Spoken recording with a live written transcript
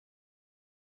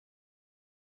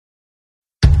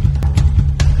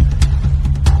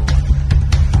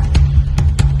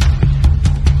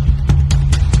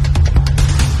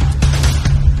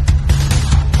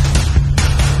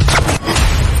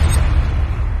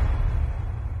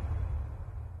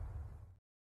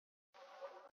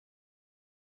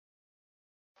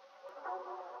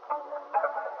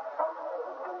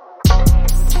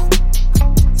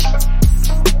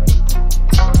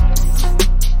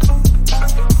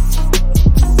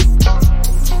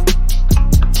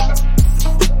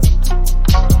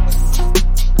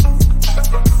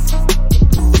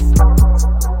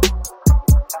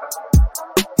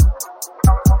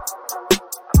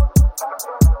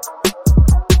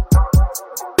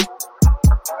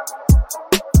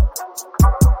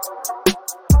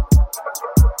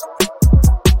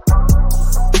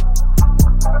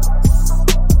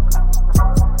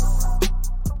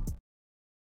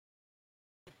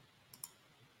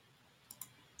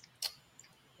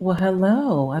Well,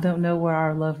 hello. I don't know where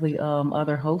our lovely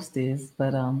other host is,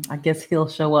 but I guess he'll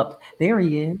show up. There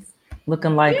he is,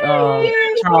 looking like Yeah,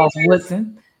 here Charles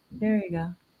Woodson. There you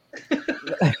go.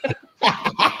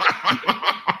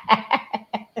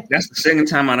 That's the second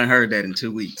time I done heard that in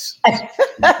 2 weeks.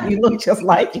 You look just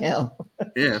like him.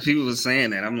 Yeah, people was saying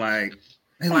that. I'm like,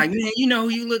 they're like, man, you know who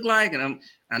you look like, and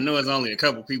I know it's only a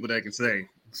couple people that can say.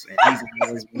 He's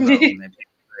always one of them that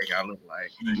people think I look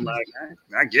like. I'm like,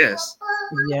 I guess.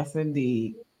 Yes,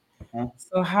 indeed. Huh?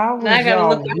 So how now I was gotta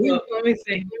look y'all him week? up. Let me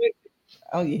see.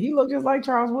 Oh yeah, he looked just like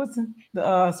Charles Woodson,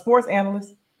 the sports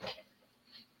analyst.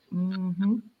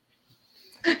 Hmm.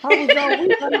 How was y'all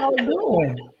week? How y'all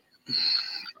doing?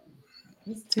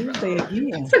 It's Tuesday It's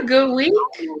again. a good week.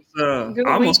 Good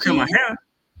I almost cut my weekend.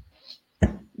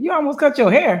 hair. You almost cut your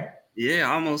hair. Yeah,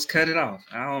 I almost cut it off.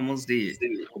 I almost did.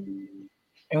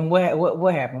 And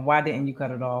what happened? Why didn't you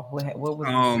cut it off? What was the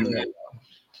Um, scenario?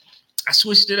 I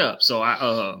switched it up. So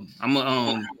I'm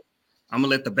gonna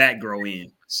let the back grow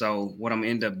in. So what I'm gonna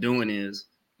end up doing is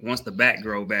once the back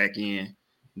grow back in,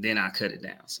 then I cut it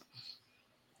down.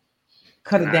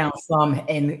 Cut And it down some,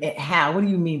 and how? What do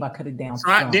you mean by cut it down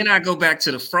some? then I go back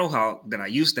to the fro hawk that I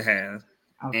used to have,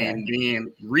 Okay. and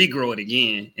then regrow it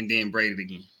again, and then braid it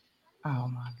again. Oh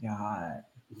my god.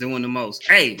 Doing the most.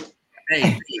 Hey,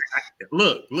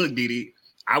 look, Didi.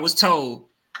 I was told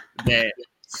that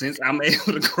since I'm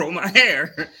able to grow my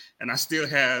hair and I still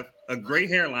have a great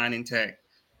hairline intact,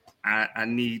 I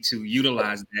need to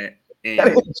utilize that Gotta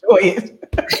and enjoy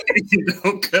it.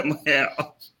 don't cut my hair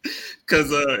off because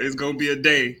it's gonna be a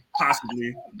day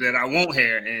possibly that I won't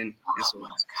hair and it's so,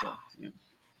 yeah.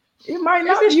 It might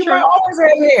This not. is You might true. always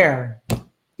have hair.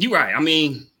 You're right. I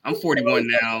mean, I'm 41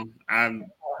 now.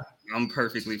 I'm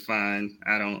perfectly fine.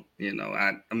 I don't,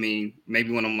 I mean,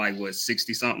 maybe when I'm like what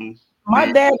 60 something, My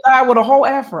then dad died with a whole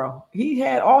afro. He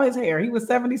had all his hair. He was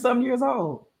 70 some years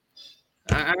old.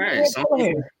 all He right. had Some full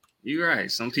people, hair. you're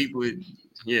right. Some people,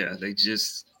 yeah, they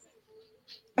just.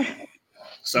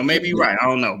 So maybe you're right. I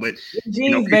don't know, but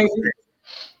Jeans, people. baby.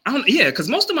 I don't. Yeah, because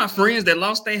most of my friends that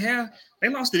lost their hair, they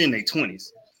lost it in their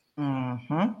 20s.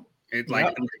 Mm-hmm. It's like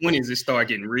Yep. in the 20s, it started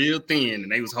getting real thin,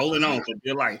 and they was holding on for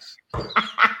dear life.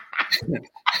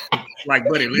 Like,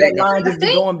 buddy, let That it go. line I just be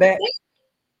think going back.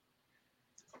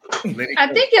 Let it I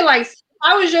go. think it like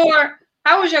how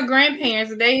was your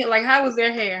grandparents? They like how was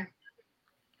their hair?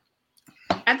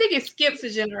 I think it skips a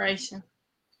generation.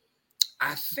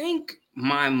 I think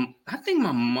my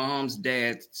mom's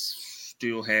dad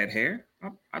still had hair.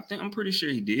 I'm pretty sure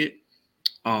he did.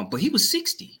 But he was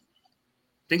 60. I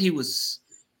think he was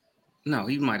no,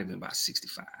 he might have been about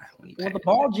 65 when he Well, the passed.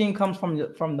 ball gene comes from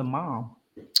the mom.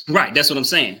 Right, that's what I'm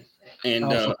saying. And Oh,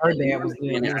 so her dad was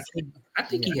good. and It I was think I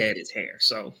think yeah. he had his hair.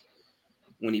 So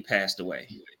when he passed away,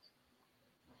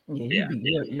 Yeah,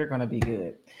 yeah. you're gonna be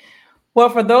good. Well,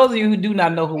 for those of you who do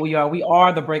not know who we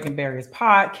are the Breaking Barriers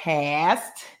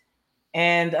podcast.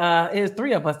 And it is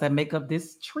three of us that make up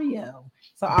this trio.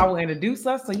 So I will introduce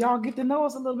us so y'all get to know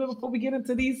us a little bit before we get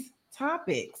into these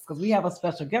topics because we have a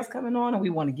special guest coming on and we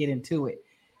want to get into it.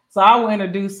 So I will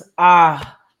introduce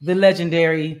the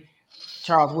legendary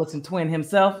Charles Woodson twin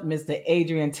himself, Mr.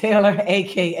 Adrian Taylor,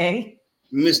 aka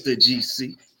Mr.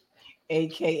 GC,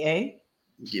 aka.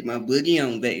 get my boogie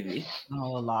on, baby.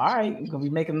 Oh, well, all right. We're gonna be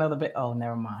making another bit. Oh,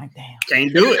 never mind.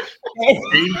 Can't do it.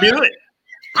 Can't do it.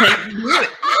 Can't do it.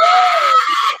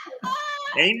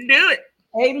 Can't do it.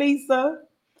 Hey, Lisa.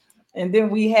 And then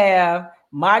we have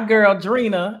my girl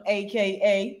Drina,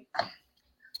 aka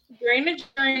Drina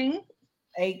Dream.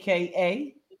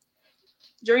 aka.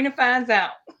 Drina finds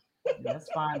out. Let's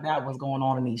find out what's going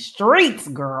on in these streets,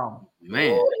 girl.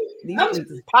 Man. These I'm-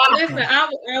 streets is popping.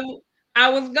 Listen, I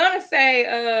was gonna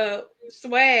say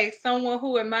swag, someone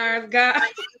who admires God.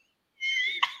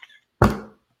 I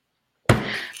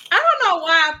don't know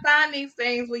why I find these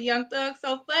things with Young Thug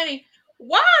so funny.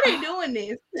 Why are they doing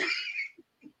this?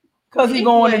 Because he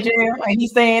going to Anyway. jail and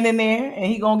he's staying in there and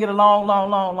he gonna get a long, long,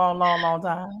 long, long, long, long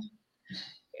time.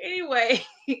 Anyway,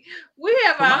 we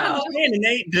have From my our host.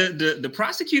 understanding, the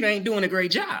prosecutor ain't doing a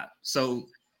great job. So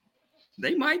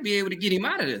they might be able to get him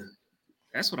out of there.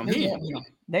 That's what I'm They hearing. want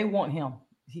him. They want him.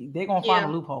 They gonna Yeah. find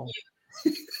a loophole.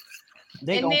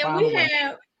 They And gonna then find we a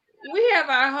way. have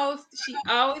our host. She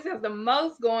always has the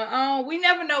most going on. We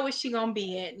never know what she gonna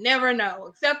be at. Never know.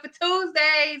 Except for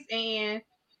Tuesdays and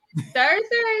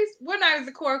Thursdays. We're not as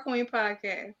a Core Queen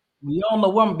podcast. We don't know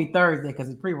what gonna be Thursday because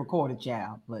it's pre-recorded,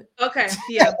 child. But Okay,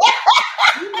 yeah.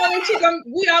 we know what she gonna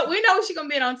we know what she gonna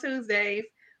be on Tuesdays.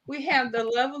 We have the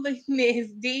lovely Miss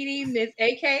Dee Miss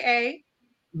AKA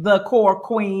the core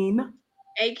queen.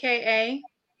 AKA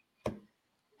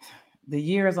The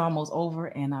year is almost over,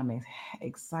 and I'm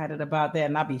excited about that.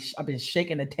 And I've been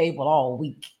shaking the table all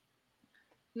week,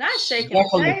 Not shaking the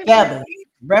ruffling table. feathers,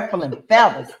 ruffling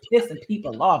feathers, pissing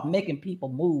people off, making people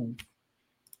move.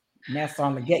 And that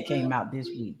song Leggett came out this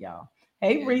week, y'all.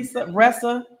 Hey,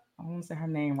 Ressa. I want to say her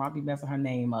name. I'll be messing her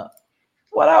name up.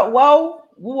 What up? Whoa,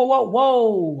 whoa, whoa,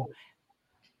 whoa.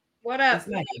 What up? It's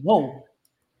like whoa.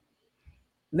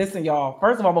 Listen, y'all.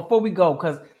 First of all, before we go,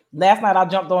 because last night I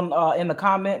jumped on in the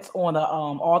comments on the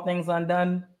All Things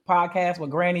Undone podcast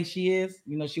with Granny. She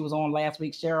was on last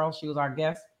week. Cheryl, she was our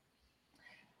guest.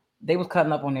 They was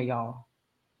cutting up on there, y'all.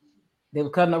 They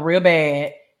was cutting up real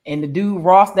bad. And the dude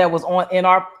Ross that was on in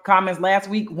our comments last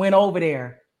week went over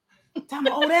there. Tell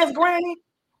me, oh, that's Granny.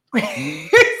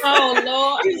 Oh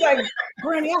Lord. He's like,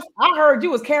 Granny, I heard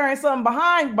you was carrying something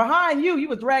behind you. You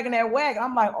was dragging that wagon.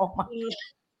 I'm like, oh my.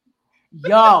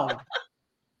 Yo,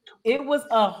 it was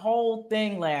a whole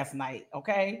thing last night.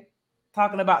 Okay,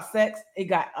 talking about sex, it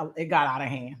got out of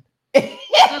hand.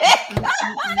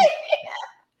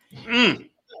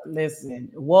 Listen,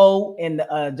 whoa, and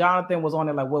Jonathan was on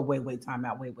there like, wait, time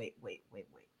out, wait.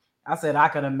 I said I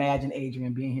could imagine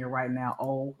Adrian being here right now.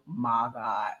 Oh my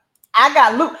God, I'm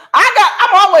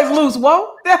always loose.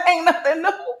 Whoa, that ain't nothing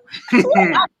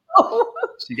new.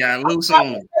 She got loose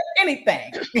on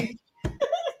anything.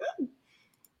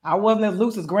 I wasn't as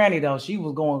loose as Granny though. She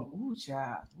was going, ooh,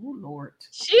 child, ooh, Lord.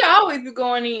 She always be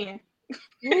going in.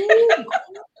 Ooh,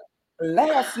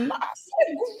 last night, I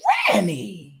said,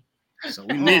 Granny. So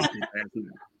we missed it last night.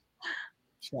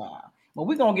 Child. Well,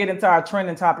 we're gonna get into our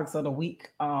trending topics of the week.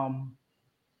 I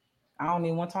don't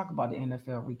even want to talk about the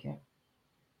NFL recap.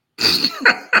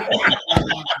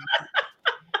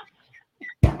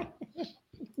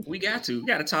 We got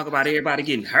to talk about everybody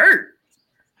getting hurt.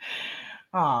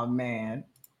 Oh man.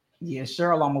 Yeah,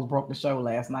 Cheryl almost broke the show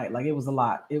last night. Like it was a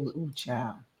lot. It was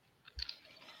child.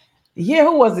 Yeah,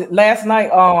 who was it last night?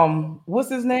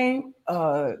 What's his name?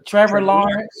 Trevor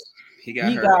Lawrence. He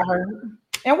got hurt.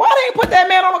 And why they didn't put that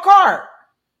man on a card?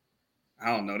 I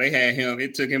don't know. They had him.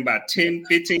 It took him about 10,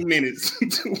 15 minutes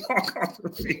to walk off the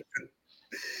field.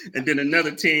 And then another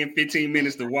 10, 15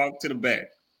 minutes to walk to the back.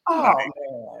 Oh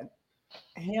man.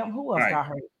 Him, who else got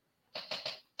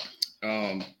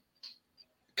hurt?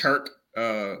 Kirk,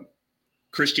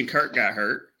 Christian Kirk got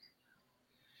hurt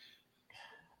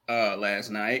last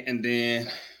night, and then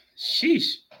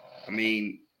sheesh. I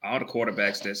mean, all the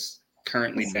quarterbacks that's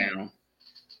currently down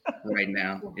right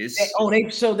now. They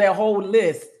showed that whole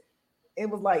list. It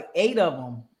was like 8 of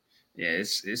them. Yeah,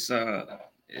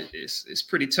 it's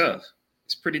pretty tough.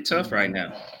 It's pretty tough right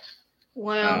now.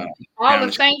 Well, all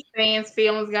the Saints fans'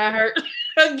 feelings got hurt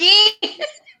again.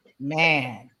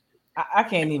 Man. I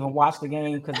can't even watch the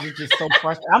game because it's just so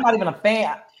frustrating. I'm not even a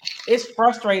fan. It's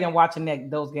frustrating watching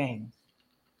those games,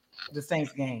 the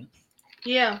Saints games.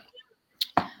 Yeah,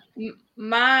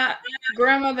 my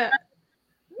grandmother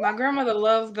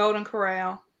loves Golden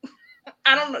Corral.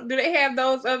 I don't know. Do they have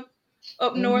those up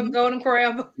north, Golden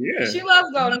Corral? Yeah, she loves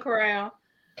Golden Corral.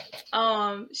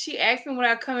 She asked me when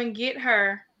I come and get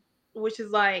her, which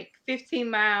is like 15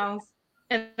 miles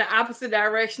in the opposite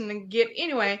direction to get.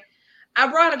 Anyway. I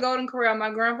brought a Golden Corral. My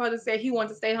grandfather said he wanted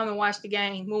to stay home and watch the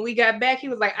game. When we got back, he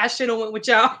was like, I should have went with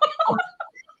y'all.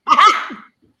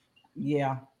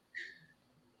 Yeah.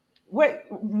 Wait,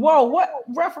 whoa, what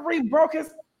referee broke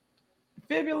his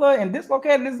fibula and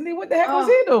dislocated his knee? What the heck was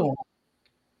he doing?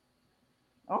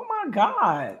 Oh my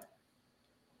God.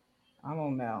 I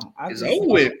don't know. It's over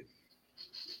with.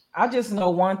 I just know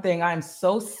one thing. I'm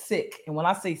so sick. And when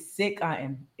I say sick, I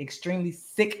am extremely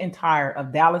sick and tired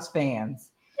of Dallas fans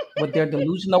with their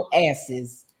delusional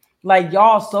asses. Like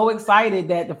y'all so excited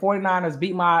that the 49ers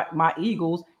beat my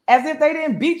Eagles as if they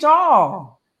didn't beat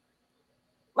y'all.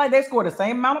 Like they scored the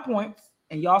same amount of points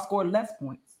and y'all scored less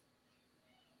points.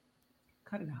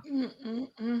 Cut it out.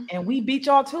 And we beat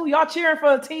y'all too. Y'all cheering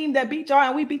for a team that beat y'all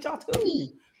and we beat y'all too.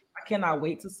 I cannot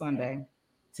wait till Sunday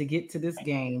to get to this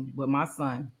game with my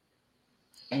son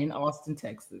in Austin,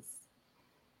 Texas.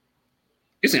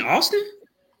 It's in Austin?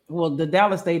 Well, the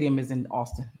Dallas Stadium is in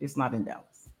Austin. It's not in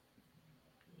Dallas.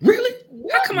 Really?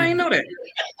 How come I didn't know that?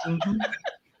 Mm-hmm.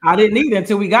 I didn't either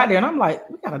until we got there. And I'm like,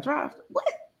 we got to drive. What?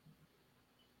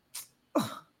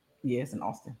 Ugh. Yeah, it's in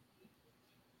Austin.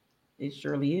 It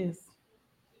surely is.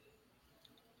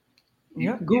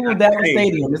 Yeah, Google Dallas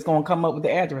Stadium. It's going to come up with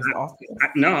the address. Austin.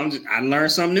 I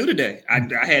learned something new today. I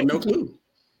had no clue.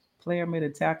 Player made a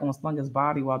tackle and slung his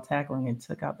body while tackling and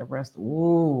took out the rest.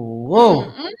 Ooh, whoa.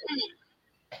 Mm-hmm.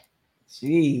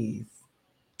 Jeez.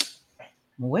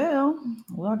 Well,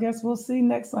 I guess we'll see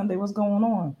next Sunday what's going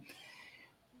on.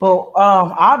 But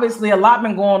obviously a lot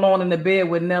been going on in the bed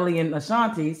with Nelly and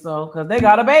Ashanti, so because they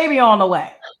got a baby on the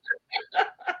way.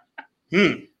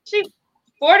 She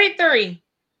 43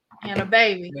 and a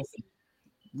baby.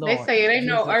 Lord, they say it ain't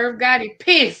no Irv Gotti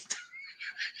pissed.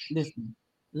 Listen,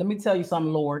 let me tell you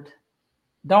something, Lord.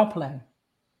 Don't play.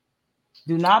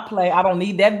 Do not play. I don't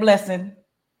need that blessing.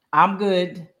 I'm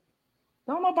good.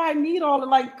 Don't nobody need all the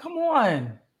like. Come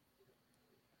on.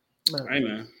 Look. Hey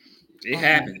man, it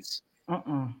happens.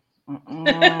 Well,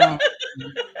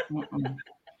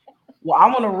 I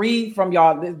want to read from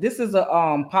y'all. This is a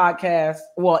podcast,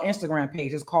 well, Instagram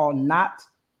page. It's called Not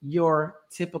Your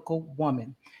Typical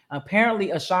Woman.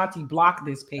 Apparently, Ashanti blocked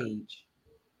this page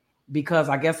because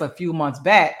I guess a few months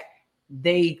back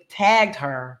they tagged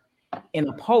her in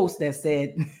a post that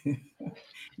said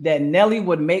that Nelly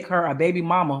would make her a baby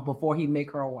mama before he'd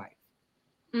make her a wife.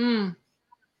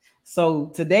 So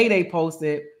today they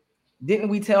posted, didn't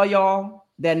we tell y'all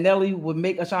that Nelly would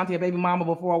make Ashanti a baby mama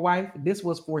before a wife? This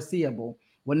was foreseeable.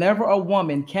 Whenever a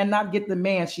woman cannot get the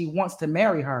man she wants to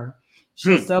marry her,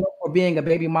 she'll settle for being a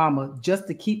baby mama just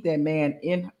to keep that man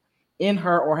in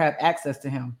her or have access to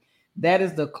him. That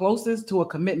is the closest to a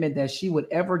commitment that she would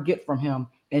ever get from him,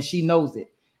 and she knows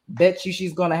it. Bet you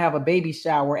she's going to have a baby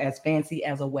shower as fancy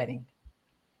as a wedding.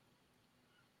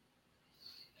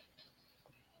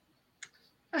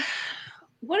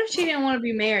 What if she didn't want to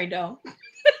be married, though?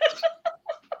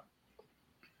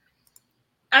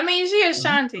 I mean, she is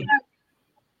Ashanti.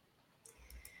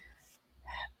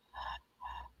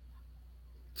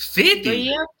 50?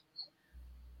 Yeah.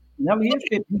 No, he is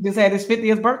 50. He just had his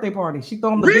 50th birthday party. She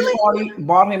threw him the big party,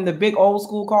 bought him the big old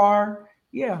school car.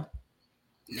 Yeah.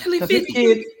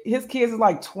 His kids is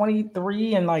like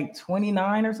 23 and like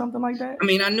 29 or something like that. I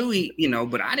mean, I knew he,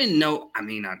 but I didn't know. I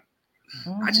mean, I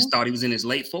just thought he was in his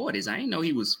late 40s. I didn't know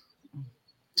he was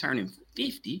turning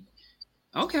 50.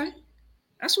 Okay.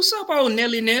 That's what's up, old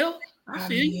Nelly Nell. I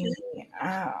feel you.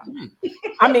 I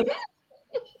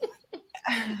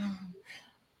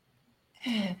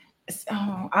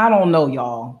don't know,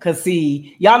 y'all. Cause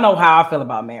see, y'all know how I feel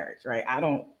about marriage, right?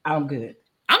 I'm good.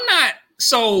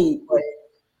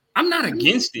 I'm not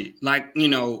against it. Like,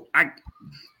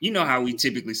 how we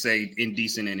typically say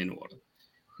indecent and in order.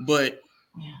 But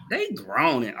they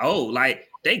grown and old. Like,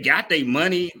 they got their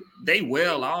money. They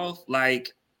well off.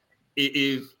 Like,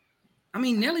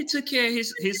 Nelly took care of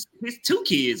his two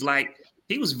kids. Like,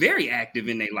 he was very active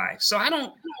in their life. So I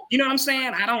don't, you know what I'm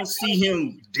saying? I don't see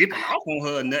him dipping off on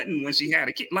her or nothing when she had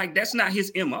a kid. Like, that's not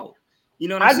his MO. You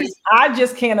know what I'm saying? I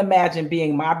just can't imagine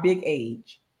being my big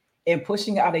age and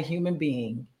pushing out a human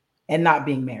being and not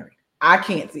being married. I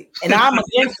can't see. And I'm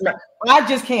against it. I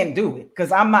just can't do it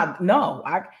because I'm not. No,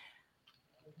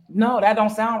 that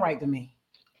don't sound right to me.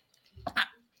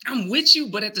 I'm with you,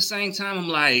 but at the same time, I'm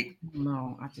like,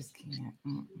 no, I just can't.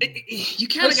 You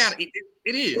kind of got it.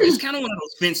 It is. It's kind of one of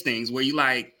those fence things where you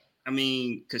like,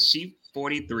 because she's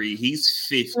 43, he's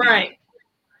 50. Right.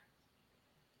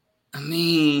 I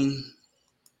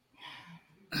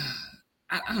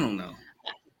don't know.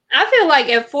 I feel like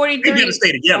at 43, they better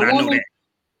stay together. I know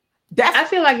that. I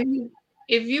feel like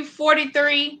if you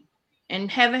 43 and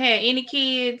haven't had any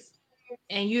kids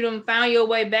and you done found your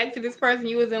way back to this person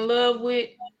you was in love with,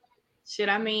 she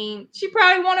probably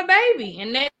want a baby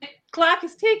and that clock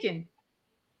is ticking.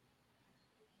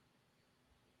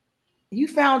 You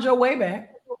found your way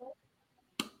back.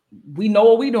 We know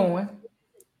what we're doing.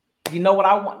 You know what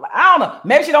I want. I don't know.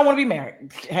 Maybe she don't want to be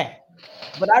married.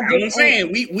 But I'm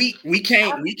saying we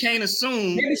can't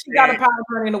assume. Maybe she got a power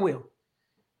attorney in the will.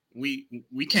 We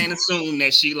can't assume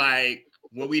that she like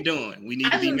what we doing. We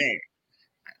need to be married.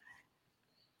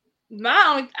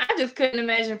 I just couldn't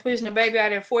imagine pushing a baby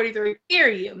out at 43.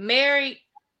 Period. Married,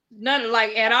 none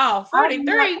like at all.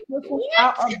 43.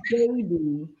 Out a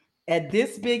baby at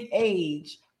this big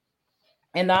age,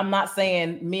 and I'm not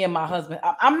saying me and my husband.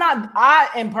 I'm not. I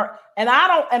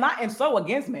am so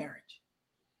against marriage.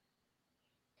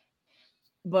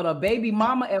 But a baby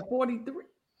mama at 43?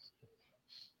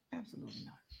 Absolutely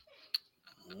not.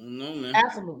 I don't know, man.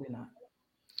 Absolutely not.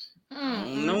 I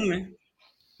don't know, man.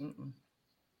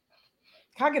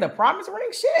 Can I get a promise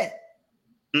ring? Shit.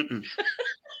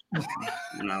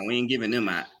 No, we ain't giving them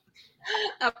out.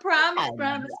 I promise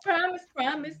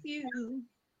you.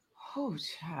 Oh,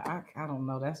 I don't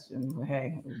know.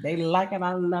 Hey, they like it.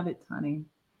 I love it, honey.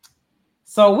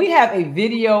 So we have a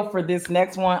video for this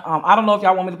next one. I don't know if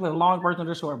y'all want me to play the long version or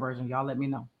the short version. Y'all let me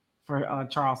know for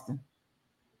Charleston.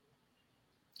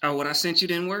 Oh, what I sent you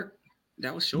didn't work?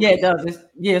 That was short. Yeah, it does.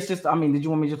 It's just, did you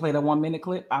want me to play that 1 minute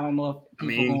clip? I don't know if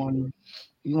people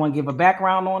you want to give a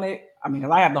background on it. I mean,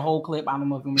 I have the whole clip. I don't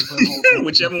know if you want me to play the whole thing.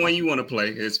 Whichever one you want to play,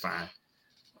 it's fine.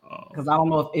 Because I don't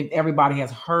know if everybody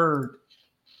has heard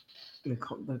the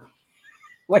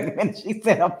wait a minute. She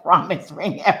said a promise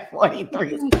ring at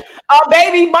 43. Oh,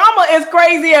 baby mama is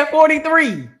crazy at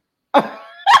 43.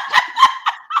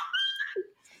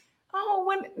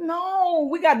 No,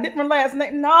 we got different last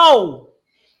names. No,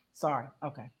 sorry.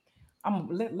 Okay,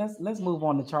 let's move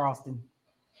on to Charleston.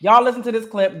 Y'all listen to this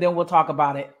clip, then we'll talk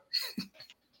about it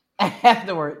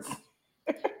afterwards.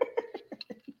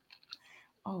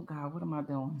 Oh God, what am I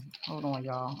doing? Hold on,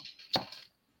 y'all.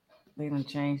 They done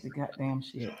changed the goddamn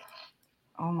shit.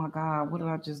 Oh my God, what did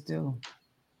I just do?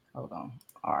 Hold on.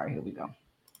 All right, here we go.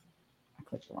 I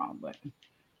clicked the wrong button.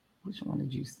 Which one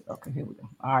did you see? Okay, here we go.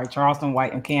 All right, Charleston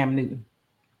White and Cam Newton.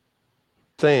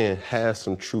 Saying has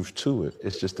some truth to it.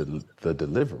 It's just the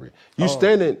delivery. You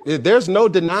standing, there's no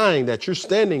denying that you're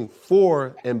standing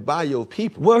for and by your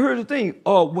people. Well, here's the thing.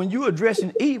 When you're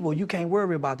addressing evil, you can't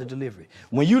worry about the delivery.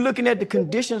 When you're looking at the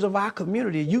conditions of our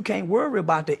community, you can't worry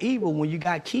about the evil when you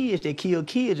got kids that kill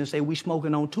kids and say we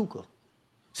smoking on Tuka.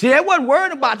 See, they wasn't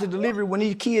worried about the delivery when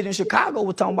these kids in Chicago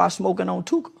were talking about smoking on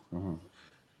Tuka. Mm-hmm.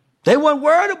 They weren't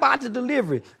worried about the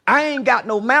delivery. I ain't got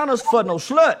no manners for no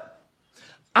slut.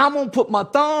 I'm gonna put my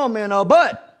thumb in her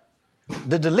butt.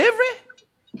 The delivery?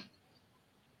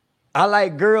 I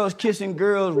like girls kissing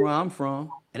girls where I'm from,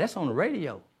 and that's on the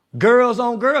radio. Girls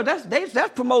on girls,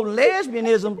 that's promoting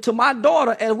lesbianism to my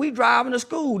daughter as we driving to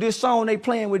school. This song they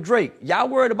playing with Drake. Y'all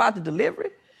worried about the delivery?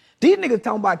 These niggas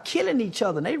talking about killing each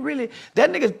other. They really,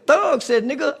 that nigga Thug said,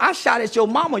 nigga, I shot at your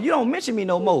mama. You don't mention me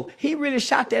no more. He really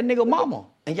shot that nigga mama.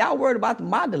 And y'all worried about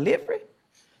my delivery?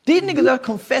 These niggas are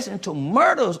confessing to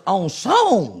murders on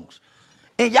songs.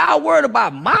 And y'all worried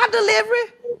about my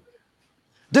delivery?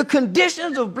 The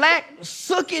conditions of black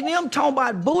sucking them talking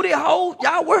about booty hole.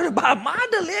 Y'all worried about my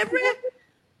delivery?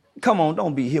 Come on,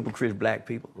 don't be hypocrites, black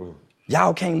people.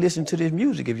 Y'all can't listen to this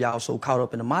music if y'all so caught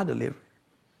up in my delivery.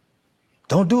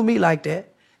 Don't do me like that.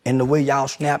 And the way y'all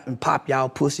snap and pop y'all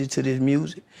pussy to this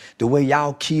music, the way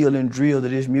y'all kill and drill to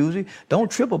this music, don't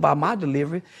trip about my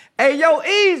delivery. Hey, yo,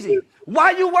 Easy,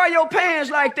 why you wear your pants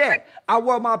like that? I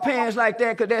wear my pants like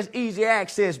that because that's easy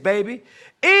access, baby.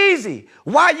 Easy,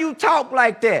 why you talk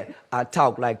like that? I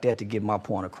talk like that to get my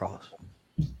point across.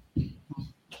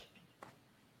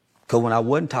 Because when I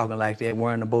wasn't talking like that,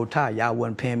 wearing a bow tie, y'all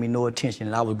wasn't paying me no attention,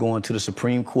 and I was going to the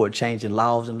Supreme Court changing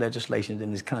laws and legislations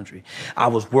in this country. I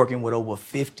was working with over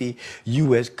 50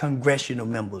 U.S. congressional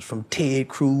members, from Ted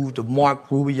Cruz to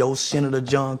Mark Rubio, Senator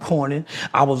John Cornyn.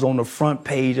 I was on the front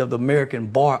page of the American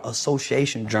Bar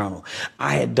Association Journal.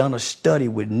 I had done a study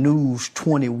with News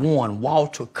 21,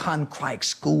 Walter Cronkite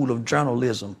School of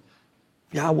Journalism.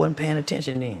 Y'all wasn't paying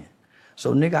attention then.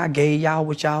 So, nigga, I gave y'all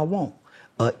what y'all want.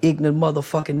 A ignorant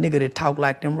motherfucking nigga that talk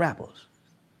like them rappers.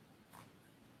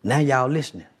 Now y'all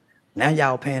listening. Now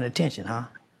y'all paying attention, huh?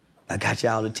 I got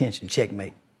y'all attention.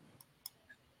 Checkmate.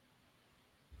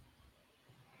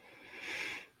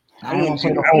 I want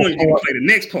you to play the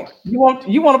next part. You want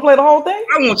to play the whole thing?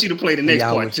 I want you to play the next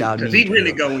part too, because he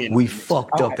really go in. We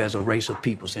fucked up as a race of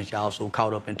people since y'all so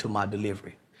caught up into my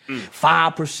delivery.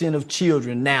 5% of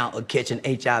children now are catching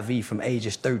HIV from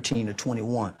ages 13 to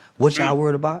 21. What y'all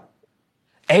worried about?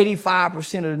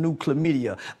 85% of the new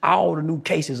chlamydia, all the new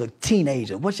cases of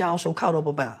teenagers. What y'all so caught up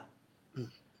about?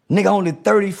 Nigga, only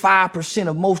 35%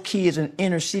 of most kids in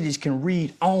inner cities can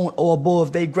read on or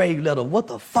above their grade level. What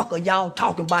the fuck are y'all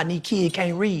talking about and these kids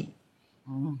can't read?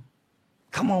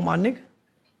 Come on, my nigga.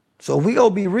 So we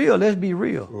gonna be real, let's be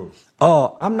real.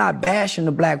 I'm not bashing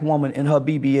the black woman in her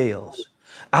BBLs.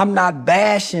 I'm not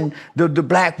bashing the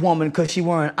black woman because she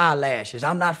wearing eyelashes.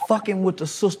 I'm not fucking with the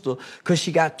sister because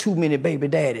she got too many baby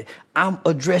daddies. I'm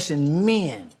addressing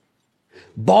men,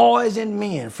 boys and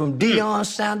men, from Deion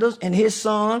Sanders and his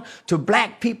son to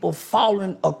black people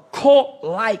following a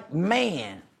cult-like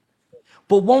man,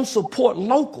 but won't support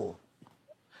local.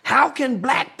 How can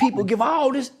black people give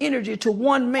all this energy to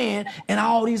one man and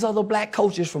all these other black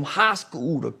coaches from high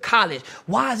school to college?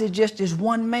 Why is it just this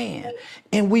one man?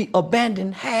 And we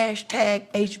abandon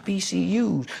hashtag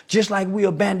HBCUs, just like we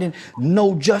abandoned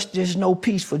no justice, no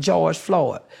peace for George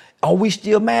Floyd. Are we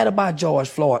still mad about George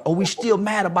Floyd? Are we still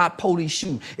mad about police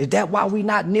shooting? Is that why we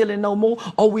not kneeling no more?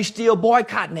 Are we still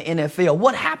boycotting the NFL?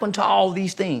 What happened to all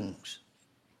these things?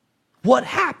 What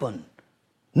happened?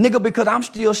 Nigga, because I'm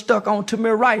still stuck on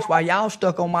Tamir Rice while y'all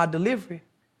stuck on my delivery.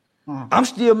 I'm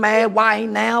still mad why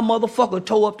ain't now motherfucker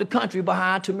tore up the country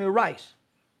behind Tamir Rice.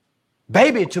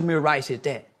 Baby Tamir Rice at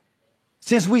that.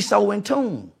 Since we so in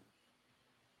tune.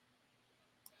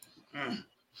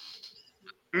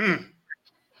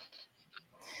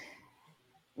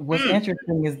 What's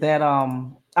interesting is that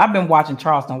I've been watching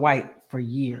Charleston White for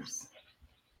years.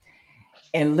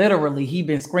 And literally he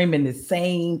been screaming the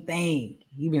same thing.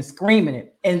 He been screaming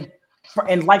it. And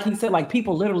like he said, like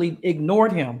people literally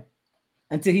ignored him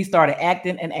until he started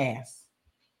acting an ass.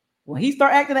 When he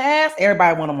started acting an ass,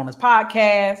 everybody want him on his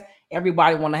podcast.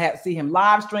 Everybody want to see him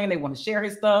live stream. They want to share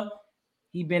his stuff.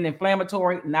 He been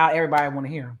inflammatory. Now everybody want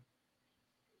to hear him.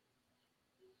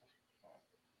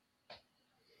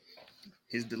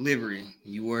 His delivery,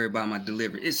 you worry about my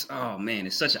delivery. It's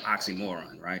such an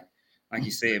oxymoron, right? Like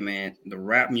you said, man, the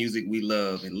rap music we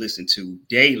love and listen to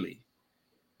daily.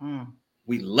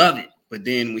 We love it. But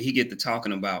then when he get to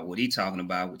talking about what he's talking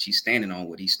about, what he's standing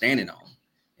on,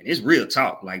 and it's real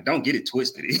talk. Like, don't get it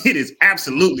twisted. It is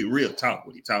absolutely real talk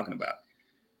what he's talking about.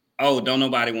 Oh, don't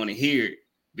nobody want to hear it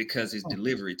because his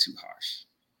delivery too harsh.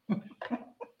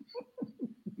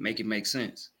 Make it make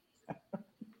sense.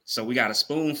 So we got to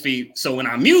spoon feed. So in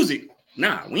our music,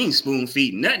 we ain't spoon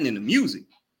feeding nothing in the music.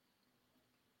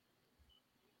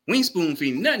 We ain't spoon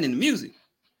feeding nothing in the music.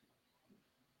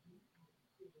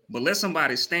 But let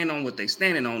somebody stand on what they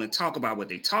standing on and talk about what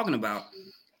they talking about.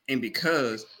 And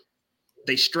because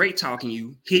they straight talking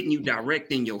you, hitting you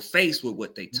direct in your face with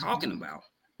what they talking about.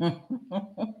 Your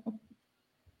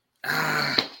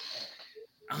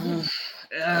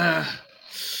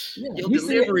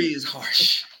delivery is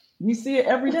harsh. You see it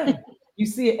every day. You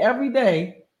see it every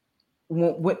day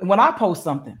when I post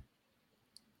something.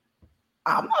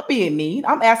 I'm not being mean.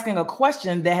 I'm asking a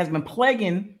question that has been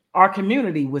plaguing our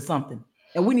community with something,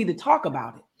 and we need to talk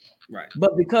about it. Right.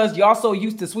 But because y'all so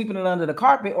used to sweeping it under the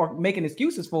carpet or making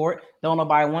excuses for it, don't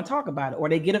nobody want to talk about it, or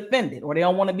they get offended, or they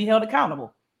don't want to be held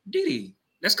accountable. Diddy,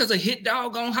 that's because a hit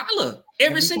dog gonna holler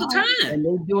every single time. And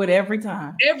they do it every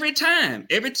time.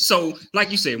 So,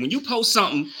 like you said, when you post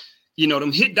something,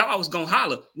 them hit dogs gonna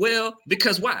holler. Well,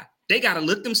 because why? They gotta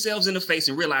look themselves in the face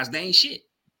and realize they ain't shit.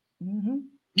 Mm-hmm.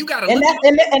 You gotta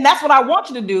and that's what I want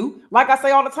you to do. Like I say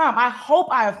all the time, I hope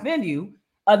I offend you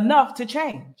enough to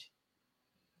change.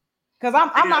 Because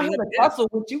I'm not here to tussle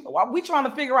with you. We trying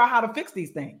to figure out how to fix these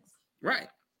things. Right.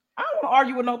 I don't want to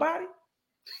argue with nobody.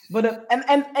 But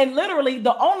and literally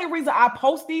the only reason I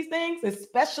post these things,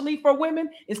 especially for women,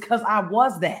 is because I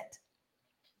was that.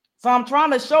 So I'm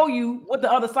trying to show you what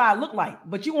the other side look like,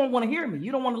 but you won't want to hear me.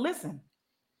 You don't want to listen.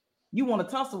 You want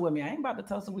to tussle with me. I ain't about to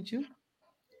tussle with you.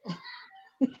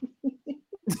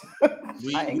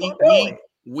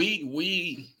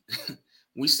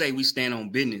 We say we stand on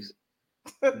business,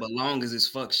 but long as it's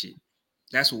fuck shit,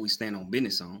 that's what we stand on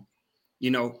business on.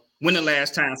 When the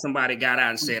last time somebody got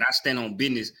out and said, I stand on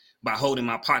business by holding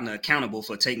my partner accountable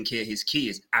for taking care of his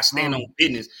kids. I stand on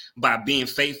business by being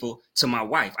faithful to my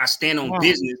wife. I stand on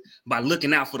business by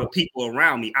looking out for the people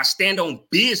around me. I stand on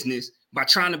business by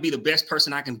trying to be the best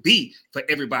person I can be for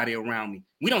everybody around me.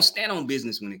 We don't stand on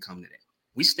business when it comes to that.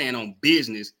 We stand on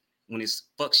business when it's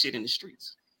fuck shit in the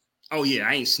streets. Oh yeah,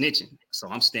 I ain't snitching. So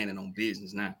I'm standing on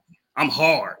business now. I'm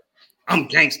hard. I'm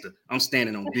gangster. I'm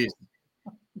standing on business.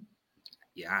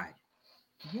 Yeah.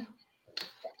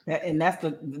 And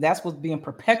that's what's being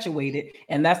perpetuated.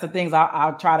 And that's the things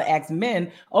I'll try to ask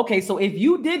men. Okay, so if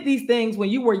you did these things when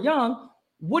you were young,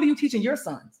 what are you teaching your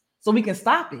sons? So we can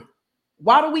stop it.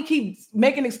 Why do we keep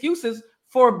making excuses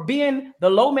for being the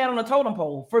low man on the totem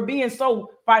pole, for being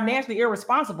so financially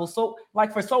irresponsible,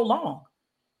 for so long?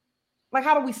 Like,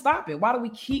 how do we stop it? Why do we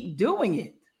keep doing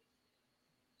it?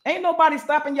 Ain't nobody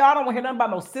stopping y'all. I don't want to hear nothing about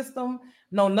no system,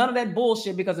 none of that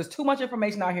bullshit, because there's too much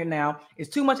information out here now. It's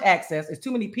too much access. It's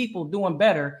too many people doing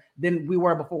better than we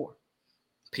were before.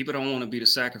 People don't want to be the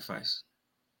sacrifice,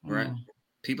 right?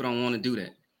 People don't want to do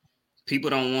that.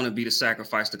 People don't want to be the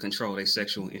sacrifice to control their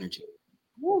sexual energy.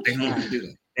 They don't want to do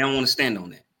that. They don't want to stand on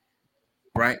that,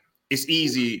 right? It's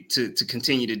easy to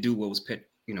continue to do what was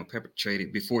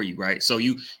perpetrated before you, right? So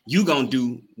you gonna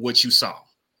do what you saw.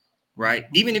 Right?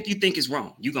 Even if you think it's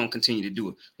wrong, you're going to continue to do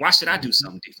it. Why should I do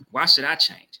something different? Why should I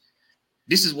change?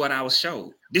 This is what I was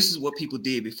showed. This is what people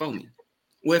did before me.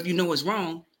 Well, if you know it's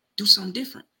wrong, do something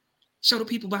different. Show the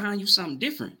people behind you something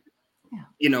different. Yeah.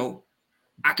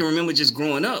 I can remember just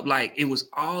growing up, like it was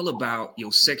all about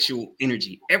your sexual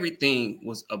energy. Everything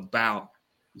was about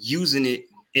using it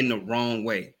in the wrong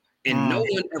way. And no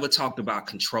one ever talked about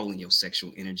controlling your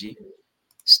sexual energy.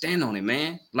 Stand on it,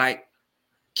 man. Like,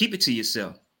 keep it to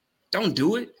yourself. Don't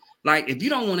do it. Like, if you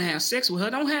don't want to have sex with her,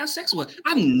 don't have sex with her.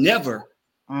 I've never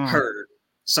heard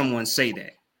someone say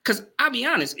that. Because I'll be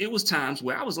honest, it was times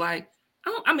where I was like,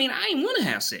 I ain't want to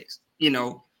have sex,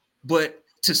 But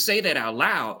to say that out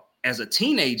loud as a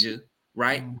teenager,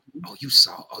 right? Oh,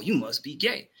 you must be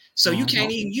gay. So you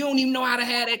don't even know how to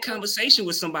have that conversation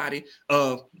with somebody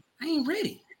of, I ain't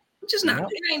ready. just not.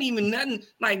 It ain't even nothing.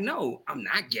 Like, no, I'm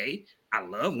not gay. I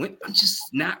love women. I'm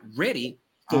just not ready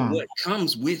for what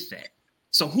comes with that.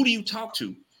 So who do you talk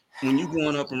to when you're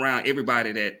going up around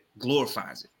everybody that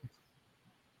glorifies it?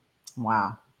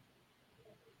 Wow.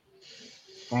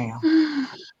 Damn.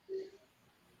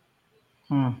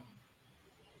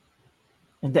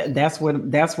 That's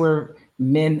where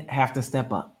men have to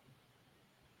step up.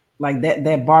 Like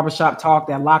that barbershop talk,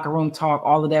 that locker room talk,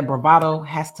 all of that bravado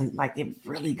has to, like, it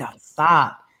really got to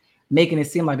stop. Making it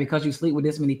seem like because you sleep with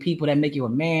this many people that make you a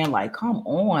man. Like, come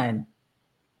on.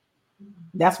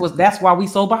 That's why we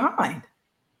so behind.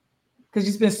 Because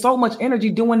you spend so much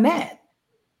energy doing that.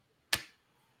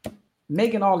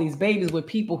 Making all these babies with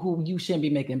people who you shouldn't be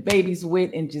making babies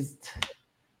with, and just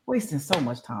wasting so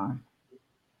much time.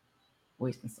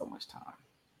 Wasting so much time.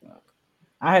 Look,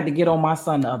 I had to get on my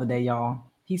son the other day, y'all.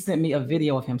 He sent me a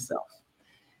video of himself.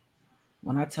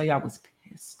 When I tell you I was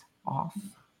pissed off,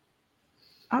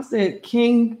 I said,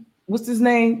 King, what's his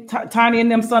name? Tiny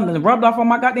and them something rubbed off on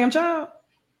my goddamn child.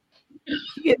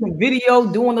 He getting a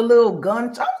video doing the little gun. I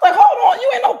was like, hold on,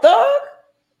 you ain't no thug.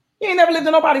 You ain't never lived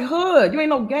in nobody's hood. You ain't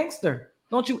no gangster.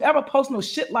 Don't you ever post no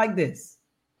shit like this.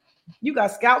 You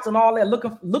got scouts and all that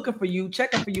looking for you,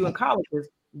 checking for you in colleges.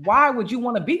 Why would you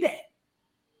want to be that?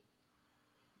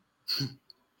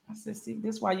 I said, see,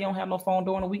 this is why you don't have no phone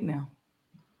during the week now.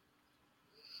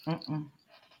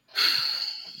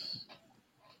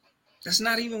 That's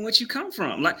not even what you come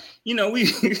from. Like, you know, I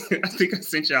think I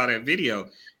sent y'all that video,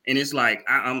 and it's like,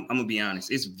 I'm gonna be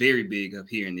honest, it's very big up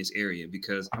here in this area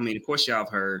because, I mean, of course, y'all have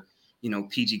heard, you know,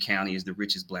 PG County is the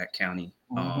richest Black county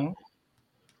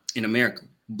in America.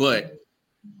 But,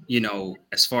 you know,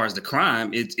 as far as the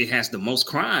crime, it has the most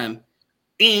crime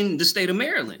in the state of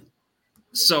Maryland.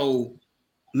 So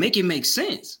make it make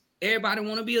sense. Everybody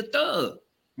want to be a thug.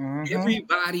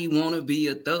 Everybody want to be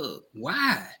a thug.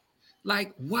 Why?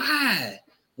 Like, why?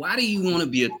 Why do you want to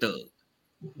be a thug?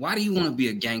 Why do you want to be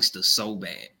a gangster so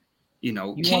bad? You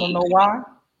know, you want to know why?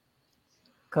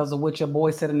 Because of what your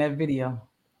boy said in that video.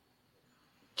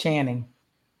 Channing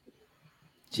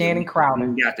Crowder.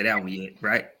 We got to that one yet,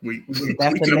 right?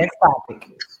 That's the next topic.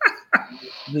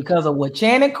 Because of what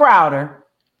Channing Crowder,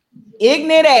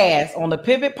 ignorant ass on the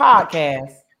Pivot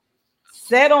podcast,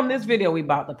 said on this video we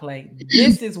about to play.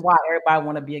 This is why everybody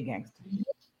want to be a gangster.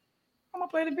 I'm gonna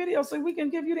play the video so we can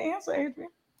give you the answer, Adrian.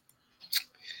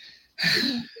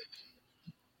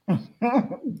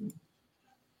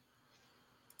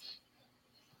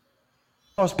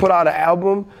 Put out an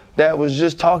album that was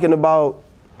just talking about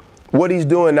what he's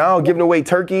doing now, giving away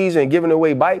turkeys and giving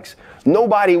away bikes.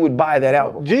 Nobody would buy that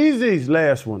album. Jeezy's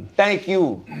last one. Thank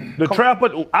you.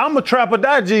 I'm a Trapper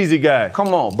Die Jeezy guy.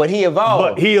 Come on, but he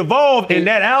evolved. And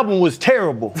that album was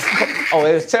terrible. Oh,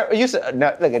 it was terrible. You said, no,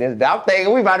 look at this. I'm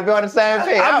thinking we about to be on the same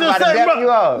page. I'm about to dap you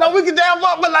up. No, we can dap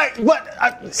up,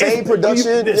 but same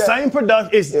production. Same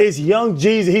production. It's Young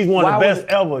Jeezy. He's one of the best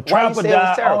ever. Trapper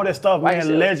Die, all that stuff,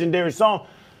 man. Legendary song.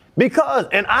 Because,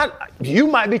 you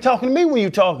might be talking to me when you're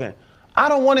talking. I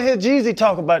don't want to hear Jeezy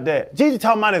talk about that. Jeezy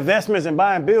talking about investments and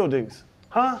buying buildings.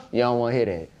 Huh? You don't want to hear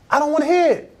that. I don't want to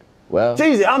hear it. Well,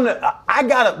 Jeezy,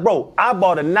 I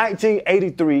bought a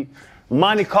 1983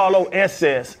 Monte Carlo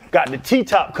SS, got the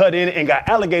T-top cut in it and got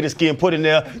alligator skin put in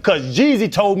there because Jeezy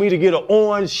told me to get an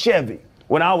orange Chevy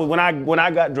when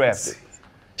I got drafted.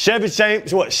 Chevy same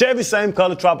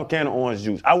color Tropicana orange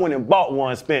juice. I went and bought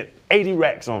one, spent 80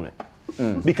 racks on it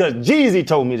because Jeezy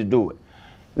told me to do it.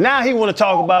 Now he want to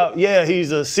talk about,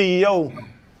 he's a CEO.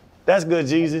 That's good,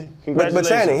 Jeezy. Congratulations.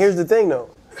 But Channing, here's the thing though.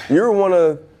 You're one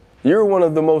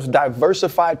of the most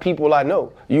diversified people I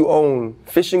know. You own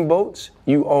fishing boats.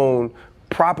 You own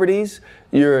properties.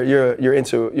 You're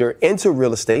into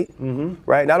real estate,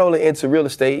 right? Not only into real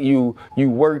estate, you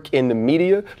work in the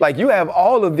media. Like, you have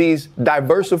all of these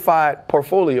diversified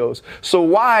portfolios. So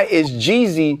why is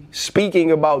Jeezy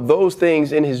speaking about those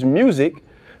things in his music?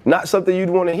 Not something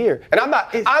you'd want to hear. And I'm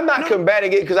not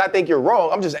combating it because I think you're wrong.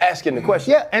 I'm just asking the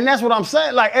question. Yeah, and that's what I'm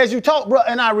saying. Like, as you talk, bro,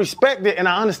 and I respect it and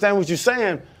I understand what you're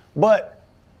saying, but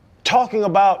talking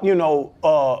about,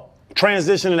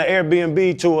 transitioning the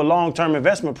Airbnb to a long-term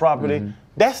investment property,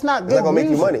 that's not good. It's not gonna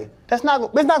make you money. It's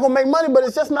not gonna make money, but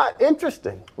it's just not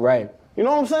interesting. Right. You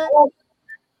know what I'm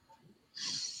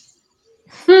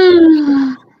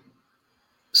saying?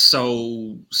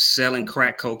 So selling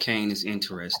crack cocaine is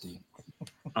interesting.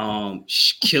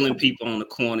 Killing people on the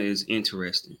corner is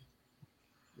interesting,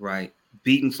 right?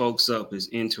 Beating folks up is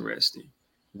interesting.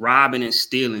 Robbing and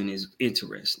stealing is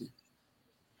interesting.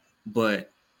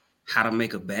 But how to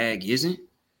make a bag isn't?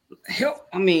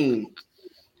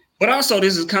 But also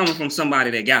this is coming from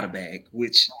somebody that got a bag,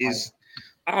 which is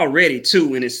already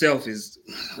too in itself is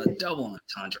a double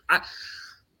entendre.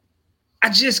 I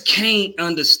just can't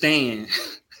understand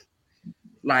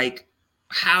like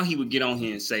how he would get on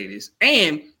here and say this.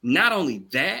 And not only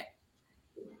that,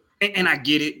 and I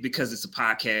get it because it's a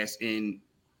podcast and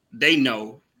they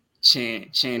know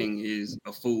Channing is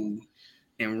a fool,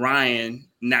 and Ryan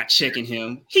not checking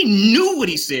him. He knew what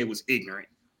he said was ignorant,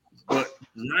 but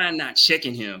Ryan not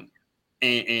checking him,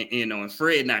 and you know, and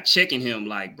Fred not checking him.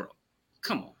 Like, bro,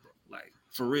 come on, bro. Like,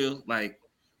 for real. Like,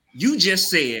 you just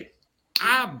said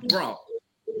I brought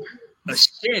a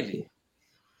Chevy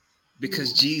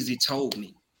because Jeezy told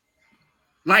me.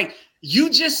 Like,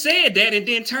 you just said that and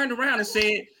then turned around and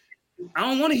said, I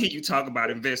don't want to hear you talk about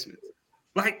investments.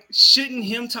 Like, shouldn't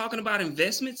him talking about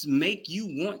investments make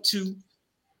you want to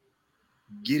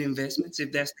get investments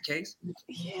if that's the case?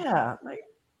 Yeah. Like,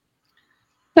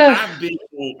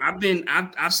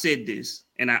 I've said this,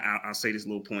 and I'll say this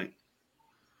little point.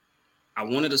 I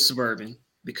wanted a Suburban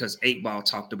because 8 Ball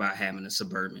talked about having a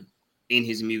Suburban in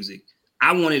his music.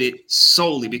 I wanted it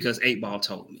solely because 8 Ball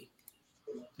told me.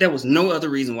 There was no other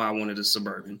reason why I wanted a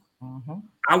Suburban.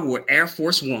 I wore Air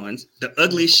Force Ones, the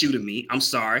ugliest shoe to me. I'm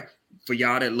sorry for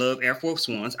y'all that love Air Force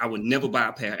Ones. I would never buy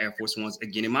a pair of Air Force Ones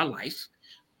again in my life.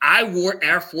 I wore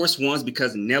Air Force Ones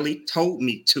because Nelly told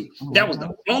me to. That was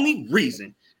the only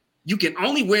reason. You can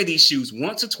only wear these shoes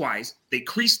once or twice. They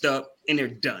creased up and they're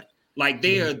done. Like,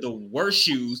 they are the worst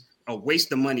shoes, a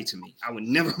waste of money to me. I would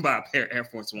never buy a pair of Air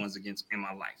Force Ones again in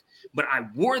my life. But I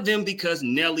wore them because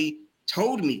Nelly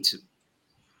told me to.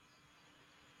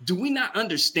 Do we not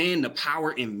understand the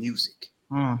power in music?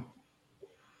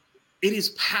 It is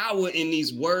power in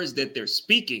these words that they're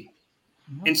speaking.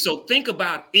 And so think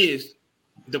about if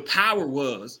the power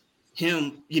was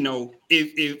him, you know,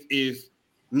 if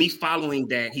me following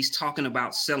that, he's talking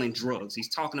about selling drugs, he's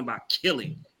talking about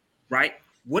killing, right?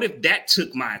 What if that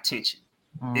took my attention?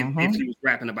 If he was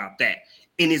rapping about that,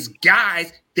 and it's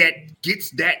guys that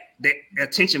gets that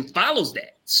attention follows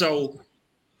that. So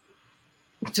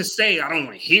to say I don't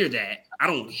want to hear that, I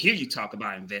don't want to hear you talk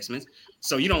about investments.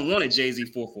 So you don't want a Jay-Z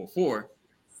 444.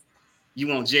 You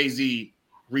want Jay-Z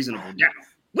Reasonable Doubt,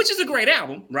 which is a great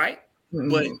album, right?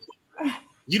 But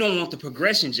you don't want the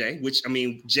progression, Jay, which, I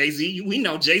mean, Jay-Z, we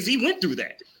know Jay-Z went through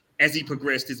that as he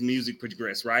progressed, his music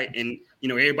progressed, right? And, you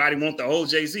know, everybody want the old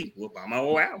Jay-Z. Well, buy my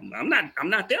old album. I'm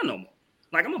not there no more.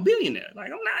 Like, I'm a billionaire.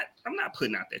 Like, I'm not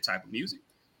putting out that type of music.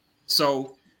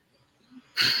 So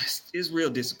it's real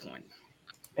disappointing.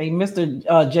 Hey, Mr.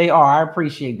 JR, I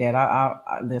appreciate that.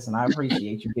 I listen, I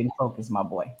appreciate you getting focused, my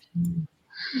boy.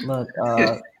 Look,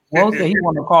 Will said he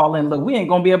want to call in. Look, we ain't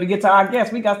gonna be able to get to our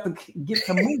guests. We got to get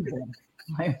to moving.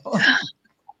 Like,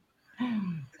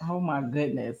 oh my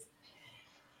goodness.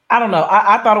 I don't know.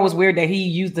 I thought it was weird that he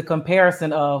used the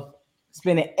comparison of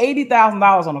spending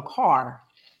 $80,000 on a car.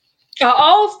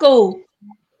 Old school.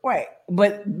 Right,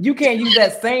 but you can't use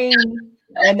that same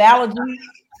analogy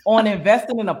on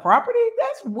investing in a property.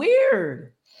 That's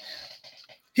weird.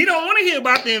 He don't want to hear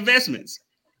about the investments.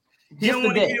 He Just don't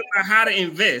want to hear about how to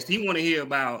invest. He want to hear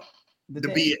about the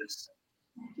BS.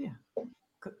 Yeah.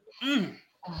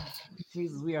 Oh,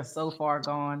 Jesus, we are so far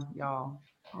gone, y'all.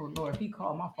 Oh Lord, he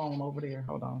called my phone over there.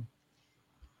 Hold on.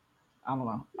 I don't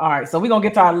know. All right, so we're gonna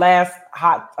get to our last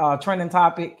hot trending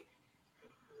topic.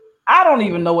 I don't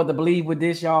even know what to believe with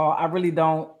this, y'all. I really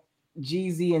don't.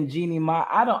 Jeezy and Jeannie Mai.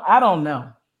 I don't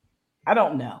know. I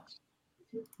don't know.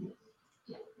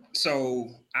 So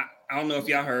I don't know if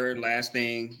y'all heard last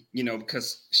thing, you know,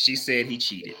 because she said he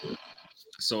cheated.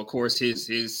 So of course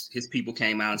his people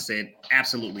came out and said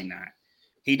absolutely not.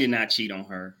 He did not cheat on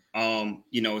her.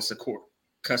 You know, it's a court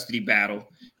custody battle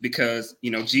because,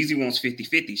 you know, Jeezy wants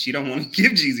 50-50. She don't want to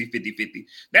give Jeezy 50-50.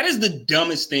 That is the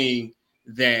dumbest thing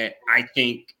that I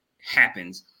think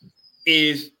happens.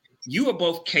 If you are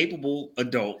both capable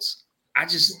adults, I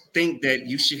just think that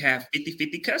you should have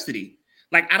 50-50 custody.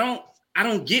 Like, I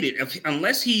don't get it.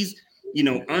 Unless he's, you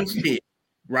know, unfit,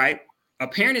 right? A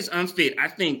parent is unfit. I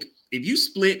think if you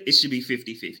split, it should be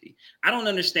 50-50. I don't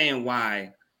understand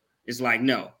why it's like,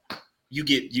 no, you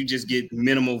just get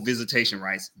minimal visitation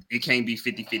rights. It can't be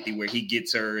 50-50 where he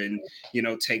gets her and, you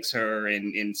know, takes her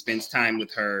and spends time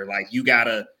with her. Like, you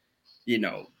gotta, you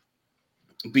know,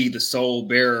 be the sole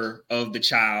bearer of the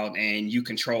child and you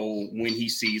control when he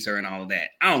sees her and all of that.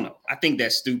 I don't know. I think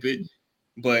that's stupid,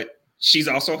 but she's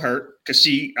also hurt because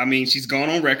she's gone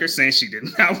on record saying she did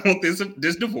not want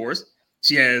this divorce.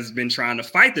 She has been trying to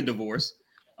fight the divorce,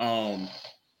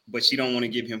 but she don't want to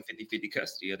give him 50-50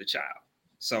 custody of the child.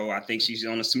 So I think she's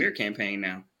on a smear campaign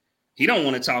now. He don't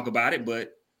want to talk about it,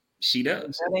 but she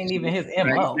does. That ain't even his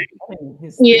MO.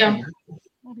 Yeah.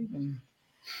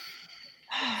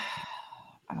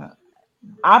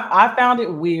 I found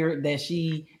it weird that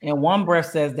she, in one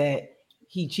breath, says that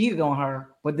he cheated on her,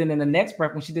 but then in the next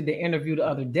breath, when she did the interview the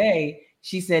other day,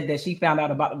 she said that she found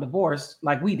out about the divorce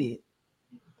like we did,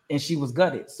 and she was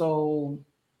gutted. So,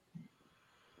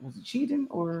 was it cheating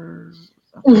or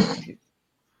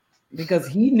because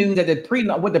he knew that the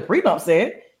prenup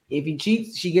said, if he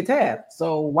cheats, she gets half.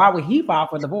 So why would he file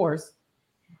for divorce?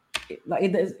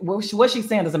 What she's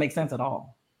saying doesn't make sense at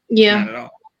all. Yeah, Not at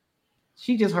all.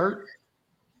 She just hurt.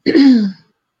 And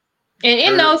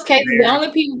in those cases,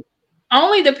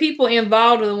 only the people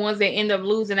involved are the ones that end up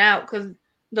losing out, because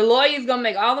the lawyer's gonna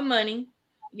make all the money.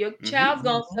 Your child's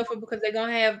gonna suffer because they're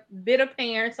gonna have bitter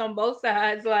parents on both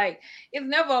sides. Like, it's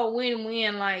never a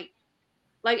win-win. Like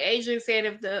Adrian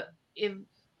said, if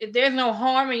there's no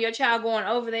harm in your child going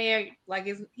over there, like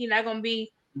he's not gonna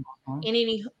be in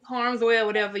any harm's way or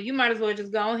whatever, you might as well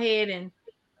just go ahead and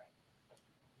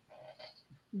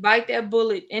bite that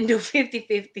bullet and do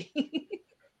 50-50.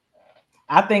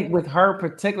 I think with her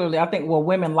particularly,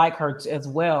 women like her as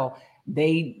well,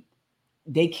 they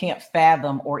can't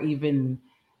fathom or even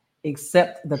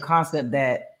accept the concept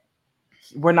that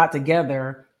we're not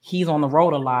together. He's on the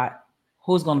road a lot.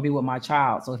 Who's going to be with my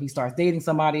child? So if he starts dating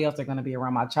somebody else, they're going to be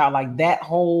around my child. Like, that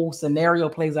whole scenario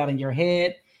plays out in your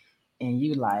head, and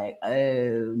you like,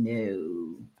 oh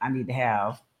no, I need to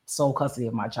have sole custody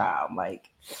of my child. Like,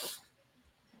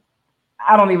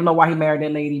 I don't even know why he married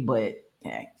that lady, but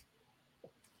yeah,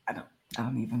 I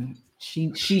don't even.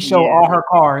 She showed all her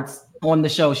cards on the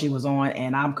show she was on,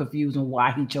 and I'm confused on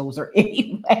why he chose her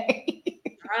anyway.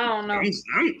 I don't know.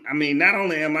 I mean, not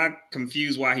only am I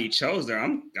confused why he chose her,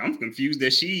 I'm confused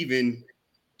that she even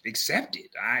accepted.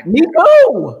 Me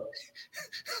too.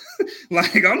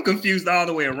 Like, I'm confused all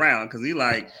the way around, because he,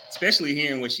 like, especially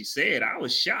hearing what she said, I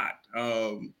was shocked.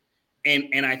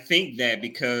 And I think that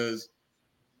because,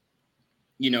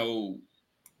 you know,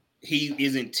 he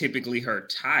isn't typically her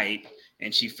type,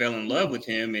 and she fell in love with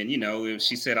him, and, you know,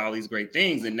 she said all these great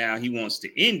things, and now he wants to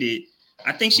end it.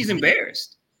 I think she's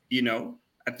embarrassed, you know.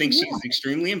 I think she's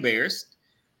extremely embarrassed,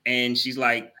 and she's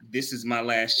like, this is my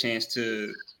last chance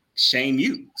to shame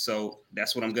you. So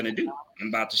that's what I'm going to do. I'm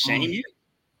about to shame you.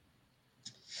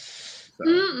 So,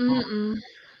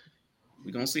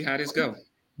 we're going to see how this goes.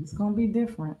 It's going to be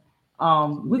different.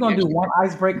 We're going to do one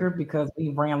icebreaker because we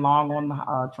ran long on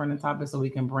the trending topic, so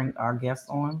we can bring our guests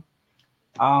on.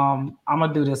 I'm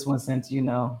going to do this one since, you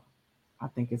know, I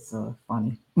think it's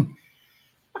funny.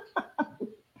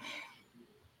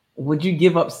 Would you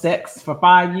give up sex for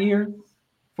 5 years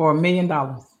for $1 million?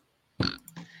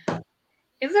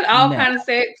 Is it all kind of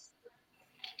sex?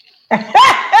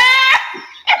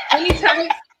 Anytime.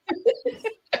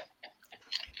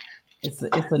 It's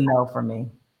a no for me.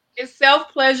 Is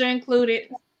self-pleasure included?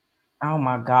 Oh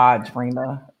my God,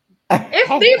 Trina.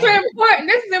 These are important.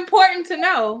 This is important to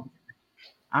know.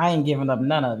 I ain't giving up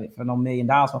none of it for no $1 million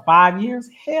for 5 years.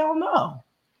 Hell no.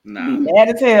 Nah. Be mad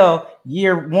as hell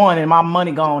year one and my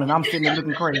money gone and I'm sitting there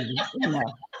looking crazy. No.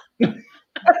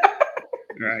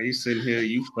 Right, you sitting here,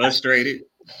 you frustrated.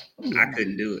 I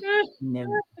couldn't do it.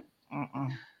 Never.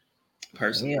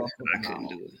 Personally, I couldn't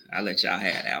do it. I let y'all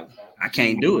have that one. I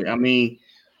can't do it. I mean,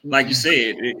 like you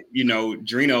said, you know,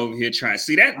 Drina over here trying.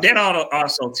 See, that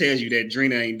also tells you that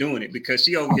Drina ain't doing it, because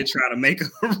she over here trying to make a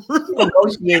rule.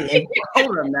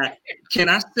 Hold on now. Can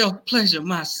I self-pleasure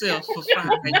myself for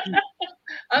 5 years?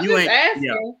 You ain't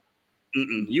asking.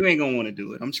 You ain't gonna want to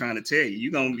do it. I'm trying to tell you.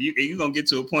 You're gonna get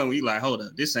to a point where you're like, hold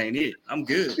up, this ain't it. I'm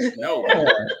good. No.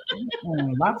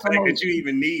 The fact that you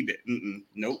even need it.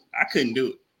 Nope. I couldn't do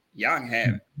it. Y'all can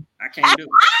have it. I can't do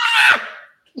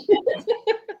it.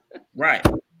 Right.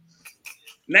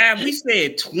 Now, if we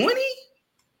said 20,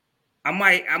 I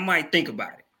might think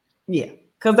about it. Yeah,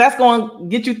 because that's going to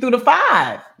get you through the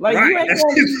 5. Like, right. You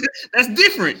ain't that's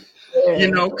different. Yeah.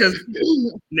 You know, because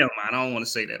never mind, I don't want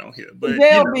to say that on here. But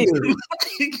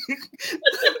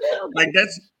like,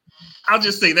 I'll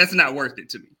just say that's not worth it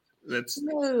to me. That's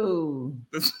not worth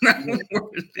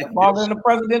it. Longer than a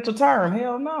presidential term.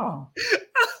 Hell no.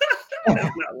 That's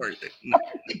not worth it. No.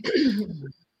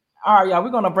 All right, y'all. We're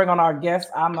gonna bring on our guest.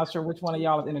 I'm not sure which one of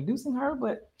y'all is introducing her,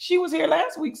 but she was here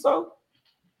last week, so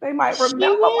they might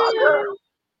remember my girl.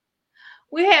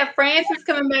 We have Frances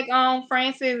coming back on.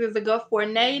 Frances is a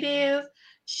Gulfport native.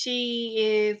 She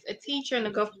is a teacher in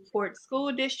the Gulfport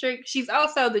School District. She's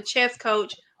also the chess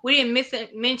coach. We didn't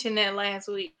mention that last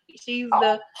week. She's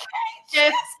the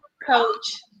chess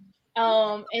coach.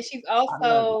 And she's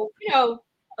also, you know,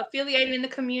 affiliated in the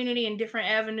community in different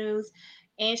avenues.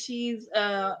 And she's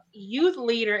a youth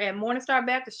leader at Morningstar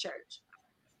Baptist Church.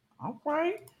 All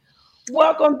right.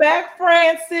 Welcome back,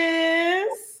 Francis.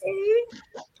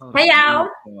 Hey, y'all.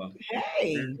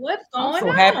 Hey. What's I'm going so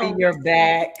on? happy you're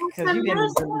back because you didn't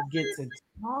really get to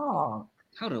talk.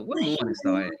 Hold on, what morning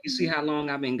started? You see how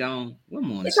long I've been gone? What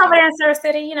morning It's over started? there in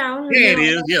Surrey City, you know. Yeah, it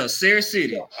is. Yeah, Sarah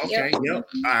City. Yeah. Okay, yep.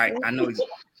 All right, I know.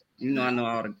 I know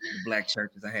all the black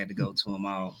churches. I had to go to them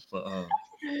all for.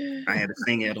 I had to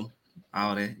sing at them.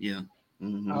 All that. Yeah.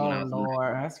 Mm-hmm. Oh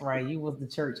Lord, that's right. You was the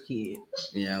church kid.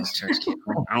 Yeah, I was church kid.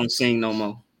 I don't sing no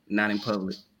more. Not in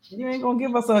public. You ain't gonna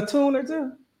give us a tune or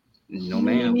two? No,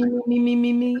 ma'am. Me.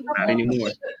 Not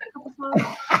anymore.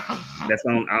 That's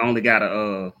on. I only got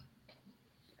a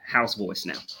house voice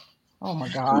now. Oh my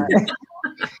God.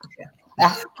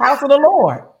 House of the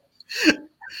Lord.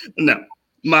 No,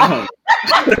 my home.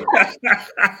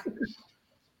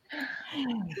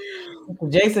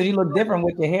 Jay said you look different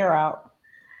with your hair out.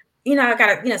 You know, I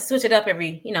gotta switch it up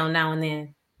every now and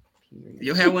then.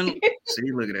 Your hair went.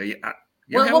 See, look at that.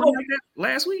 Your hair went like that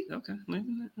last week. Okay,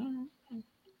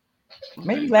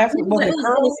 maybe last week was it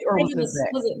curly or was it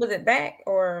back? Was it back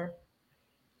or?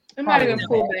 It might have been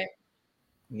pulled back.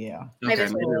 Yeah. Maybe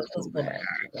okay, it was pulled back.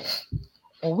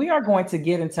 Well, we are going to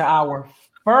get into our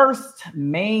first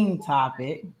main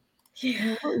topic.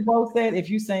 Yeah. We both said if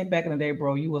you sang back in the day,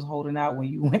 bro, you was holding out when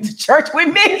you went to church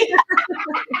with me.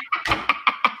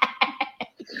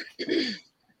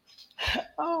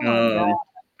 Oh my God.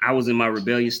 I was in my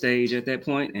rebellious stage at that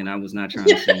point, and I was not trying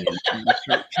to sing in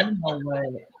church. You know what?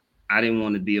 I didn't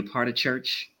want to be a part of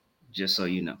church, just so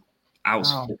you know. I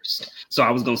was forced. So I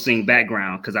was going to sing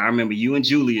background because I remember you and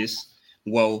Julius,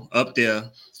 up there,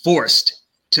 forced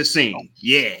to sing.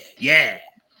 Yeah.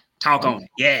 Talk on it.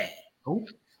 Yeah. Ooh.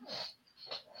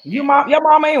 Your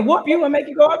mama ain't whoop you and make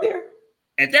you go up there?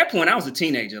 At that point, I was a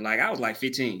teenager. Like, I was like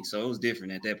 15, so it was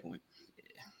different at that point.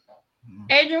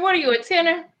 Yeah. Adrian, what are you, a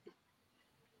tenor?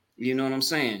 You know what I'm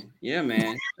saying? Yeah,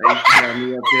 man. They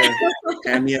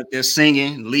had me up there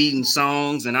singing, leading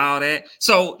songs and all that.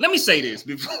 So let me say this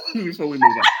before we move on.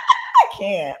 I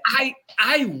can't.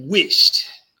 I wished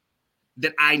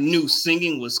that I knew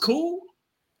singing was cool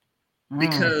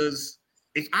because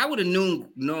if I would have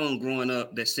known growing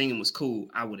up that singing was cool,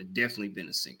 I would have definitely been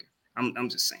a singer. I'm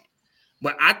just saying.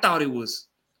 But I thought it was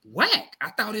whack. I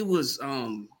thought it was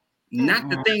not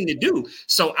the thing to do.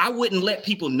 So I wouldn't let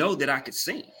people know that I could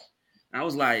sing. I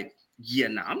was like, yeah,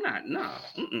 no, I'm not. No.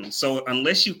 So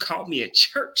unless you caught me at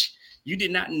church, you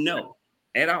did not know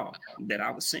at all that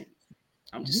I was singing.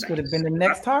 I'm just saying. You could have been the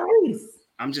next Tyrese.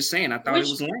 I'm just saying. I thought it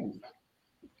was lame.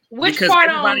 Which part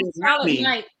on Silent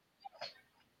Night?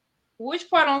 Which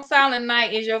part on Silent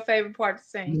Night is your favorite part to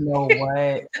sing? You know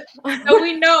what? So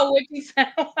we know what you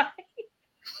sound like.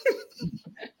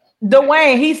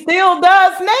 Dwayne, he still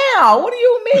does now. What do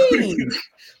you mean?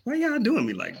 Why y'all doing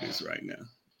me like this right now?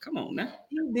 Come on now.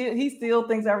 He still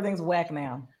thinks everything's whack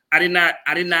now. I did not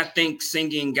think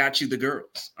singing got you the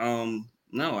girls.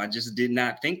 No, I just did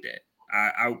not think that.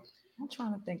 I'm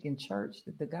trying to think in church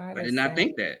that the guy. I did not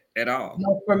think that at all.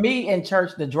 No, for me in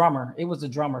church, the drummer. It was the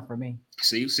drummer for me.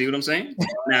 See what I'm saying?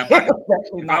 Now, if I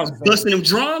was busting them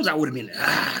drums, I would have been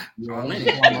all in.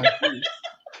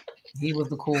 He was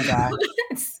the cool guy.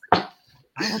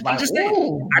 I'm just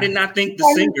saying. I did not think the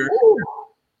singer.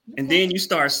 And then you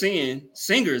start seeing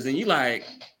singers, and you like,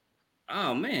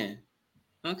 oh man,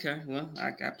 okay, well,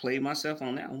 I played myself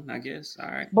on that one, I guess. All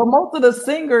right. But most of the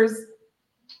singers,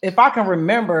 if I can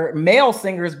remember, male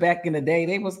singers back in the day,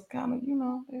 they was kind of,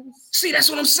 See, that's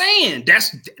what I'm saying.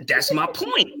 That's my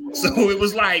point. So it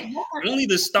was like only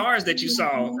the stars that you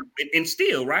saw, and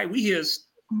still, right? We hear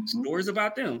stories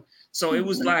about them. So it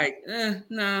was like,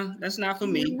 no, that's not for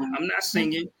me. I'm not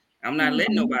singing. I'm not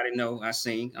letting nobody know I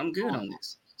sing. I'm good on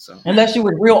this. So unless you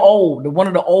were real old, one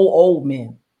of the old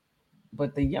men,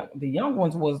 but the young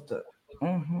ones was the.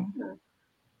 No.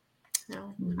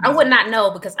 I would not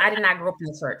know because I did not grow up in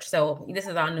the church, so this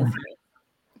is all new for me.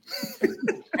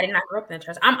 I did not grow up in the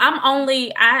church.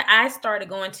 I started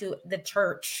going to the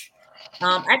church.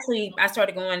 Actually, I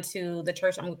started going to the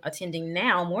church I'm attending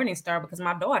now, Morning Star, because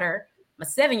my daughter, my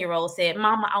 7-year-old, said,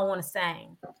 "Mama, I want to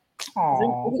sing."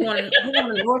 We're going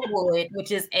to Northwood, which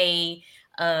is a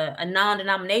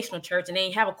non-denominational church, and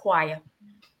they have a choir.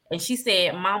 And she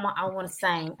said, "Mama, I want to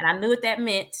sing." And I knew what that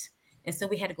meant. And so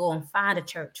we had to go and find a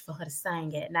church for her to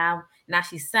sing at. Now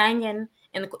she's singing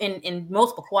in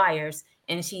multiple choirs,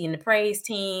 and she in the praise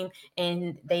team,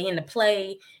 and they in the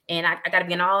play, and I got to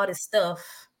be in all this stuff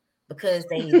because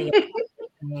they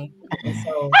and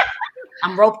so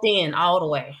I'm roped in all the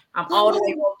way. I'm all the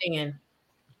way roped in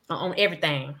on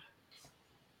everything.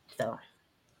 So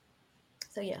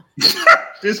yeah.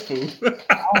 This fool.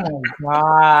 Oh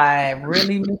God,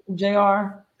 really, Mr.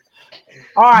 JR?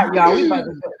 All right, y'all. We about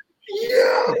to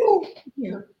go.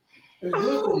 Yo.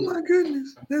 Oh my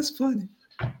goodness, that's funny.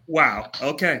 Wow.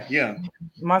 Okay. Yeah.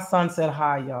 My son said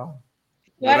hi, y'all.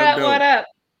 What up? Dope? What up?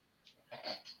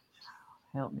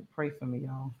 Help me, pray for me,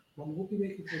 y'all.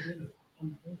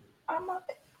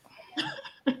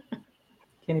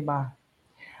 Kenny, bye.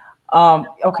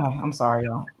 Okay, I'm sorry,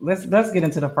 y'all. Let's get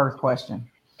into the first question.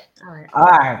 All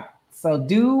right. So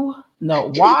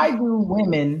why do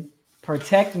women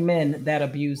protect men that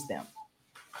abuse them?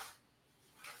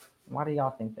 Why do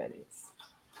y'all think that is?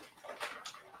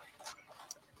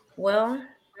 Well,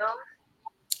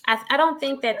 I don't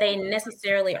think that they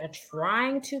necessarily are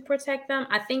trying to protect them.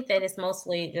 I think that it's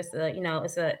mostly just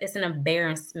it's an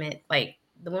embarrassment. Like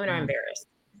the women are embarrassed,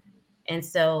 and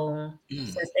so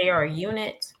since they are a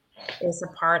unit, it's a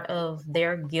part of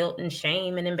their guilt and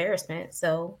shame and embarrassment.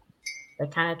 So they're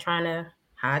kind of trying to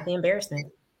hide the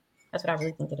embarrassment. That's what I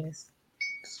really think it is.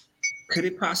 Could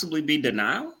it possibly be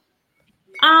denial?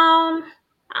 I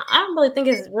don't really think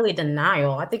it's really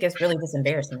denial. I think it's really just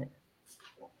embarrassment.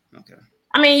 Okay.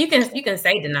 I mean, you can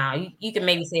say denial. You can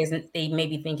maybe say they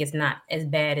maybe think it's not as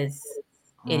bad as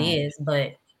it is,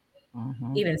 but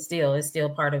even still, it's still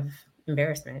part of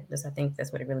embarrassment. I think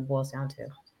that's what it really boils down to.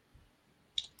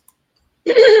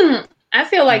 I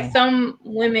feel like some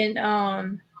women,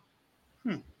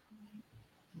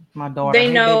 my daughter, they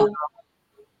know.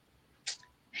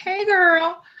 Hey,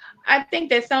 girl. I think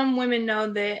that some women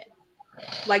know that,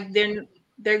 like they're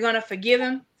gonna forgive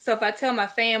him. So if I tell my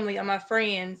family or my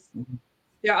friends,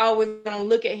 they're always gonna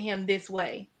look at him this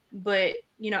way. But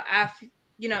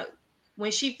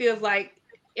when she feels like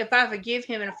if I forgive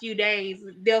him in a few days,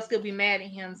 they'll still be mad at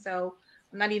him. So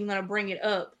I'm not even gonna bring it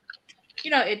up,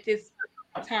 at this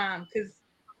time, because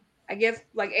I guess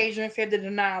like Adrian said, the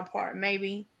denial part.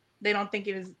 Maybe they don't think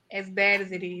it is as bad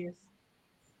as it is.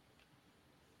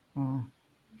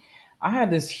 I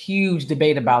had this huge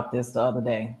debate about this the other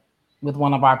day with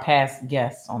one of our past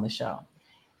guests on the show.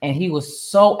 And he was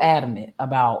so adamant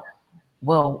about,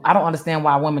 well, I don't understand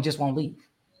why women just won't leave.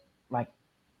 Like,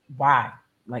 why?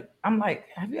 Like, I'm like,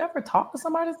 have you ever talked to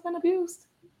somebody that's been abused?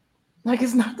 Like,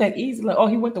 it's not that easy. Like, oh,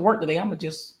 he went to work today, I'm gonna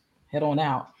just head on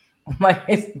out. I'm like,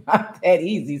 it's not that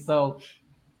easy. So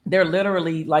they're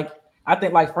literally like, I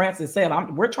think like Francis said,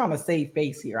 we're trying to save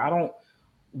face here. I don't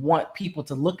want people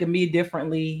to look at me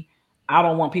differently. I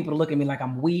don't want people to look at me like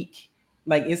I'm weak.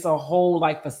 Like it's a whole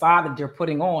like facade that they're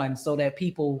putting on so that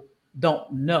people don't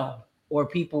know, or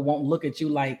people won't look at you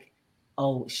like,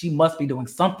 oh, she must be doing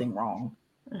something wrong,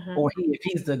 or if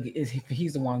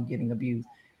he's the one getting abused.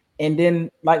 And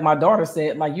then, like my daughter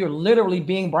said, like you're literally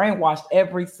being brainwashed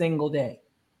every single day.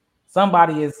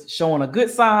 Somebody is showing a good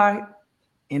side,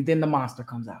 and then the monster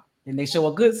comes out. And they show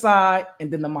a good side,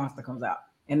 and then the monster comes out,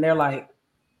 and they're like,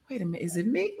 wait a minute, is it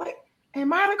me? Like,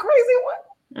 am I the crazy one?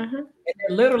 And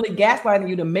they're literally gaslighting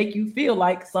you to make you feel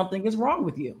like something is wrong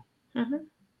with you.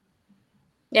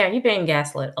 Yeah, you're being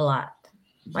gaslit a lot.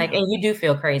 Like, and you do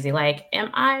feel crazy. Like, am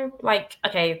I like,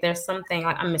 okay, there's something,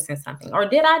 like I'm missing something. Or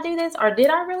did I do this? Or did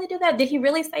I really do that? Did he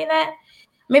really say that?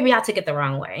 Maybe I took it the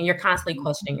wrong way. And you're constantly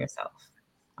questioning yourself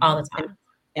all the time.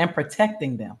 And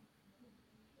protecting them.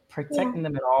 Protecting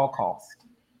them at all costs.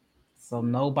 So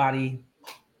nobody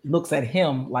looks at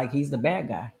him like he's the bad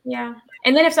guy. Yeah.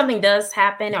 And then if something does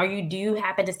happen, or you do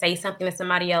happen to say something to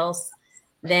somebody else,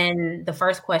 then the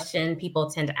first question people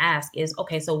tend to ask is,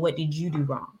 okay, so what did you do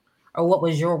wrong? Or what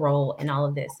was your role in all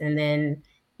of this? And then,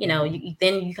 you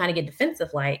kind of get defensive,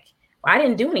 like, well, I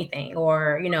didn't do anything,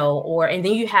 and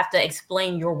then you have to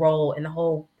explain your role in the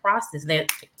whole process.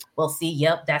 That, well, see,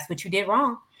 yep, that's what you did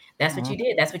wrong. That's what you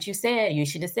did. That's what you said. You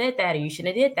should have said that, or you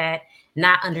shouldn't have did that.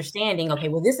 Not understanding, okay,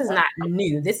 well, this is not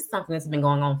new. This is something that's been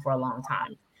going on for a long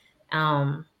time.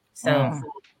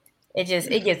 It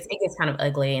gets kind of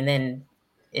ugly, and then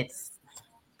it's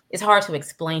hard to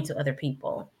explain to other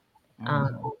people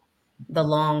the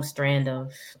long strand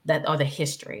of that, or the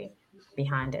history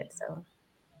behind it. So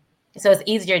it's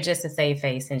easier just to save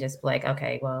face and just be like,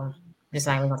 okay, well, just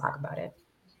not even gonna talk about it.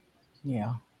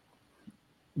 Yeah.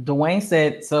 Dwayne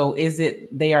said, so is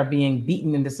it they are being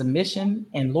beaten into submission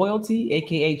and loyalty,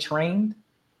 aka trained?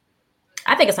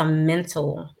 I think it's a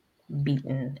mental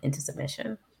beaten into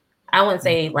submission. I wouldn't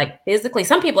say like physically.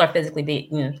 Some people are physically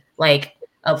beaten like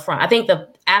up front. I think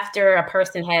after a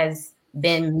person has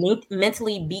been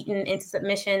mentally beaten into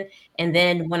submission, and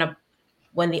then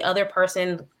when the other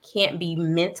person can't be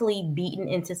mentally beaten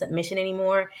into submission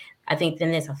anymore, I think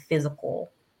then there's a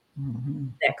physical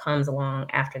that comes along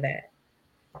after that.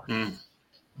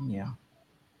 Yeah.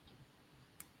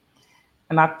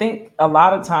 And I think a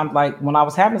lot of times, like when I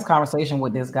was having this conversation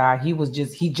with this guy,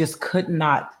 he just could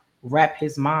not wrap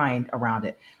his mind around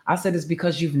it. I said, it's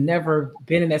because you've never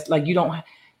been in this, like your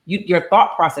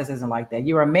thought process isn't like that.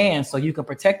 You're a man, so you can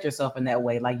protect yourself in that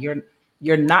way. Like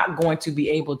you're not going to be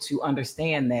able to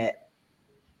understand that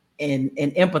and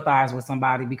empathize with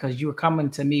somebody because you're coming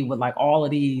to me with like all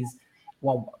of these,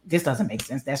 well, this doesn't make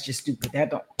sense. That's just stupid. That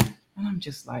don't. And I'm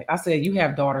just like, I said, you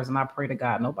have daughters, and I pray to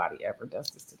God nobody ever does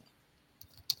this to them.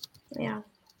 Yeah.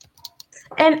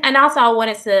 And also I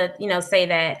wanted to, say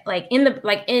that like in the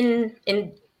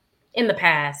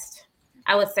past,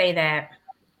 I would say that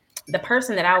the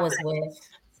person that I was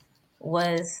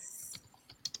with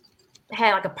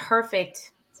had like a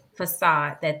perfect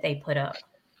facade that they put up.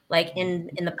 Like in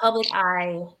the public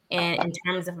eye and in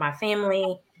terms of my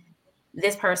family,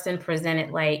 this person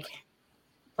presented like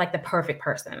the perfect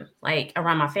person. Like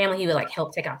around my family, he would like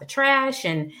help take out the trash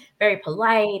and very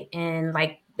polite, and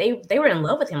like they were in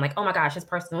love with him. Like, oh my gosh, this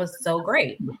person was so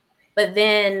great. But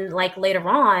then like later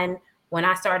on, when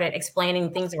I started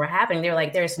explaining things that were happening, they were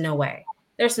like, there's no way.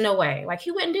 There's no way. Like he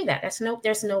wouldn't do that. There's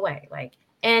no way. Like,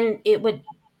 and it would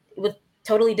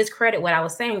totally discredit what I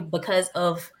was saying because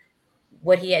of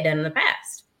what he had done in the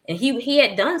past. And he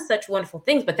had done such wonderful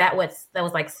things, but that was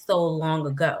like so long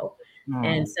ago.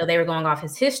 And so they were going off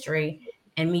his history,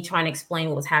 and me trying to explain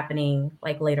what was happening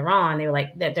like later on. They were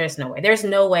like, there's no way. There's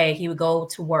no way he would go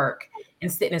to work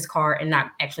and sit in his car and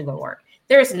not actually go to work.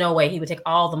 There's no way he would take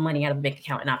all the money out of the bank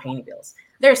account and not pay any bills.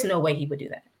 There's no way he would do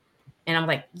that. And I'm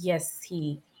like, yes,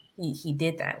 he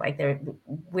did that. Like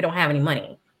we don't have any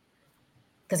money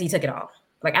because he took it all.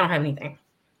 Like I don't have anything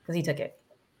because he took it.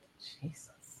 Jesus.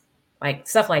 Like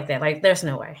stuff like that. Like there's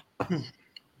no way.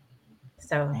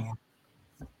 So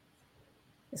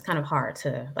it's kind of hard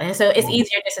to, and so it's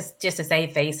easier just to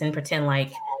save face and pretend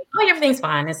like, oh, everything's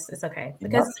fine. It's okay,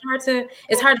 because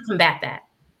it's hard to combat that.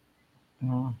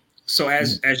 So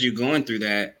as you're going through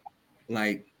that,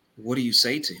 like, what do you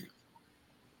say to him?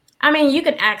 I mean, you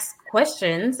can ask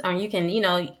questions, or you can,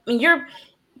 I mean, you're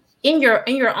in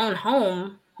your own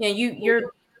home.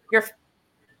 You're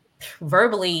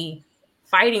verbally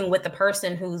fighting with the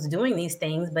person who's doing these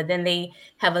things, but then they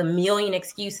have a million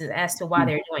excuses as to why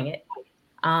they're doing it.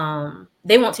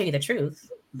 They won't tell you the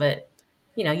truth, but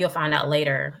you'll find out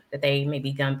later that they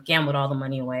maybe gambled all the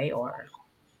money away or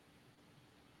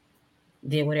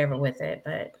did whatever with it.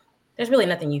 But there's really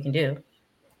nothing you can do.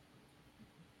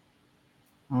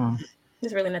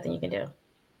 There's really nothing you can do.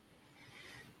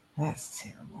 That's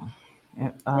terrible.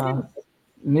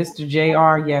 Mr.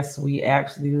 JR, yes, we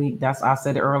actually, I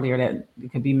said it earlier that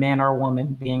it could be man or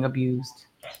woman being abused.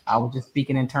 I was just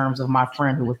speaking in terms of my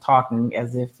friend who was talking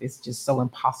as if it's just so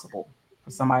impossible for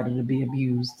somebody to be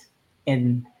abused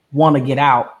and want to get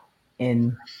out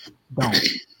and don't.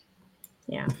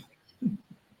 Yeah.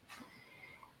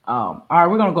 All right,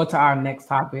 we're gonna go to our next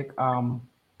topic.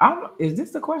 Is this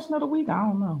the question of the week? I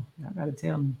don't know. I gotta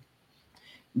tell me.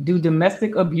 Do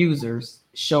domestic abusers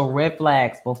show red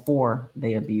flags before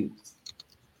they abuse?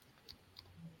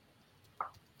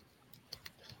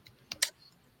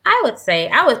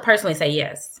 I would personally say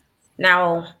yes.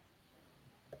 Now,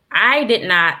 I did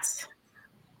not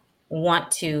want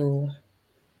to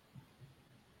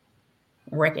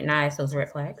recognize those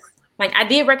red flags. Like I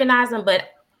did recognize them, but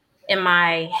in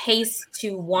my haste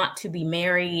to want to be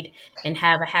married and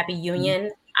have a happy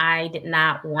union, I did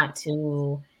not want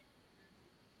to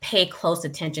pay close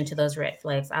attention to those red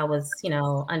flags. I was,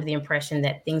 under the impression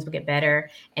that things would get better.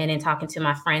 And in talking to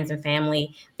my friends and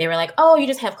family, they were like, oh, you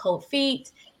just have cold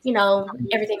feet.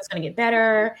 Everything's going to get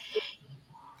better.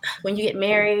 When you get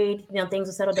married, things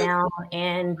will settle down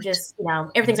and just,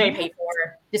 everything's already paid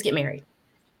for. Just get married.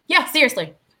 Yeah,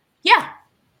 seriously. Yeah.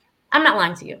 I'm not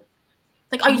lying to you.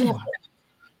 Like, oh,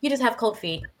 you just have cold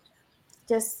feet.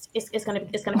 Just, it's going to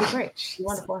be great. Be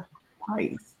wonderful.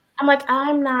 Nice. I'm like,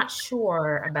 I'm not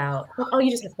sure about, oh, you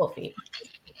just have cold feet.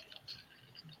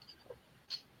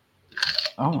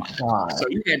 Oh my God.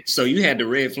 So you had the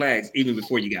red flags even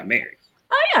before you got married.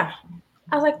 Oh yeah.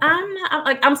 I was like,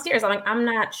 I'm serious. I'm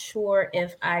not sure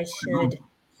if I should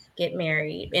get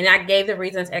married. And I gave the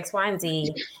reasons X, Y, and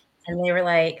Z. And they were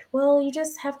like, well, you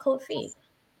just have cold feet.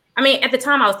 I mean, at the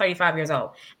time I was 35 years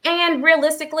old. And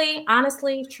realistically,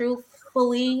 honestly,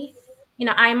 truthfully,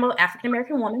 I'm an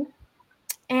African-American woman.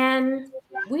 And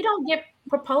we don't get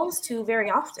proposed to very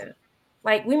often.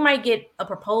 Like we might get a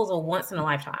proposal once in a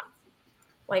lifetime.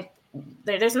 Like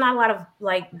there's not a lot of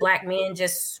like black men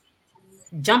just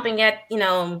jumping at,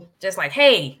 just like,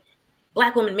 hey,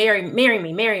 black woman, marry me.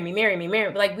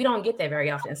 Like we don't get that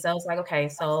very often. So it's like, okay,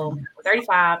 so I'm 35,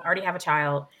 I already have a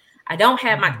child. I don't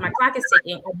have my clock is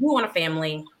ticking. I do want a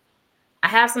family. I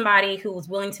have somebody who was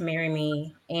willing to marry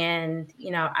me, and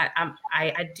you know,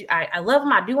 I love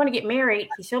him. I do want to get married.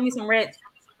 He showed me some red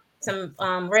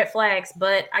flags,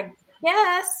 but I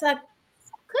guess I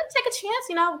could take a chance.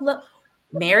 You know, look,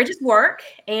 marriage is work,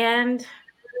 and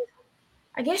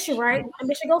I guess you're right. I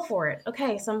should go for it.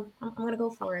 Okay, so I'm gonna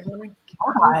go for it.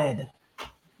 God.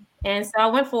 And so I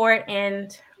went for it,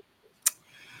 and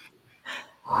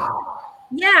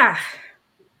yeah.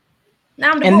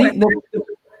 Now I'm divorced. And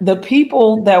the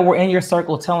people that were in your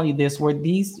circle telling you this, were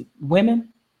these women?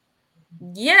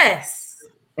 Yes.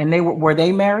 And were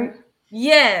they married?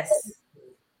 Yes.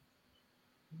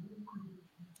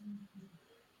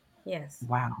 Yes.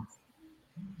 Wow.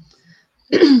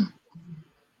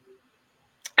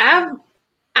 I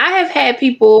have had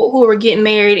people who were getting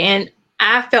married, and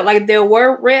I felt like there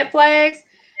were red flags,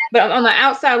 but on the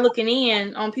outside looking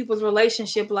in on people's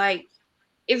relationship, like,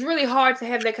 it's really hard to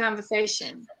have that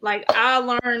conversation. Like, I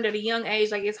learned at a young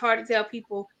age, like, it's hard to tell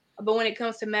people, but when it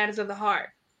comes to matters of the heart,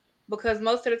 because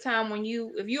most of the time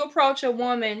if you approach a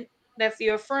woman that's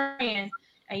your friend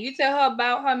and you tell her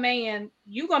about her man,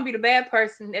 you're going to be the bad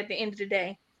person at the end of the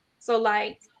day. So,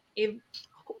 like,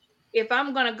 if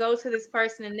I'm going to go to this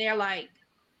person and they're like,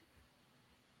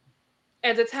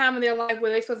 at the time of their life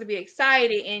where they're supposed to be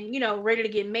excited and, you know, ready to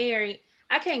get married,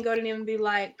 I can't go to them and be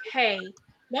like, hey,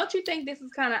 don't you think this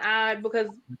is kind of odd? Because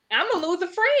I'm going to lose a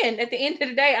friend. At the end of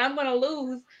the day, I'm going to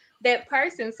lose that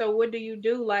person. So what do you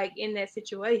do, like, in that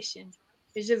situation?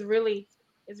 It's really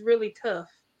tough.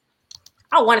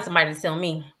 I wanted somebody to tell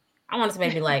me. I wanted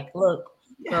somebody to be like, look,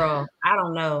 girl, I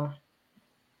don't know.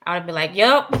 I would be like,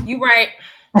 yep, you right.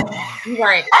 You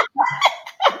right.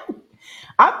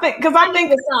 I think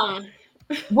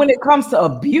when it comes to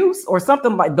abuse or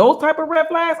something like those type of red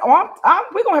flags,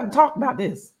 we're gonna have to talk about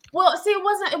this. Well, see,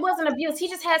 it wasn't abuse. He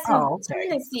just had some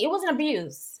tendency. It wasn't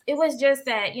abuse. It was just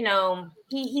that, you know,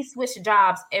 he switched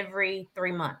jobs every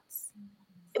 3 months.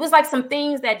 It was like some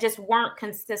things that just weren't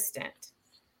consistent.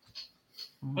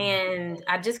 And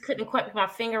I just couldn't quite put my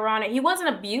finger on it. He wasn't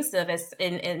abusive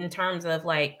in terms of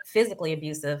like physically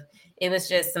abusive. It was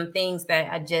just some things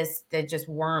that just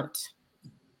weren't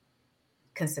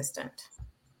consistent.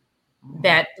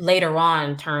 That later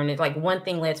on turned, like, one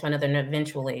thing led to another, and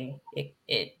eventually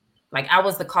it like, I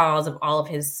was the cause of all of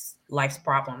his life's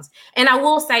problems. And I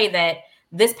will say that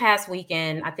this past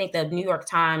weekend, I think the New York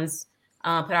Times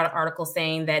put out an article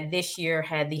saying that this year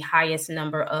had the highest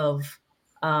number of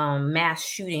mass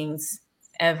shootings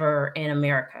ever in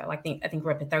America. Like, I think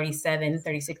we're up to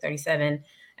 37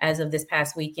 as of this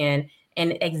past weekend.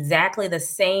 And exactly the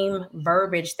same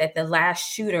verbiage that the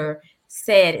last shooter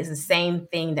said is the same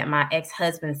thing that my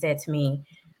ex-husband said to me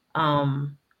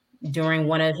during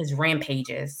one of his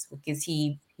rampages, because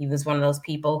he was one of those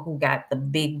people who got the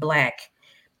big black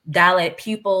dilated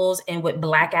pupils and would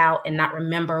black out and not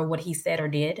remember what he said or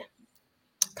did.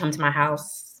 Come to my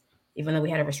house, even though we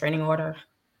had a restraining order,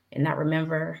 and not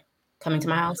remember coming to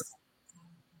my house.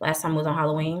 Last time was on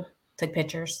Halloween, took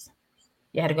pictures.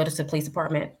 You had to go to the police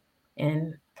department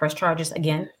and press charges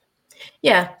again.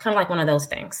 Yeah, kind of like one of those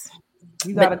things.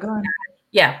 You got a gun?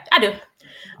 Yeah, I do.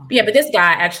 Yeah, but this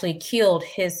guy actually killed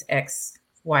his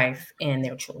ex-wife and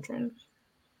their children.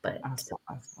 But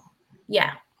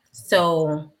yeah,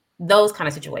 so those kind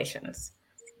of situations.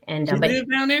 And you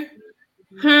live down there?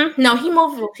 No, he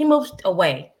moved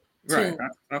away Right.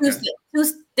 two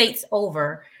states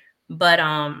over. But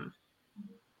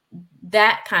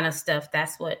that kind of stuff,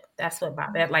 that's what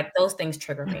that, like, those things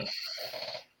trigger me.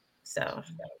 So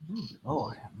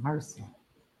Lord have mercy.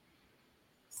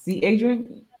 See,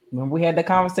 Adrian, when we had the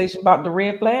conversation about the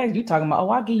red flags, you talking about,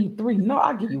 I'll give you 3. No,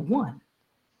 I'll give you 1.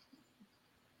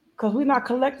 Because we're not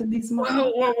collecting these money.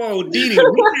 Whoa, Didi.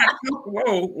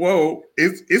 Whoa.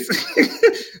 It's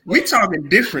we talking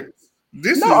different.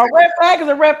 A red flag is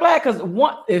a red flag, because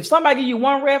if somebody give you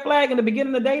 1 red flag in the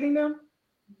beginning of dating them,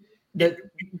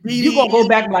 you're gonna go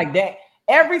back like that.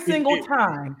 Every single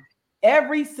time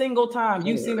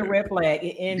you've seen a red flag,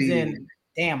 it ends in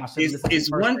damn.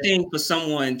 It's one thing for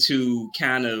someone to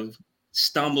kind of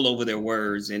stumble over their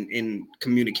words in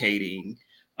communicating,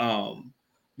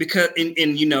 because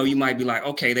you know, you might be like,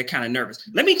 okay, they're kind of nervous.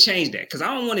 Let me change that, because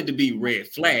I don't want it to be red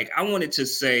flag. I want it to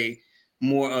say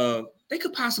more of, they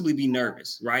could possibly be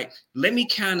nervous, right? Let me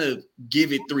kind of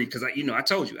give it 3, because I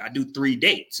told you I do 3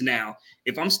 dates. Now,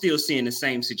 if I'm still seeing the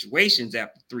same situations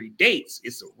after 3 dates,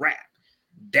 it's a wrap.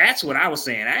 That's what I was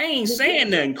saying. I ain't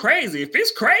saying nothing crazy. If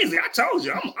it's crazy, I told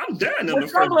you I'm done on the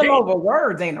first date. Over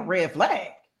words ain't a red flag,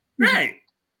 right?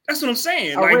 That's what I'm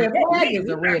saying. A red flag is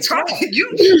a red flag.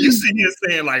 You sitting here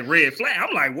saying like red flag.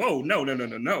 I'm like, whoa, no.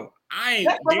 I ain't.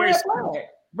 That's a red flag.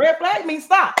 Red flag means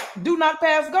stop. Do not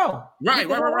pass go. Right.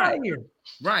 Here.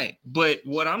 Right. But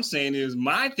what I'm saying is,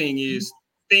 my thing is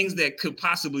things that could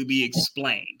possibly be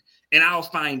explained. And I'll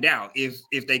find out if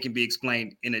they can be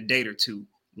explained in a date or two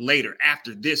later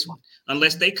after this one.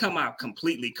 Unless they come out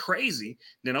completely crazy,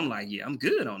 then I'm like, yeah, I'm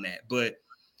good on that. But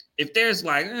if there's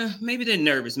like, maybe they're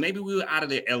nervous, maybe we were out of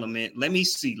their element. Let me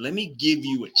see. Let me give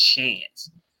you a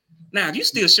chance. Now, if you're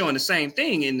still showing the same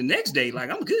thing in the next day, like,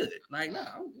 I'm good. Like, no.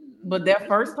 But that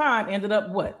first time ended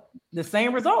up what? The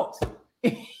same results.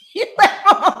 Had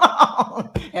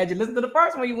you listened to the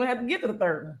first one, you wouldn't have to get to the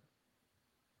third one.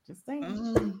 Just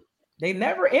saying. They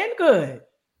never end good.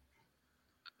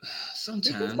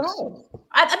 Sometimes.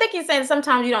 I think you're saying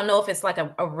sometimes you don't know if it's like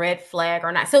a red flag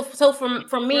or not. So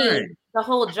from me, right. The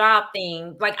whole job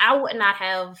thing, like I would not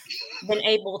have been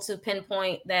able to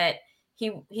pinpoint that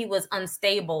he was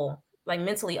unstable, like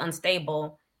mentally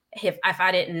unstable, if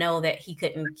I didn't know that he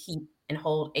couldn't keep and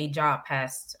hold a job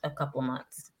past a couple of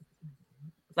months.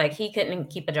 Like he couldn't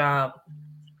keep a job.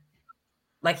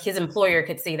 Like his employer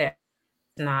could see that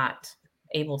he's not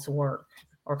able to work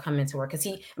or come into work because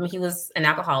he was an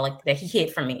alcoholic that he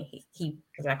hid from me. He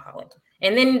was an alcoholic.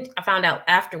 And then I found out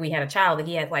after we had a child that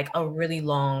he had like a really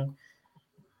long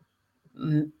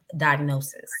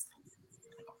diagnosis.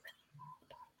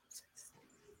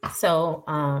 So,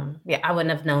 yeah, I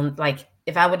wouldn't have known, like,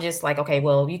 if I would just like, okay,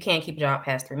 well, you can't keep a job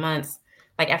past 3 months.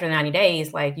 Like after 90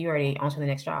 days, like you already on to the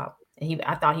next job. And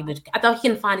I thought he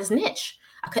couldn't find his niche.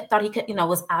 Thought he could,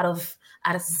 was out of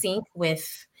sync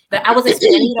with, but I was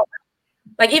explaining,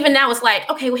 like even now it's like,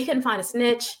 okay, well, he couldn't find his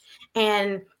niche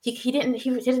and he didn't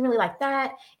really like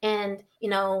that. And, he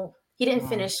didn't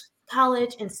finish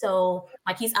college. And so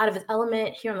like, he's out of his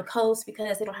element here on the coast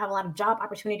because they don't have a lot of job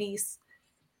opportunities.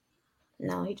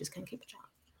 No, he just couldn't keep a job.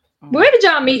 Where did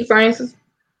y'all meet, Francis?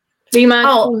 Do you mind?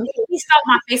 Oh, he saw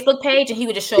my Facebook page and he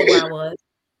would just show where I was.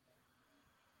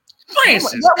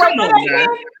 Francis, come on, man.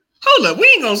 Hold up,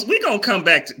 we gonna come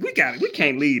back to we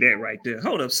can't leave that right there.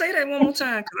 Hold up, say that one more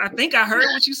time because I think I heard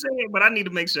what you said, but I need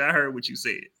to make sure I heard what you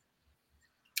said.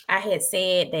 I had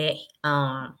said that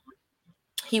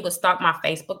he would stalk my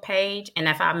Facebook page, and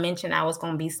if I mentioned I was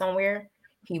gonna be somewhere,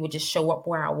 he would just show up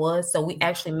where I was. So we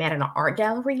actually met in an art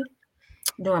gallery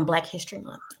during Black History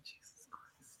Month.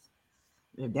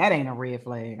 If that ain't a red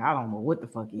flag, I don't know what the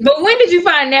fuck is. But when did you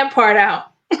find that part out?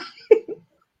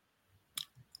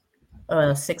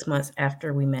 6 months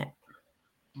after we met.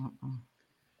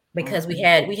 Because we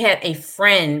had a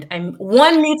friend, and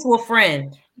one mutual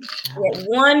friend. We had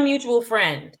one mutual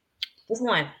friend. Just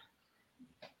one.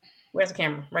 Where's the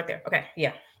camera? Right there. Okay,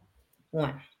 yeah.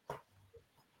 One.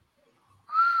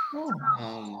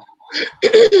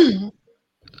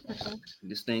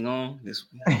 This thing on? This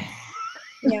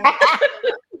yeah.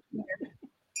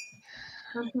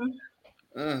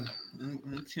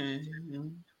 Okay.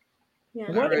 Yeah.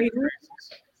 What are you doing?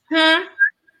 Huh?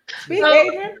 Speak,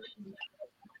 Adrian.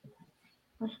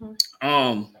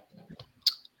 I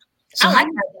like art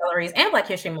galleries and Black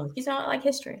History Month. You don't like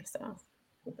history,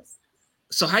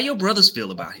 so how your brothers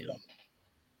feel about him?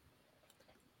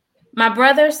 My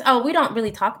brothers, we don't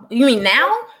really talk. You mean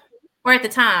now or at the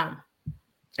time?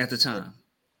 At the time.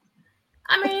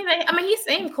 I mean, he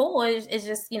seemed cool. It's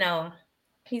just,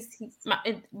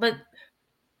 but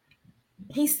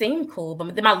he seemed cool.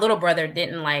 But my little brother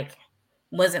he was like,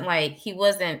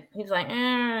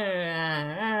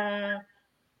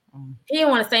 he didn't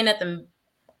want to say nothing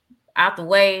out the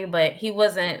way, but he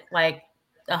wasn't like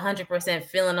 100%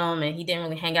 feeling them, and he didn't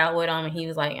really hang out with them. And he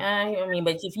was like,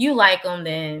 but if you like him,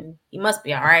 then he must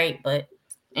be all right. But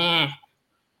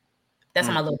that's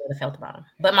how my little brother felt about him.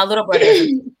 But my little brother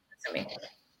to me.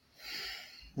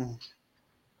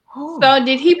 So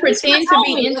did he pretend to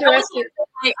be interested?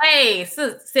 Like, hey,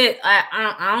 sit.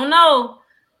 I don't know.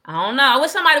 I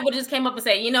wish somebody would just came up and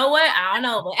say, you know what? I don't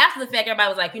know. But after the fact, everybody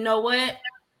was like, you know what?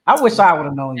 I wish I would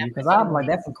have known you because I'm like,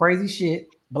 that's some crazy shit.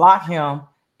 Block him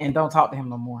and don't talk to him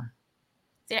no more.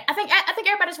 Yeah, I think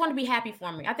everybody just wanted to be happy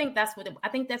for me. I think that's what it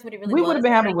really was. We would have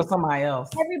been happy with somebody else.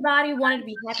 Everybody wanted to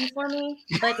be happy for me,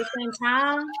 but at the same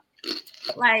time,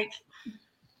 like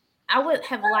I would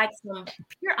have liked some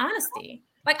pure honesty.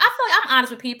 Like I feel like I'm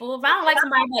honest with people. If I don't like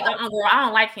somebody, I'm like, girl, I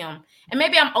don't like him. And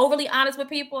maybe I'm overly honest with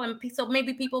people, and so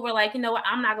maybe people were like, you know what,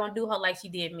 I'm not gonna do her like she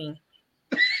did me.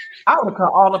 I would have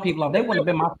cut all the people off. They wouldn't have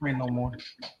been my friend no more.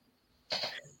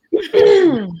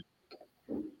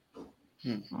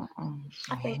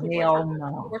 I think hell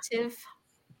no. Supportive.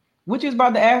 What you was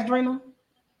about to ask, Drina?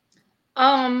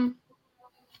 I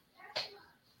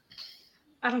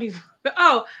don't even. But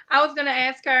I was gonna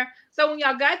ask her. So when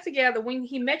y'all got together, when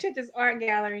he met you at this art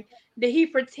gallery, did he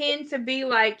pretend to be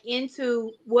like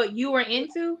into what you were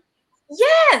into?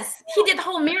 Yes, he did the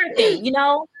whole mirror thing.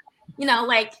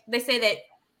 Like they say that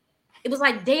it was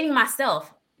like dating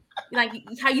myself. Like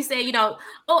how you say, oh,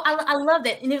 I love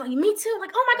that, and they're like, me too.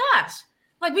 Like, oh my gosh,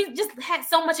 like we just had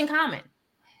so much in common.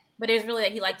 But it was really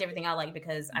that he liked everything I liked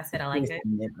because I said I liked it.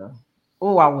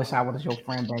 Oh, I wish I was your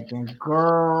friend back then,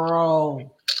 girl.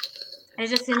 And it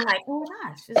just seemed like, oh my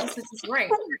gosh, this is great.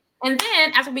 And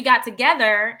then after we got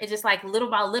together, it just like little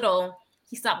by little,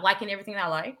 he stopped liking everything I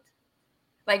liked.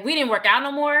 Like we didn't work out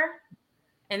no more.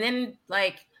 And then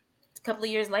like a couple of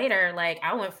years later, like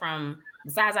I went from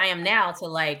the size I am now to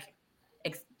like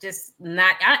just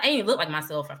not, I didn't even look like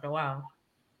myself after a while.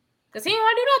 Because he didn't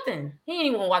want to do nothing. He didn't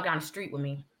even want to walk down the street with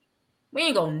me. We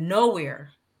ain't go nowhere.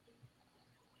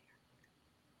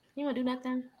 He didn't want to do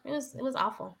nothing. It was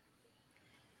awful.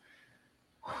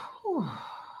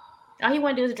 All he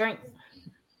wanted to do was drink.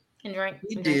 And drink.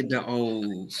 He did the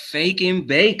old fake and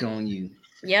bake on you.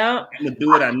 Yep. I'm gonna do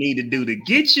what I need to do to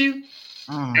get you.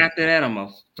 After that, I'm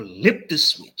gonna flip the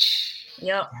switch.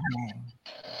 Yep.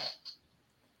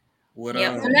 What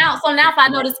yep. So now if I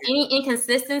notice any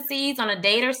inconsistencies on a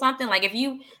date or something, like if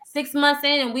you 6 months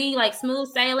in and we like smooth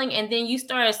sailing and then you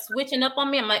start switching up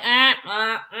on me, I'm like,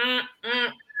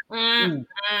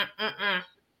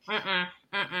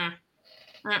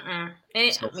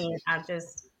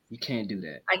 you can't do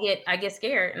that. I get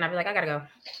scared and I be like, I gotta go.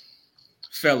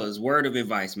 Fellas, word of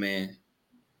advice, man.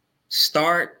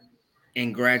 Start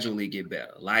and gradually get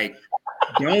better. Like,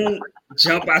 don't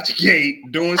jump out the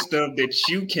gate doing stuff that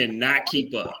you cannot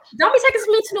keep up. Don't be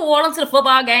taking me to New Orleans to the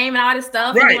football game and all this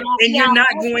stuff. Right. And you're not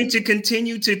going to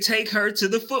continue to take her to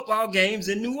the football games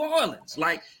in New Orleans.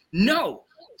 Like, no.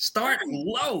 Start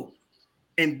low.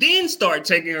 And then start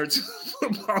taking her to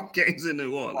football games in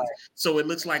New Orleans. So it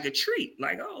looks like a treat.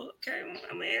 Like, oh, okay,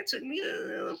 my man took me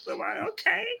to football.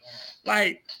 Okay.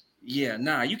 Like, yeah,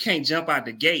 nah, you can't jump out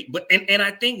the gate. But and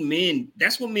I think men,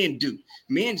 that's what men do.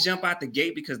 Men jump out the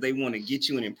gate because they want to get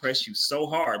you and impress you so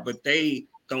hard, but they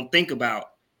don't think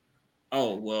about,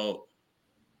 oh, well,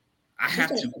 I have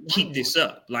to keep this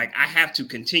up. Like, I have to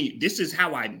continue. This is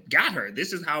how I got her.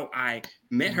 This is how I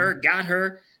met her, got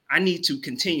her. I need to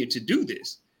continue to do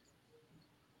this.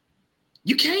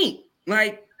 You can't.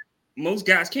 Like, most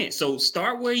guys can't. So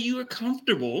start where you are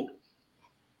comfortable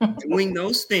doing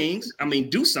those things. I mean,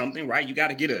 do something, right? You got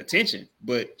to get her attention.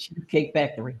 But Cheesecake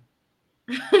Factory.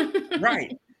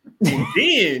 Right. And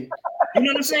then, you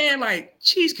know what I'm saying? Like,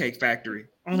 Cheesecake Factory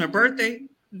on her birthday,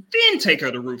 then take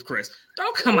her to Ruth Chris.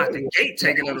 Don't come out the gate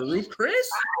taking her to Ruth Chris.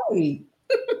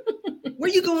 Where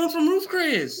you going from Ruth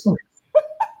Chris?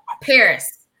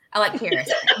 Paris. I like Paris.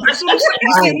 That's what I'm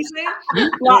saying. You see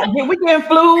what I'm saying? We getting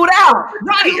flued out.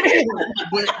 Right.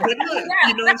 But look,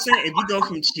 you know what I'm saying? If you go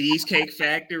from Cheesecake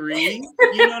Factory,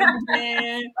 you know what I'm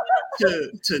saying,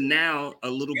 to now a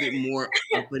little bit more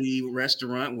uppity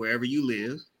restaurant wherever you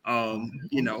live,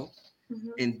 you know,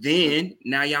 and then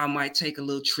now y'all might take a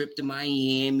little trip to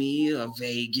Miami or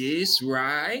Vegas,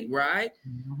 right?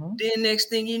 Then next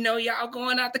thing you know, y'all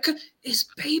going out it's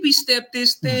baby step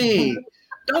this thing.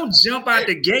 Don't jump out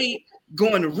the gate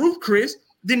going to Ruth Chris.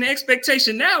 Then the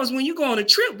expectation now is when you go on a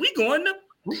trip, we going to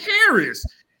Paris.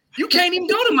 You can't even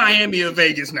go to Miami or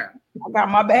Vegas now. I got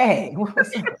my bag. You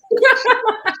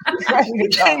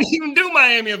can't even do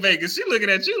Miami or Vegas. She looking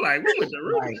at you like, we went to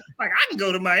Ruth. Right. Like, I can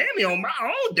go to Miami on my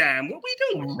own dime. What we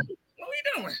doing? What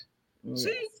we doing?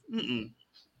 See?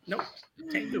 Nope.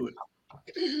 Can't do it.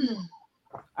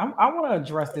 I want to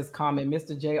address this comment.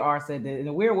 Mr. JR said that in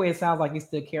a weird way, it sounds like you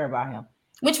still care about him.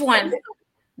 Which one?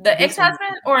 The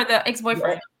ex-husband or the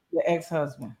ex-boyfriend? The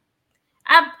ex-husband.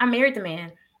 I married the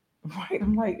man. Right.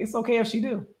 I'm like, it's okay if she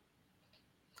do.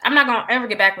 I'm not gonna ever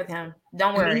get back with him.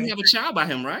 Don't worry. You have a child by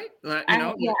him, right? Like, you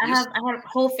know, I have a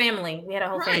whole family. We had a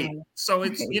whole family. So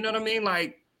it's, you know what I mean?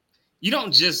 Like, you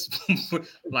don't just But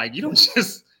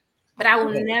I will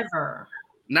never.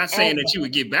 Not saying that you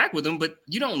would get back with him, but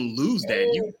you don't lose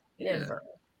that. Never.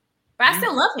 But I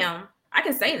still love him. I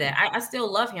can say that. I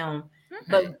still love him.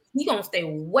 But he gonna stay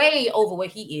way over what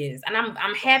he is. And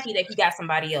I'm happy that he got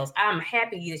somebody else. I'm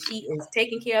happy that she is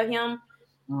taking care of him.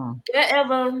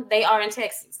 Wherever they are in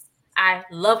Texas. I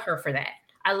love her for that.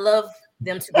 I love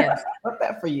them together. Love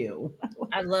that for you.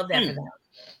 I love that for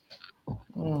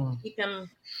them. Keep them.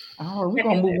 Oh, we're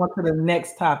gonna move on to the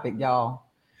next topic, y'all.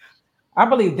 I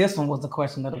believe this one was the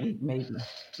question of the week, maybe.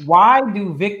 Why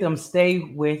do victims stay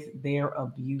with their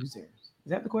abusers?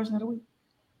 Is that the question of the week?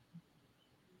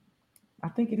 I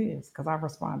think it is, because I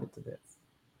responded to this.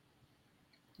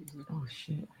 Oh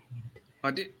shit.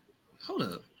 I did. Hold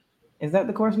up. Is that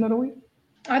the question of the week?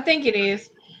 I think it is.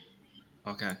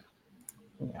 Okay.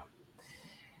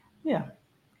 Yeah.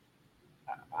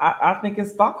 I think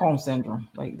it's Stockholm syndrome.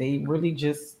 Like they really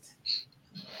just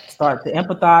start to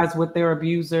empathize with their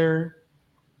abuser.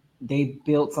 They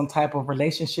build some type of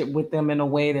relationship with them in a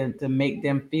way to make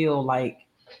them feel like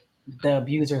the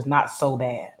abuser is not so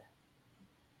bad.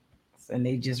 And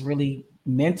they just really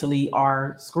mentally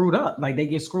are screwed up. Like they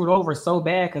get screwed over so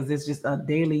bad because it's just a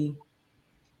daily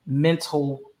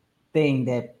mental thing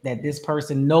that this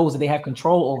person knows that they have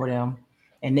control over them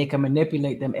and they can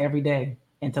manipulate them every day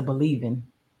into believing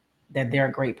that they're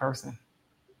a great person.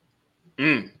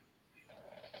 And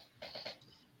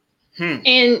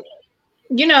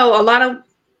you know, a lot of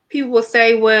people will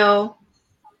say, well,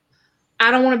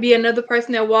 I don't want to be another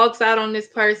person that walks out on this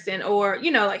person, or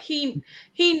you know, like he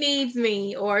needs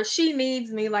me or she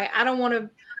needs me. Like I don't want to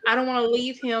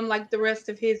leave him like the rest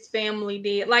of his family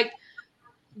did. Like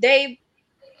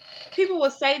people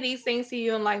will say these things to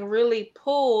you and like really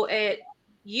pull at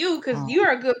you because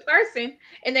you're a good person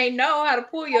and they know how to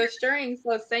pull your strings.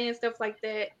 So saying stuff like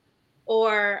that,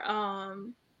 or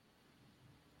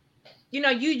you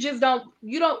know,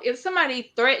 if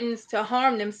somebody threatens to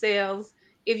harm themselves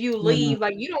if you leave,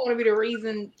 like you don't want to be the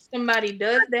reason somebody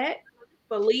does that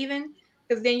for leaving,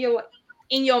 because then you're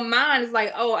in your mind is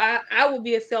like, oh, I would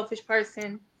be a selfish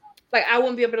person. Like I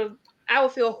wouldn't be able to, I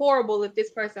would feel horrible if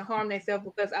this person harmed themselves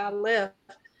because I left,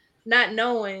 not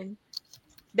knowing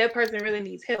that person really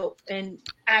needs help and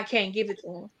I can't give it to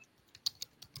them.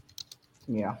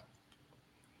 Yeah.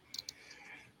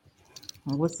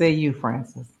 What say you,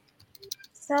 Francis?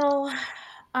 So,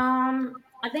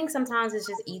 I think sometimes it's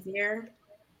just easier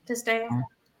to stay.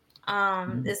 I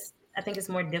think it's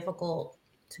more difficult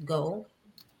to go.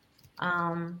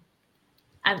 I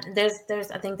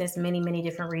think there's many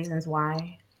different reasons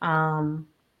why. I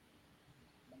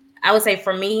would say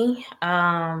for me,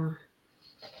 I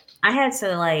had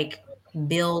to like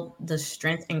build the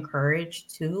strength and courage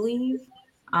to leave.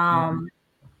 The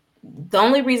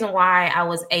only reason why I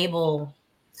was able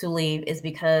to leave is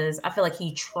because I feel like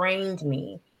he trained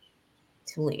me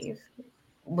to leave.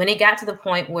 When it got to the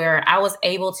point where I was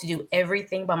able to do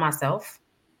everything by myself,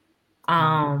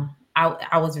 I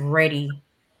was ready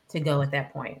to go at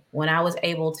that point. When I was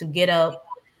able to get up,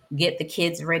 get the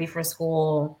kids ready for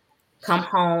school, come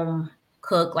home,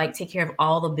 cook, like take care of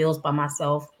all the bills by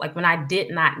myself. Like when I did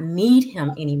not need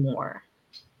him anymore,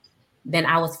 then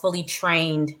I was fully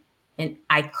trained and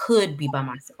I could be by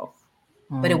myself.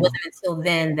 But it wasn't until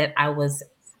then that I was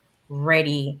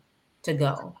ready to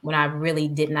go, when I really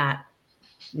did not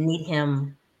need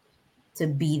him to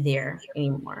be there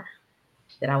anymore,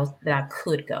 that I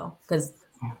could go. Because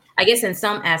I guess in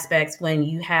some aspects, when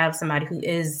you have somebody who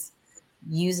is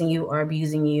using you or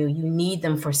abusing you, you need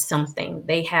them for something.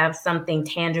 They have something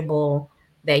tangible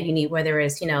that you need, whether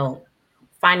it's, you know,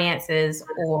 finances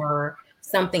or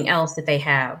something else that they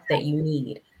have that you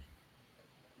need.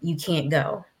 You can't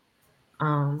go.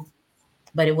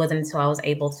 But it wasn't until I was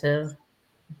able to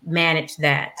manage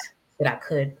that I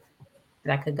could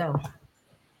go.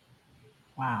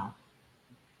 Wow.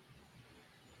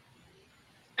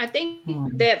 I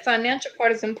think that financial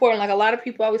part is important. Like a lot of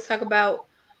people always talk about,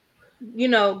 you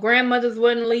know, grandmothers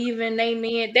wouldn't leave and they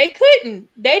men. They couldn't.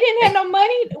 They didn't have no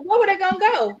money. Where were they gonna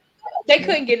go? They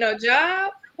couldn't get no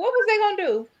job. What was they gonna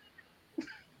do?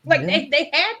 Like they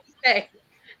had to stay.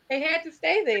 They had to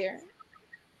stay there.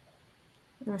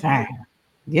 Dang.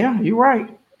 Yeah, you're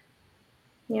right.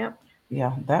 Yep.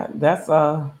 Yeah, that's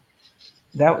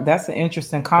an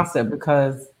interesting concept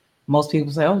because most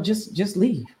people say, "Oh, just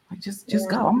leave, like just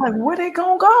go." I'm like, where they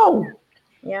gonna go?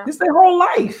 Yeah, this their whole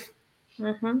life.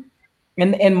 Mm-hmm.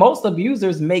 And most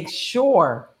abusers make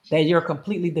sure that you're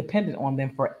completely dependent on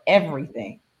them for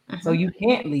everything, so you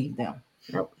can't leave them.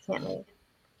 Nope, can't leave.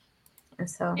 And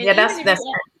so And yeah, that's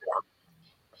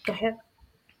go ahead.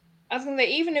 I was gonna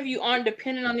say, even if you aren't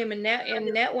dependent on them in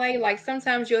that way, like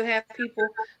sometimes you'll have people,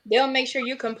 they'll make sure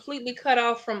you're completely cut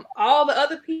off from all the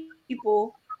other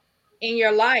people in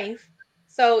your life.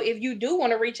 So if you do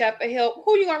want to reach out for help,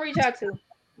 who are you gonna reach out to?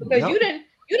 Because you didn't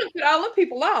put all the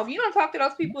people off. You don't talk to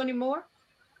those people anymore.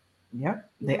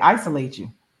 Yep, they isolate you.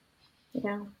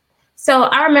 Yeah. So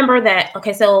I remember that.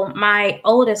 Okay, so my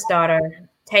oldest daughter,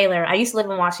 Taylor, I used to live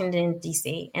in Washington,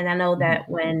 D.C. And I know that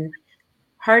when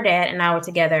her dad and I were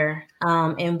together,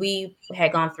 and we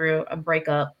had gone through a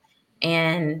breakup,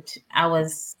 and I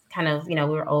was kind of, we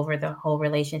were over the whole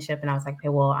relationship, and I was like, okay,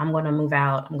 well, I'm going to move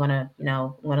out. I'm going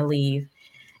to leave.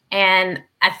 And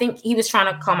I think he was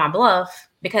trying to call my bluff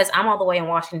because I'm all the way in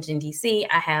Washington, D.C.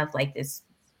 I have like this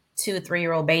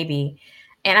 2-3-year-old baby.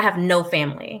 and I have no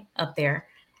family up there.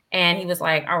 And he was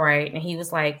like, all right. And he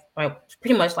was like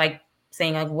pretty much like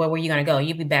saying, like, well, where are you going to go?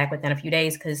 You'll be back within a few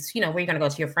days because, where you're going to go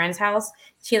to your friend's house.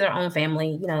 She has her own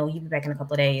family. You'll be back in a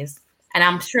couple of days. And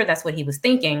I'm sure that's what he was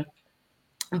thinking.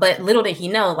 But little did he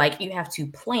know, like, you have to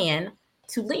plan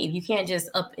to leave. You can't just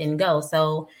up and go.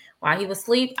 So while he was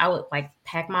asleep, I would like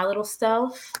pack my little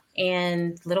stuff.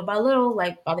 And little by little,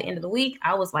 like by the end of the week,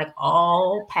 I was like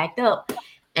all packed up.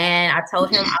 And I told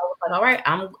him, I was like, all right,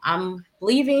 I'm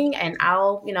leaving and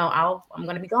I'm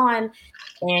going to be gone.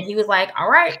 And he was like, all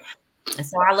right. And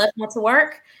so I went to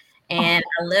work, and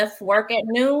I left work at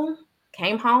noon,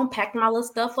 came home, packed my little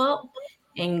stuff up,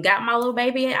 and got my little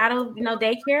baby out of,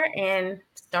 daycare, and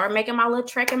started making my little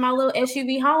trek in my little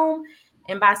SUV home.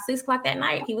 And by 6 o'clock that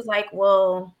night, he was like,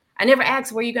 well, I never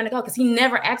asked where you're going to go, because he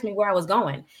never asked me where I was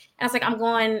going. And I was like, I'm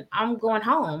going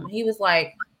home. He was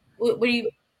like, what do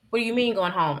you mean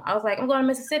going home? I was like, I'm going to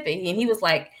Mississippi. And he was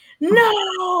like,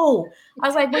 no. I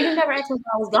was like, well, you never asked me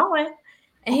where I was going.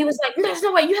 And he was like, there's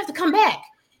no way, you have to come back.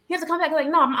 You have to come back. I was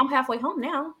like, no, I'm halfway home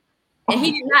now. And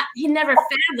he never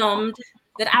fathomed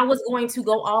that I was going to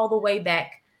go all the way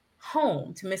back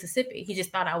home to Mississippi. He just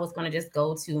thought I was going to just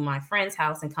go to my friend's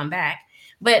house and come back.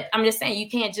 But I'm just saying, you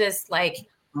can't just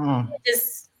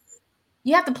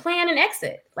you have to plan an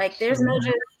exit. Like, there's no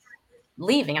just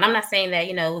leaving. And I'm not saying that,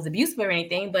 it was abusive or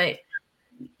anything, but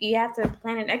you have to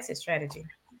plan an exit strategy.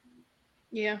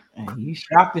 Yeah. And you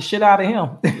shocked the shit out of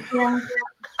him. Yeah.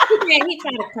 He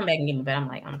tried to come back and get me, but I'm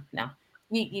like, no. No.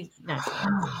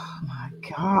 Oh my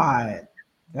God.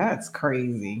 That's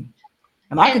crazy.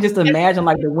 And I could just imagine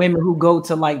like the women who go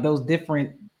to like those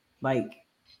different like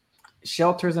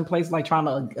shelters and places, like trying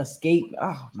to escape.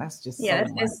 Oh, that's just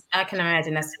I can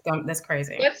imagine that's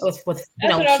crazy. With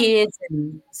kids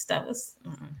and stuff.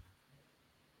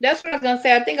 That's what I was gonna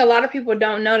say. I think a lot of people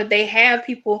don't know that they have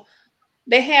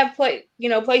places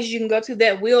you can go to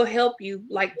that will help you,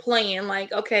 like plan,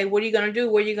 like, okay, what are you gonna do?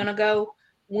 Where are you gonna go?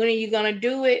 When are you gonna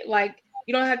do it? Like,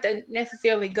 you don't have to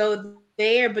necessarily go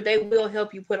there, but they will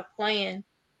help you put a plan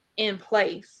in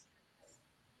place.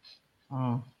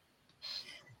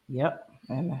 Yep.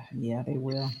 And they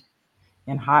will.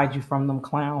 And hide you from them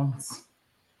clowns.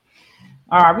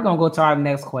 All right, we're gonna go to our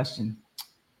next question.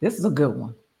 This is a good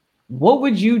one. What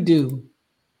would you do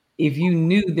if you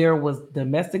knew there was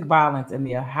domestic violence in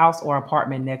the house or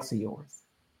apartment next to yours?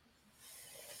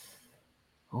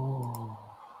 Oh,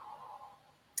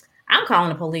 I'm calling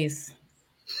the police.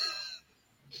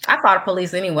 I call the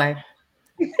police anyway.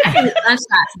 I can hear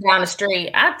gunshots down the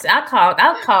street.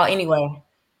 I'll call anyway.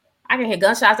 I can hear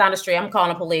gunshots down the street. I'm calling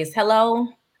the police. Hello,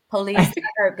 police. I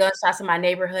heard gunshots in my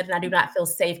neighborhood and I do not feel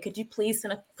safe. Could you please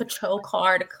send a patrol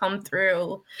car to come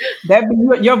through? That be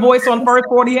your voice on First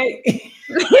 48.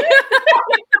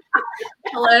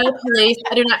 Hello, police.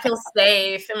 I do not feel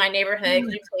safe in my neighborhood.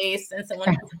 Could you please send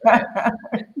someone?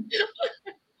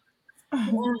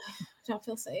 Don't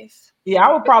feel safe. Yeah,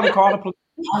 I would probably call the police.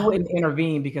 I wouldn't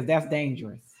intervene because that's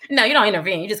dangerous. No, you don't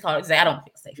intervene. You just call it. Say, I don't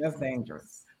feel safe. That's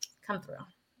dangerous. Come through.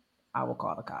 I will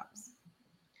call the cops.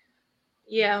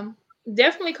 Yeah,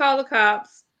 definitely call the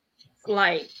cops.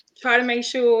 Like, try to make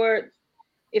sure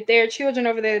if there are children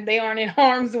over there, they aren't in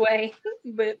harm's way.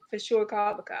 But for sure,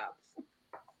 call the cops.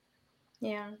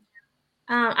 Yeah,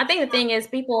 I think the thing is,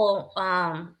 people,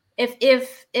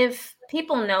 if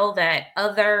people know that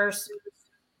others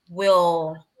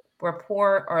will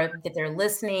report or that they're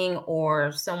listening,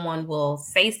 or someone will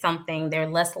say something, they're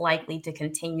less likely to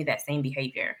continue that same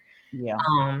behavior. Yeah.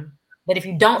 But if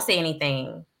you don't say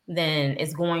anything, then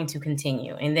it's going to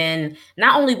continue. And then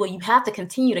not only will you have to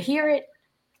continue to hear it,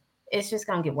 it's just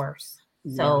going to get worse.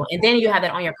 Yeah. So, and then you have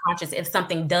that on your conscience. If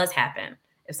something does happen,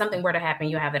 if something were to happen,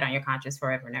 you have that on your conscience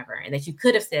forever and ever. And that you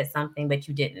could have said something, but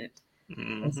you didn't.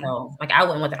 Mm-hmm. And so, like, I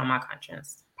wouldn't want that on my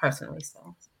conscience personally.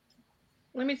 So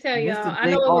let me tell y'all, I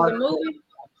know it was a movie.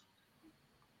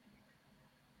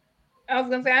 I was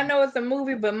going to say, I know it's a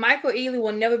movie, but Michael Ealy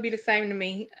will never be the same to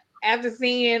me. After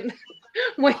seeing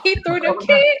when he threw them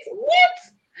kids, what?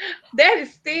 That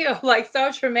is still like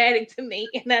so traumatic to me,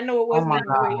 and I know it wasn't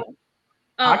real.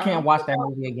 I can't watch that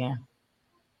movie again.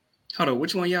 Hold on,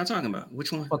 which one y'all talking about?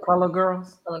 Which one? For Color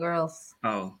Girls. Color Girls.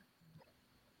 Oh,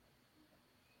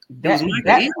 that was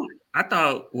Michael Ealy. I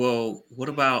thought. Well, what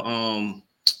about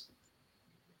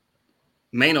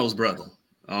Mano's brother?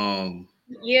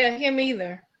 Yeah, him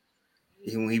either.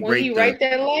 When he raped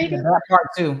that lady. That part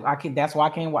too. That's why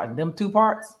I can't watch them two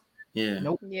parts. Yeah.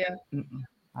 Nope. Yeah.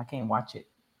 I can't watch it.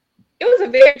 It was a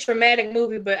very traumatic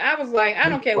movie, but I was like, I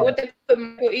don't care what they put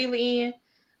Michael Ealy in.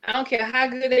 I don't care how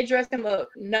good they dress him up.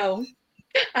 No,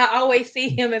 I always see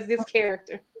him as this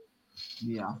character.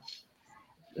 Yeah.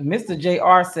 Mr.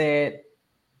 JR said,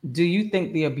 do you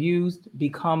think the abused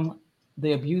become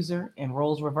the abuser and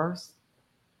roles reverse?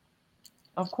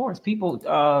 Of course, people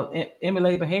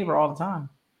emulate behavior all the time.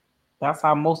 That's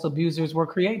how most abusers were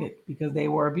created, because they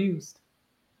were abused.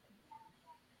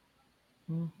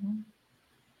 Mm-hmm.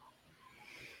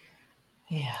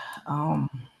 Yeah.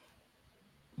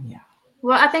 Yeah.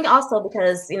 Well, I think also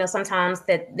because, you know, sometimes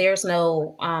that there's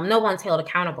no one's held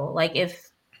accountable. Like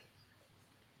if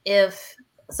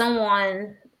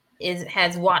someone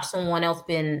has watched someone else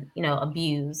been, you know,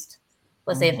 abused,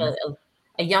 let's say if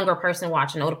a younger person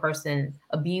watched an older person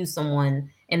abuse someone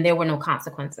and there were no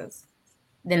consequences,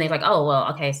 then they're like, oh,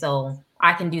 well, okay, so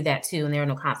I can do that too, and there are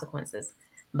no consequences.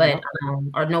 But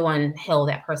or no one held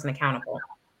that person accountable.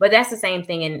 But that's the same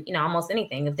thing in, you know, almost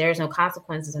anything. If there's no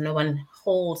consequences or no one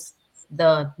holds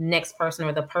the next person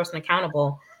or the person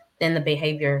accountable, then the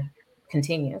behavior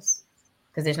continues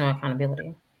because there's no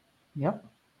accountability. Yep.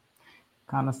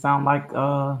 Kind of sound like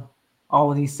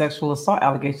all of these sexual assault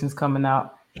allegations coming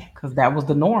out, because that was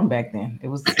the norm back then. It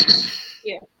was,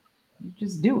 yeah, you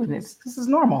just do it. This is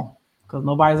normal because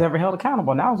nobody's ever held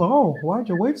accountable. Now it's like, oh, why'd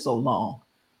you wait so long?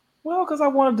 Well, because I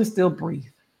wanted to still breathe.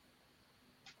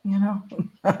 You know,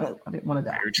 I didn't want to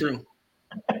die. Very true.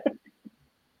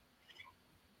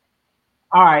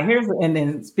 All right, and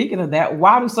then speaking of that,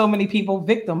 why do so many people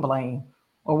victim blame?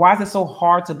 Or why is it so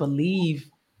hard to believe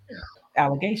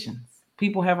allegations?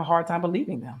 People have a hard time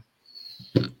believing them.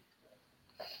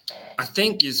 I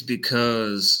think it's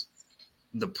because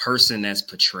the person that's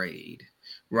portrayed,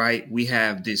 right? We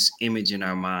have this image in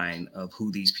our mind of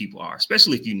who these people are,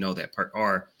 especially if you know that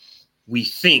or we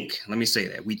think, let me say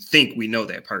that, we think we know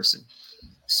that person.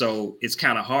 So it's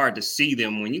kind of hard to see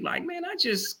them when you're like, man, I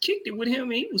just kicked it with him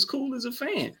and he was cool as a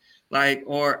fan. Like,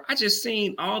 or I just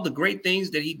seen all the great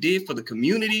things that he did for the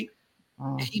community.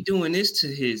 And he doing this to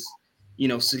his, you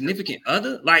know, significant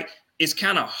other. Like, it's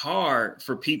kind of hard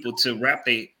for people to wrap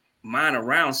their mind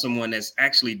around someone that's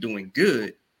actually doing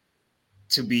good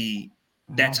to be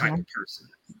that type of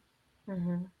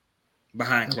person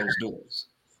behind closed doors.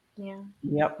 Yeah.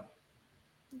 Yep.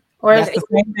 Or that's the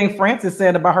same thing Frances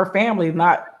said about her family.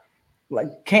 Not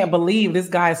like, can't believe this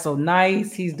guy is so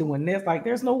nice. He's doing this. Like,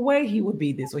 there's no way he would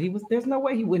be this, or there's no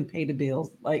way he wouldn't pay the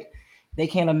bills. Like, they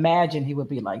can't imagine he would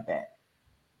be like that.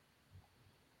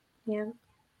 Yeah.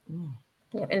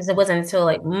 Yeah. And it wasn't until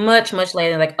like much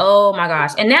later, like, oh my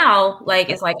gosh. And now,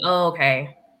 like, it's like, oh,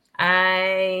 okay,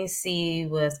 I see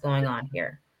what's going on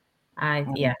here.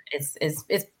 Yeah, it's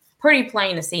pretty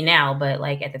plain to see now, but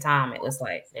like at the time it was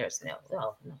like there's no.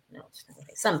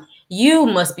 You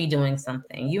must be doing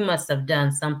something. You must have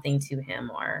done something to him,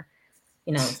 or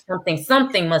you know,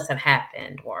 something must have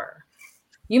happened, or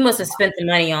you must have spent the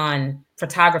money on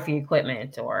photography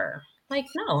equipment, or like,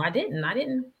 no, I didn't.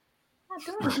 I'm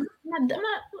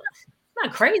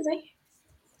not crazy.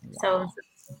 So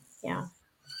yeah.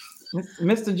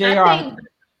 Mr. JR,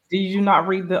 did you not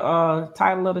read the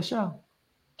title of the show?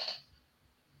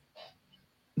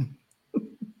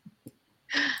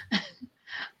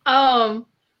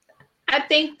 I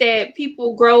think that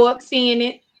people grow up seeing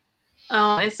it.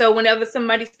 And so whenever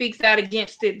somebody speaks out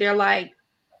against it, they're like,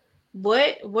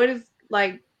 what is,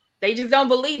 like, they just don't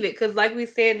believe it. Because like we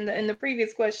said in the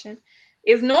previous question,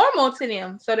 it's normal to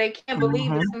them. So they can't believe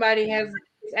that somebody is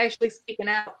actually speaking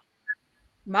out.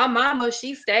 My mama,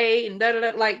 she stayed and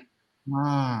da-da-da. Like,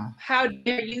 how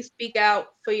dare you speak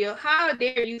out how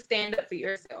dare you stand up for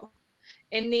yourself?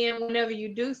 And then whenever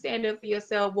you do stand up for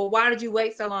yourself, well, why did you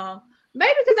wait so long?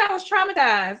 Maybe because I was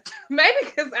traumatized. Maybe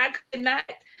because I could not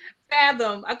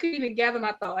fathom. I couldn't even gather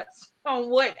my thoughts on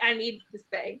what I needed to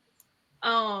say.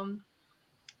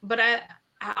 But I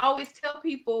always tell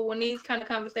people when these kind of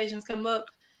conversations come up,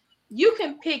 you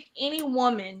can pick any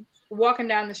woman walking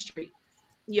down the street,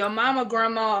 your mama,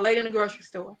 grandma, a lady in the grocery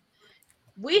store.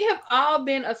 We have all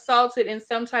been assaulted in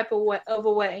some type of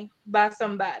a way by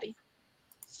somebody.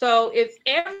 So if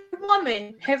every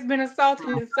woman has been assaulted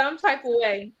in some type of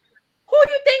way, who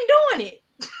do you think doing it?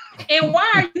 And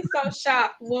why are you so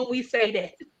shocked when we say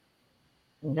that?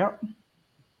 Yep.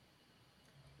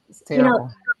 It's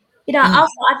terrible. You know,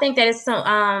 also I think that it's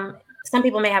some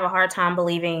people may have a hard time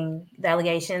believing the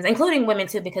allegations, including women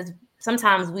too, because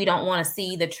sometimes we don't want to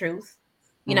see the truth.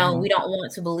 You know, we don't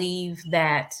want to believe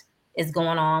that is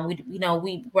going on.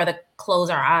 We rather close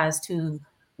our eyes to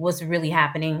what's really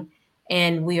happening.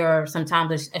 And we are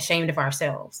sometimes ashamed of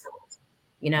ourselves,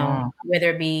 you know,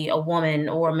 whether it be a woman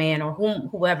or a man or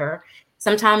whoever.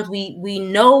 Sometimes we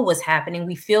know what's happening.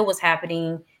 We feel what's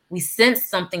happening. We sense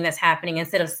something that's happening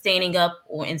instead of standing up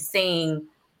and saying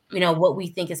what we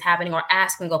think is happening, or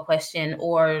asking a question,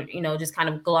 or, just kind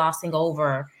of glossing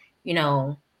over,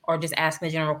 or just asking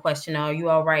the general question, are you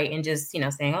all right? And just,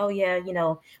 saying, oh yeah,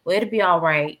 well, it'll be all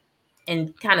right.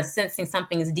 And kind of sensing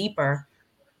something is deeper,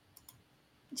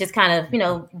 just kind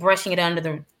of, brushing it under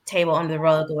the table, under the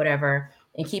rug or whatever,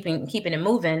 and keeping it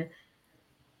moving.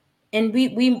 And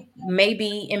we may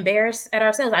be embarrassed at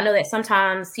ourselves. I know that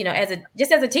sometimes, as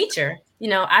a teacher,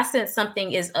 I sense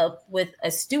something is up with a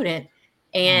student,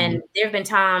 and there have been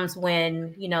times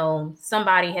when,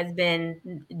 somebody has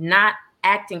been not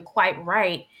acting quite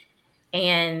right.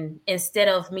 And instead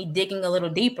of me digging a little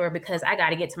deeper because I got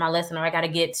to get to my lesson, or I got to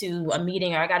get to a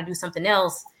meeting, or I got to do something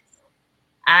else,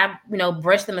 I,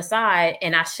 brushed them aside,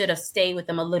 and I should have stayed with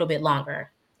them a little bit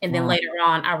longer. And then later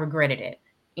on, I regretted it,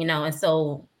 and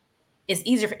so it's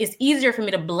easier for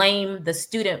me to blame the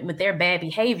student with their bad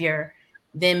behavior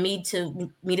than me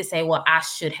to say, well, I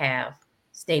should have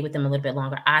stayed with them a little bit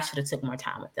longer. I should have took more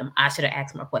time with them. I should have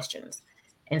asked more questions.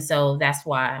 And so that's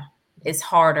why it's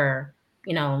harder,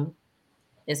 I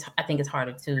think it's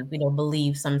harder to,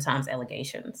 believe sometimes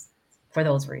allegations for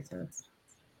those reasons.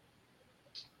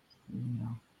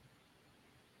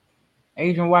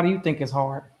 Adrian, why do you think it's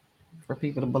hard for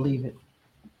people to believe it?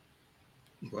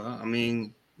 Well, I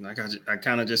mean, like I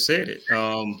kind of just said it,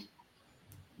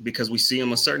 because we see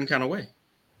them a certain kind of way.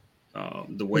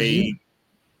 The way.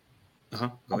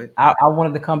 Go ahead. I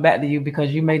wanted to come back to you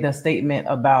because you made a statement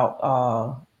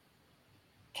about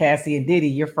Cassie and Diddy.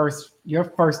 Your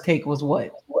first take was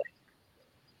what?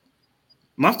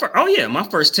 My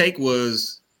first take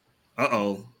was,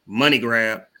 money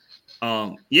grab.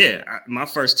 My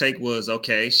first take was,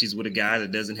 okay, she's with a guy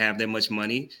that doesn't have that much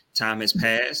money. Time has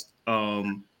passed.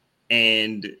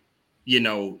 And,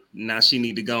 now she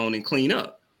need to go on and clean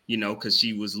up, because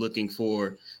she was looking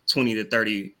for 20 to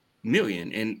 30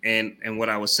 million. And what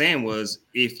I was saying was,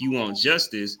 if you want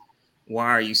justice, why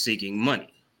are you seeking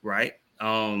money? Right.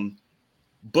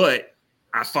 But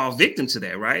I fall victim to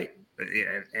that. Right.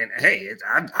 And hey,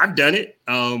 I've done it.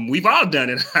 We've all done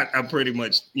it. I pretty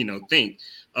much, think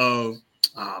of,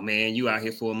 oh man, you out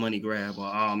here for a money grab, or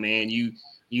oh man, you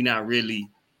not really.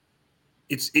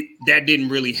 That didn't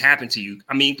really happen to you.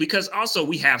 I mean, because also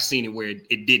we have seen it where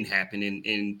it didn't happen,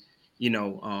 and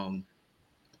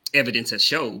evidence has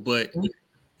showed. But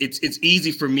it's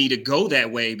easy for me to go that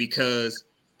way because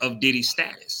of Diddy's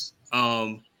status,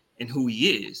 and who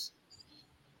he is.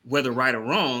 Whether right or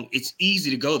wrong, it's easy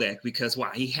to go there because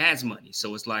why? He has money.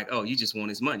 So it's like, oh, you just want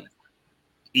his money.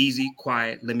 Easy,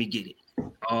 quiet, let me get it.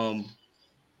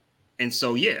 And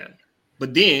so yeah.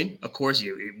 But then, of course,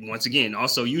 once again,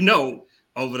 also,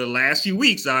 over the last few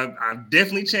weeks, I've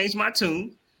definitely changed my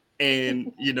tune.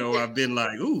 And, I've been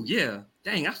like, ooh, yeah,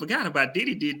 dang, I forgot about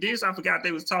Diddy did this. I forgot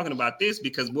they was talking about this,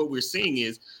 because what we're seeing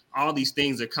is all these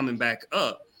things are coming back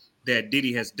up that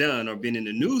Diddy has done or been in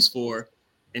the news for.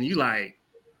 And you like,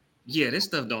 yeah, this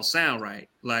stuff don't sound right.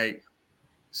 Like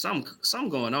something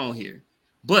going on here.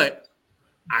 But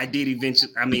I did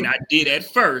at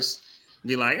first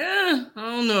be like, I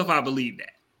don't know if I believe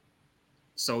that.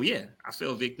 So yeah, I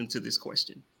fell victim to this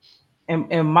question.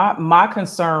 And my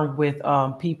concern with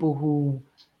people who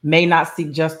may not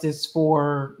seek justice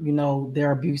for,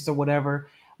 their abuse or whatever,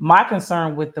 my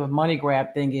concern with the money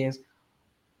grab thing is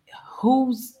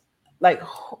who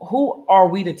are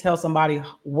we to tell somebody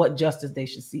what justice they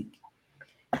should seek?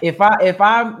 If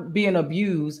I'm being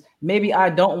abused, maybe I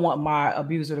don't want my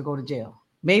abuser to go to jail.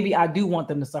 Maybe I do want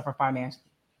them to suffer financially.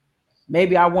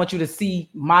 Maybe I want you to see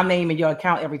my name in your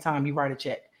account every time you write a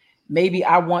check. Maybe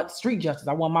I want street justice.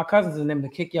 I want my cousins and them to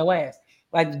kick your ass.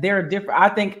 Like, they're different. I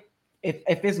think if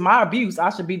it's my abuse, I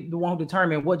should be the one who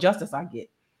determines what justice I get.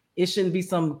 It shouldn't be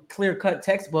some clear-cut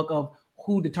textbook of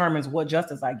who determines what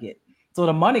justice I get. So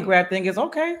the money grab thing is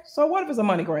okay. So what if it's a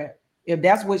money grab? If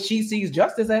that's what she sees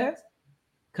justice as,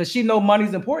 because she knows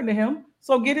money's important to him,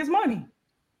 so get his money.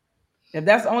 If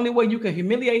that's the only way you can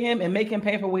humiliate him and make him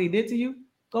pay for what he did to you,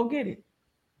 go get it.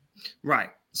 Right.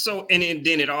 So, and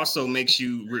then it also makes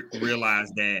you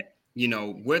realize that,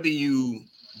 whether you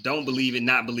don't believe it,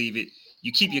 not believe it,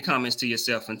 you keep your comments to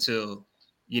yourself until,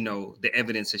 the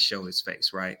evidence has shown its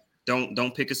face, right?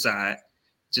 Don't pick a side.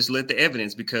 Just let the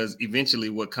evidence, because eventually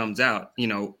what comes out,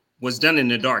 what's done in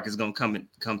the dark is going to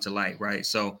come to light, right?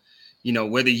 So,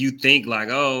 whether you think like,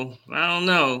 oh, I don't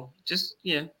know, just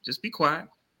be quiet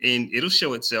and it'll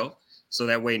show itself. So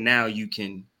that way now you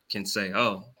can say,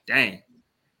 oh, dang.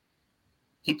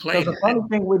 He played. The funny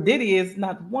thing with Diddy is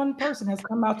not one person has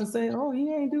come out to say, "Oh,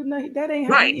 he ain't do nothing. That ain't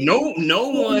right." No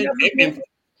one.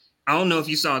 I don't know if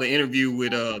you saw the interview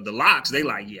with the Locks. They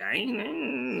like, yeah,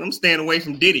 I'm staying away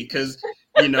from Diddy because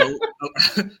You know,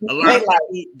 a lot of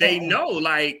people, they know,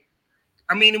 like,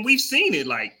 I mean, and we've seen it,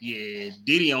 like, yeah,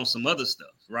 Diddy on some other stuff,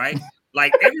 right?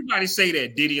 Like, everybody say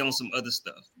that Diddy on some other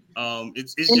stuff.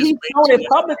 It's And just he's shown it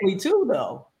publicly too,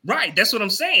 though. right. That's what I'm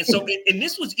saying. So, and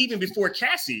this was even before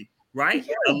Cassie, right?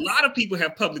 Yes. A lot of people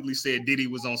have publicly said Diddy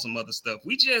was on some other stuff.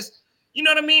 We just, you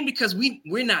know what I mean? Because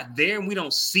we're not there and we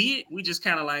don't see it. We just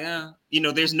kind of like, you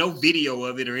know, there's no video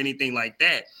of it or anything like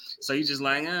that. So you just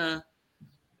like,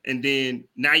 and then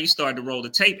now you start to roll the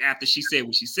tape after she said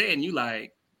what she said, and you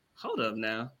like, hold up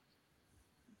now.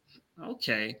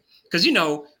 Okay. Because, you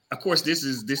know, of course, this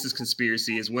is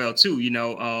conspiracy as well, too. You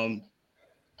know,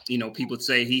 people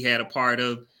say he had a part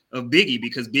of Biggie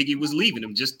because Biggie was leaving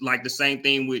him, just like the same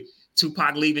thing with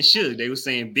Tupac leaving Suge. They were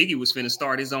saying Biggie was finna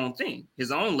start his own thing,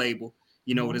 his own label,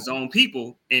 you know, with his own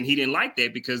people. And he didn't like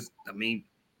that because, I mean,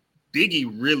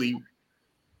 Biggie really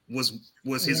was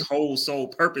his whole sole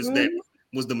purpose. That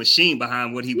was the machine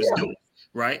behind what he was doing,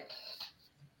 right?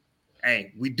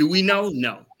 Hey, we know?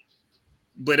 No.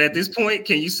 But at this point,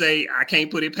 can you say I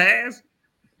can't put it past?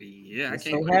 Yeah, I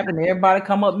can't. So having everybody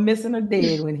come up missing or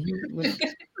dead when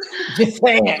just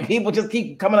saying, people just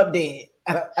keep coming up dead.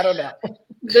 I don't know.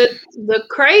 The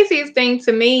craziest thing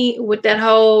to me with that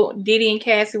whole Diddy and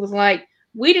Cassie was like,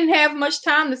 we didn't have much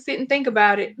time to sit and think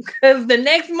about it because the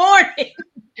next morning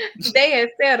they had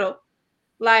settled.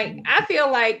 Like, I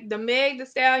feel like the Meg Thee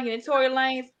Stallion and Tory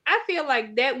Lanez, I feel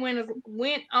like that went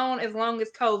on as long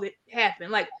as COVID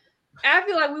happened. Like, I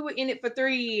feel like we were in it for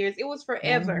 3 years. It was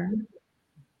forever.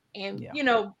 And, you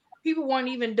know, people weren't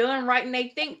even done writing their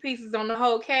think pieces on the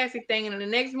whole Cassie thing. And the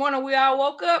next morning we all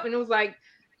woke up and it was like,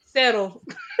 settled.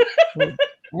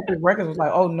 Epic Records was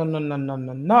like, oh,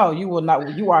 no. You will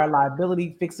not. You are a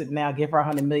liability. Fix it now. Give her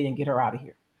 $100 million. Get her out of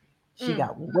here. She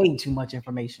got way too much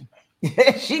information.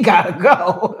 She gotta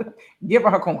go. Give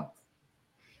her coins.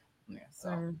 Yeah,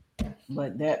 so,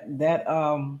 but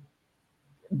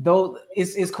though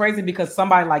it's crazy because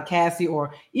somebody like Cassie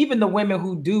or even the women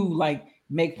who do like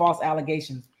make false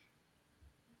allegations,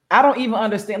 I don't even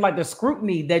understand like the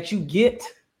scrutiny that you get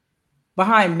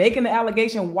behind making the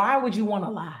allegation. Why would you want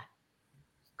to lie?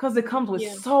 Because it comes with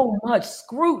so much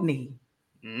scrutiny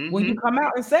when you come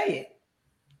out and say it.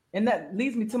 And that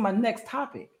leads me to my next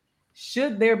topic.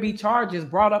 Should there be charges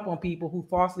brought up on people who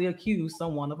falsely accuse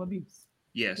someone of abuse?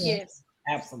 Yes.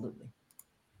 Absolutely.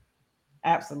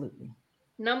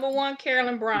 Number one,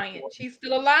 Carolyn Bryant. She's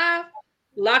still alive.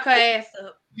 Lock her ass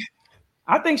up.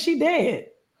 I think she dead.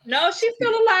 No, she's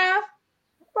still alive.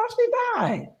 I thought she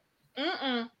died.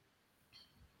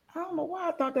 I don't know why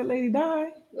I thought that lady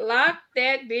died. Lock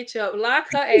that bitch up. Lock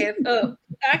her ass up.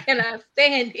 I cannot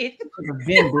stand it.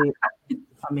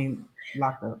 I mean,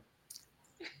 locked up.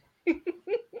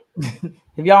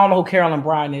 If y'all know who Carolyn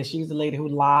Bryant is, she's the lady who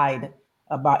lied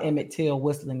about Emmett Till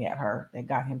whistling at her that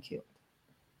got him killed.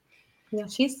 Yeah,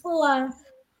 she's still alive.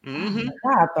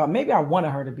 I thought maybe I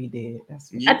wanted her to be dead.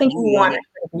 I think you wanted her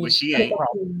to be, but she ain't.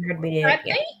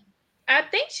 I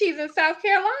think she's in South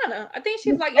Carolina. I think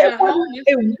she's like in a home.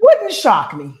 It wouldn't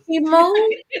shock me. She moved.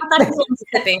 I thought she was in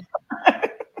Mississippi.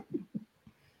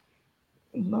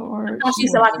 Lord, I thought she's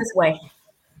still out this way.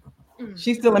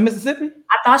 She's still in Mississippi?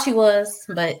 I thought she was,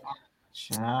 but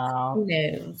child. Who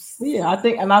knows? Yeah, I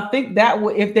think that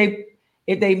would if they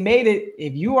made it,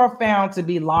 if you are found to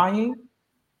be lying,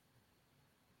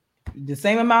 the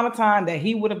same amount of time that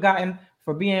he would have gotten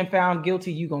for being found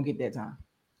guilty, you're gonna get that time.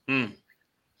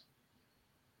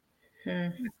 Yeah,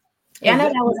 I know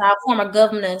that was our former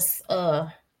governor's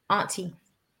auntie.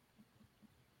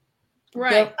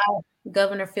 Right.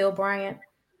 Governor Phil Bryant.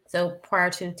 So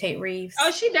prior to Tate Reeves.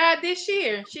 Oh, she died this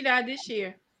year.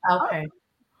 Okay.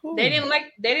 They didn't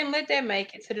let that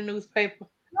make it to the newspaper.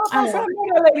 No,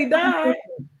 that lady died.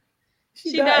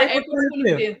 She died April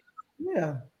 25th.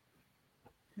 Yeah.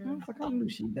 I knew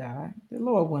she died. The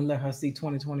Lord wouldn't let her see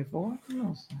 2024.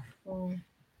 No,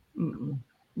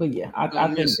 but yeah, I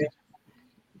think there's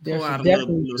definitely a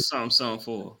little something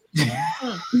for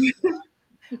her.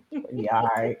 Yeah, all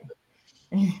right.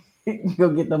 Go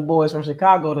get them boys from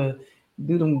Chicago to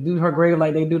do her grave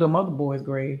like they do them other boys'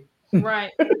 grave.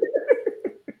 Right. All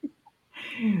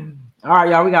right,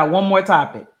 y'all. We got one more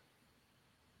topic.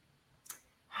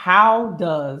 How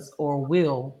does or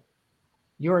will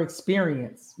your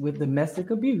experience with domestic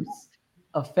abuse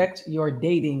affect your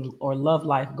dating or love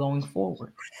life going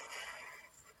forward?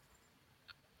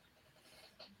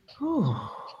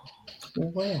 Well,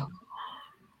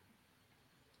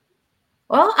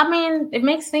 I mean, it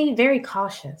makes me very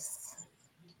cautious.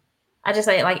 I just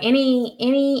say like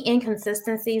any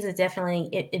inconsistencies, it definitely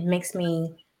it makes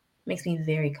me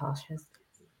very cautious.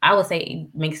 I would say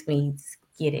it makes me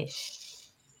skittish.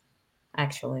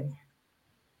 actually.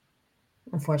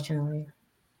 Unfortunately.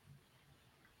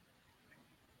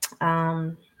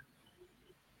 I'm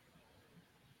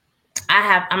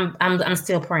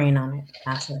still praying on it.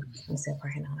 I'm still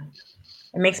praying on it.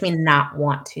 It makes me not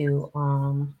want to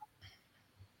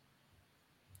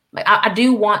like I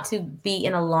do want to be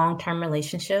in a long-term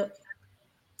relationship,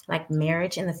 like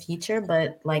marriage in the future,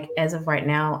 but like as of right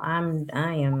now, I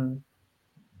am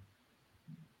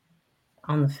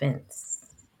on the fence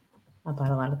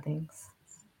about a lot of things.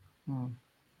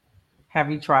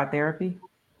 Have you tried therapy?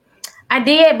 I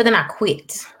did, but then I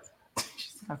quit.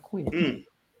 I quit.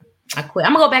 I quit.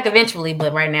 I'm gonna go back eventually,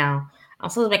 but right now I'm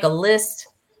supposed to make a list.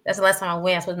 That's the last time I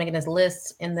went. I'm supposed to make this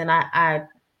list, and then I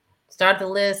started the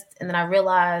list, and then I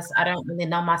realized I don't really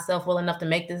know myself well enough to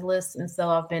make this list, and so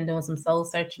I've been doing some soul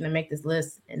searching to make this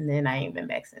list, and then I ain't been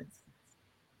back since.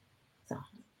 So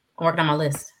I'm working on my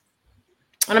list.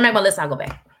 When I make my list, I'll go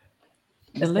back.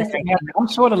 I'm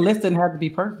sure the list didn't have to be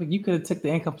perfect. You could have took the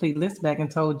incomplete list back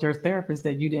and told your therapist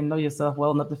that you didn't know yourself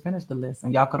well enough to finish the list,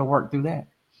 and y'all could have worked through that.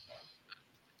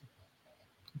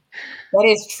 That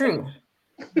is true.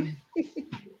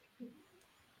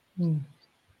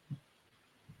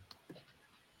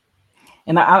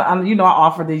 And I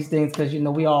offer these things because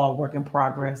we all work in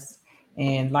progress,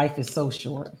 and life is so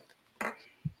short.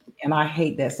 And I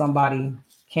hate that somebody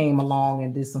came along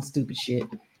and did some stupid shit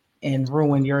and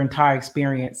ruined your entire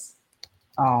experience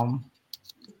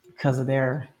because of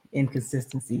their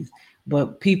inconsistencies.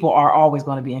 But people are always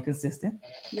going to be inconsistent.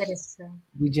 That is true.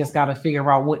 We just got to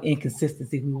figure out what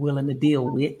inconsistency we're willing to deal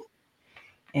with.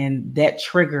 And that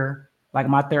trigger, like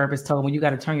my therapist told me, you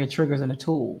got to turn your triggers into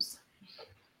tools.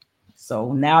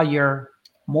 So now you're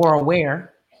more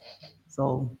aware.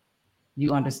 So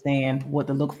you understand what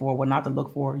to look for, what not to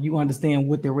look for. You understand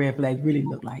what the red flags really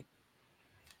look like.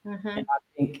 Mm-hmm. And I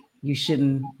think you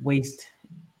shouldn't waste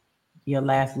your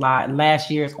last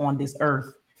years on this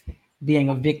earth being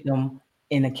a victim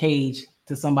in a cage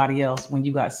to somebody else when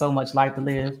you got so much life to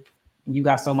live and you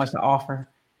got so much to offer.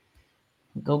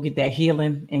 Go get that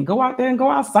healing and go out there and go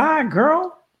outside,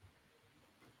 girl.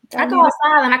 I go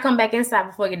outside and I come back inside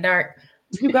before it get dark.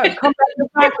 You got to come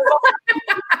back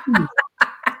inside.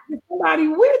 Somebody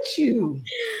with you.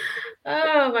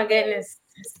 Oh my goodness.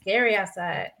 It's scary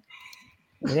outside.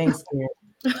 It ain't scary.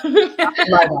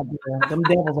 Them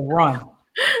devils will run.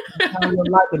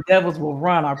 Like the devils will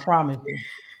run, I promise you.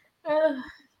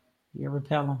 You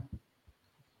repel them.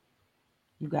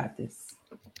 You got this.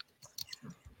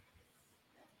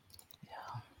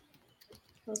 Yeah.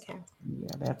 Okay.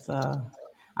 Yeah, that's I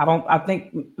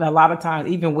think a lot of times,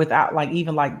 even without like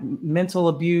mental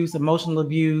abuse, emotional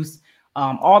abuse,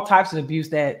 all types of abuse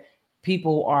that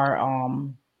people are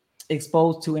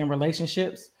exposed to in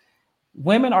relationships,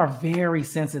 women are very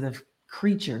sensitive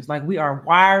creatures. Like, we are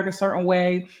wired a certain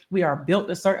way, we are built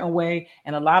a certain way,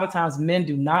 and a lot of times men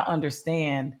do not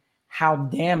understand how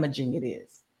damaging it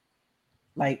is.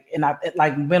 Like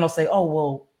men will say,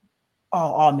 all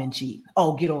men cheat.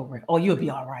 Oh, get over it. Oh, you'll be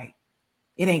all right.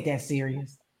 It ain't that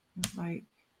serious. It's like,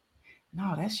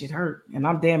 no, that shit hurt. And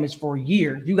I'm damaged for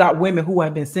years. You got women who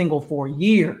have been single for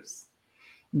years.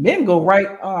 Men go right,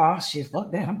 oh shit,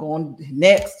 fuck that. I'm going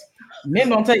next. Men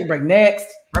don't take a break. Next.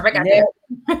 Rebecca. Yeah,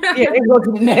 they go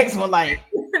to the next one. Like,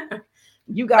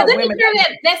 you got women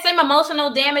that same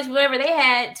emotional damage, whatever they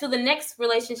had, to the next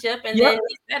relationship, and then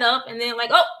they set up, and then like,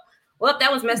 oh, well,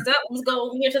 that was messed up. Let's go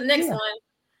over here to the next one.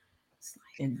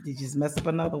 And they just mess up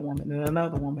another woman and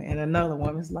another woman and another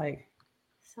woman. It's like,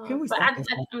 can we stop this?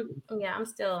 I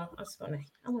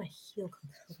want to heal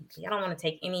completely. I don't want to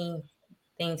take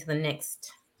anything to the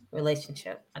next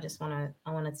relationship. I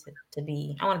want to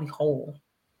be whole.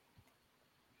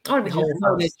 I want to be whole.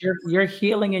 Know that your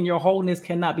healing and your wholeness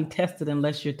cannot be tested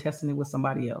unless you're testing it with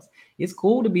somebody else. It's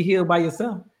cool to be healed by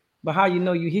yourself, but how you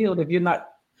know you healed if you're not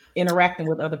interacting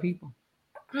with other people?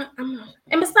 And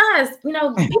besides,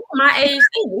 people my age,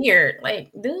 they weird.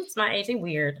 Like, dudes my age, they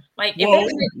weird. Like, if don't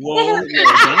say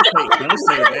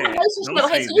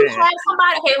that. You have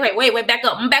somebody. Wait, back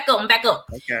up. I'm back up.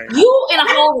 Okay. You in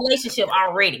a whole relationship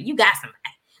already. You got somebody.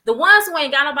 The ones who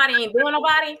ain't got nobody, ain't doing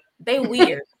nobody, they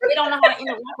weird. They don't know how to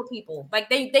interact with people. Like,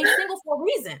 they single for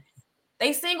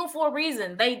a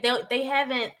reason. They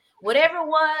haven't, whatever it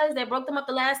was that broke them up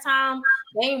the last time,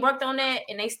 they ain't worked on that,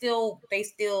 and they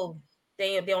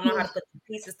don't know how to put the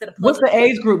pieces to the puzzle. What's the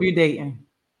age group you're dating?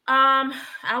 I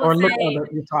would say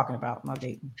you're talking about not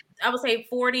dating. I would say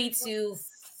 40 to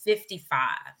 55.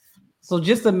 So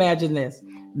just imagine this: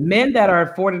 men that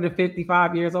are 40 to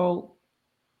 55 years old,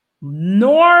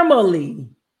 normally,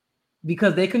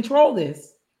 because they control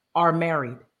this, are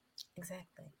married.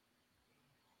 Exactly.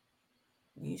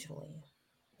 usually.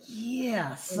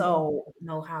 Yeah. So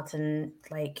know how to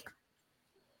like.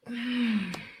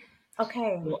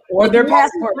 Okay. Or their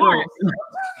passport rules.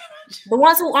 The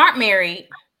ones who aren't married,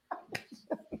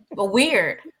 but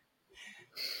weird.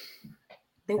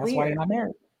 They're That's weird. why they're not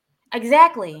married.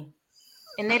 Exactly.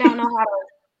 And they don't know how to.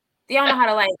 They don't know how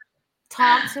to like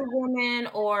talk to women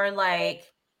or like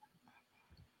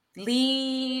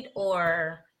lead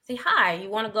or say hi. You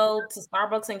want to go to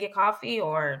Starbucks and get coffee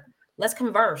or let's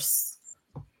converse.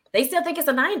 They still think it's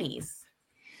the 90s.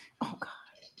 Oh God.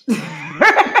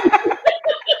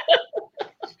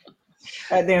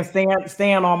 And then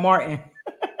stand on Martin.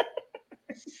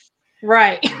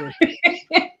 Right.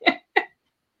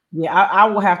 Yeah, I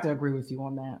will have to agree with you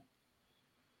on that.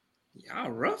 Y'all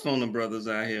rough on the brothers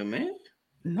out here, man.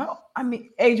 No, I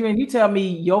mean, Adrian, you tell me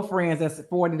your friends that's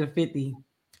 40 to 50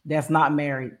 that's not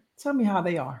married. Tell me how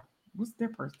they are. What's their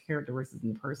characteristics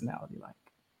and personality like?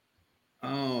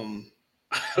 No,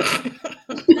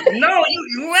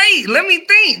 you wait. Let me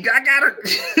think. I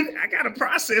gotta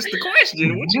process the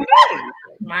question. What you doing?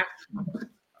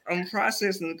 I'm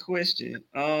processing the question.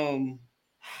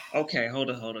 Okay, hold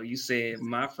on. You said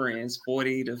my friends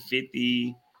 40 to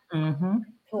 50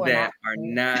 that are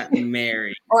not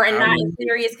married or not in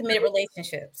serious committed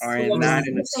relationships. Are not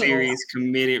in a serious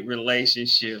committed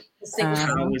relationship.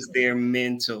 How is their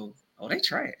mental? Oh, they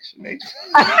trash.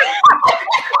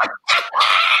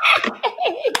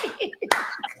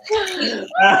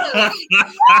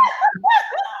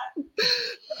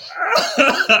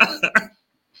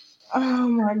 Oh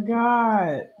my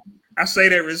God. I say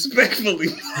that respectfully.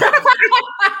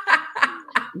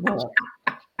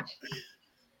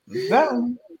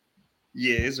 Yeah,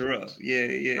 it's rough.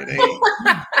 Yeah.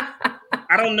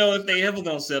 I don't know if they ever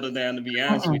gonna settle down, to be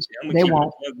honest with you. I'm gonna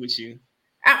keep it with you.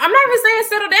 I'm not even saying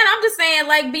settle down. I'm just saying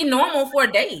like be normal for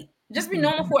a date. Just be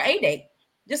normal for a date.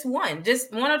 Just one or two.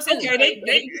 Okay,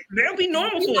 they'll be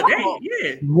normal for a date.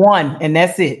 Yeah, one, and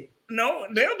that's it. No,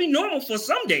 they'll be normal for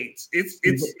some dates.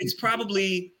 It's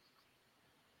probably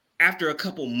after a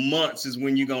couple months is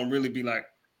when you're gonna really be like,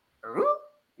 what?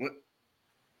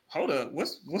 Hold up,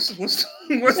 what's this?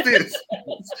 What's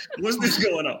this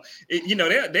going on?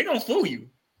 They're gonna fool you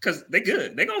because they're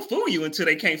good. They're gonna fool you until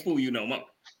they can't fool you no more.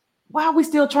 Why are we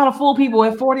still trying to fool people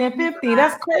at 40 and 50?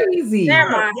 That's crazy. Y'all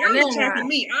talking to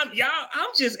me. I'm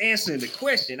just answering the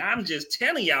question. I'm just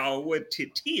telling y'all what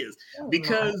it is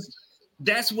because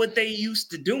that's what they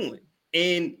used to doing.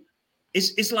 And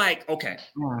it's like, okay,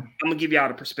 I'm gonna give y'all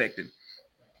the perspective.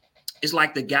 It's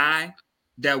like the guy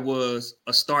that was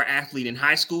a star athlete in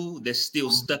high school that's still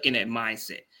stuck in that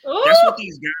mindset. That's what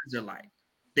these guys are like.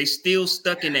 They still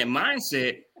stuck in that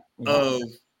mindset of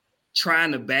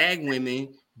trying to bag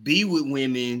women, be with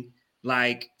women,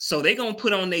 like, so they're gonna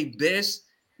put on their best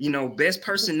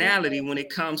personality when it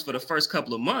comes for the first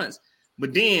couple of months,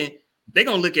 but then they're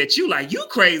gonna look at you like you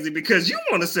crazy because you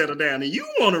want to settle down and you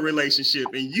want a relationship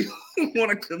and you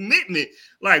want a commitment.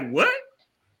 Like, what?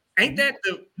 Ain't that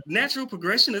the natural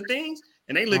progression of things?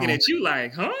 And they looking at you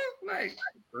like, huh? Like,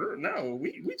 no,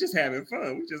 we just having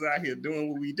fun. We just out here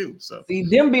doing what we do. So see,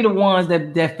 them be the ones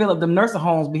that fill up them nursing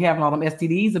homes, be having all them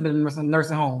STDs up in the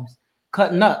nursing homes,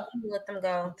 cutting up. Let them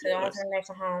go to the long-term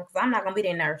nursing home because I'm not gonna be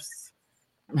their nurse.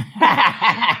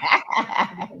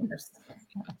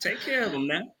 Take care of them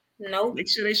now. Nope. Make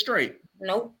sure they straight.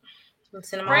 Nope.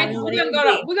 Francis, we're gonna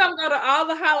go to all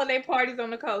the holiday parties on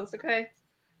the coast, okay?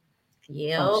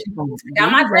 Yeah.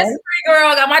 Got my dresses ready,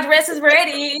 girl. Got my dresses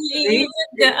ready. She'll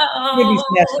be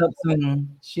snatched up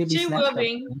soon. She will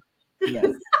be.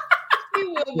 Yes. She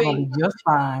will be just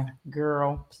fine,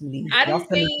 girl. Please. I didn't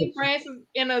see Francis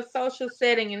in a social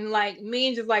setting and like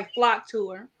men just like flock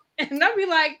to her, and I'll be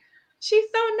like, she's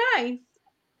so nice.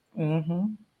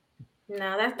 Mm-hmm.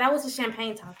 No, that was a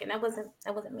champagne talking. That wasn't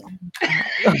me. I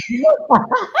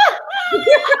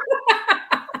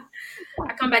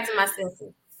come back to my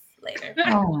senses later.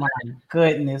 Oh my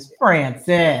goodness,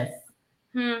 Francis.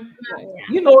 Yeah.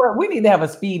 You know what? We need to have a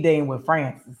speed dating with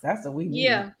Francis. That's what we need.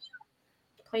 Yeah.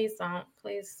 Please don't.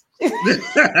 Please.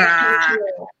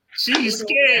 She's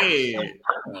scared.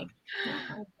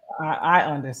 I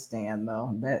understand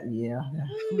though.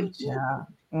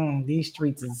 These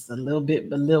streets is a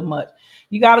little much.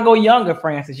 You gotta go younger,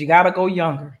 Francis. You gotta go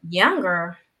younger.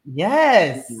 Younger.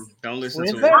 Yes. Don't listen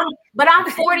to it. But I'm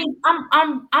 40.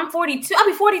 I'm 42. I'll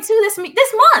be 42 this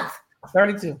month.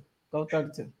 32. Go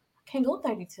 32. Can't go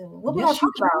 32. What we gonna talk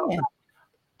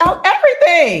about?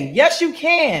 Everything. Yes, you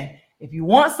can. If you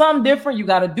want something different, you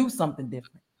got to do something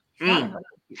different.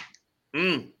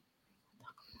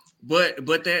 But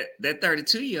that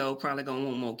 32-year-old probably gonna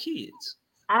want more kids.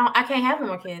 I can't have no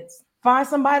more kids. Find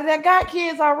somebody that got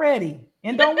kids already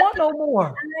and don't want no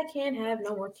more. I can't have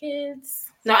no more kids.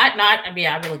 No,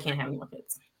 I really can't have any more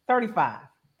kids. 35.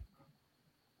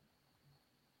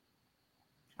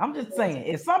 I'm just saying,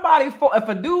 if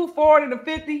a dude 40 to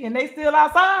 50 and they still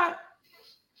outside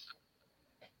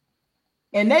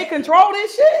and they control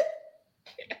this shit,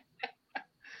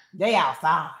 they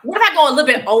outside. What if I go a little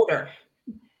bit older?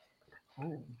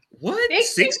 What?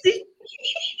 60?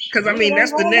 Because I mean,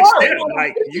 that's the next step.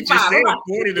 Like you just said,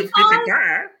 40 to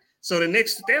 55. So the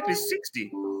next step is 60.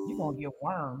 You're gonna get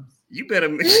worms. You better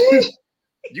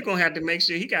you're gonna have to make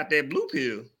sure he got that blue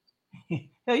pill.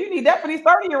 Hell, you need that for these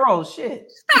 30-year-olds.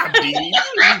 Shit. Stop, Didi. You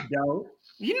don't.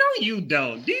 You know you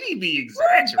don't. Didi be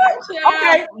exaggerating.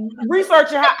 Okay,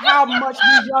 researching how much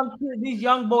these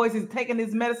young boys is taking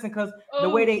this medicine because the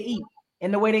way they eat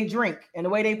and the way they drink and the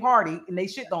way they party and they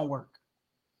shit don't work.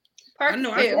 I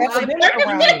know. I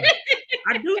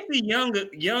do see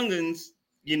youngins,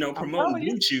 promoting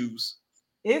blue chews.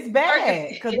 It's bad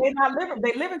because they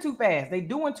living too fast. They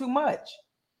doing too much,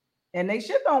 and they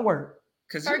shit don't work.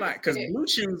 Because blue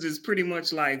chews is pretty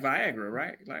much like Viagra,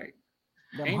 right? Like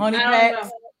the honey packs.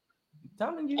 I'm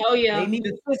telling you. Oh yeah. They need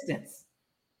assistance.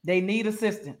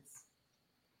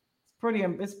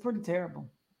 It's pretty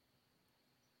terrible.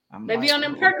 They be on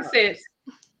them Percocets.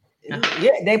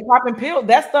 Yeah, they popping pills.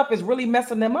 That stuff is really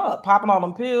messing them up. Popping all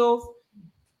them pills.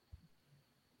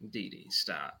 Didi,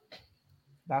 stop.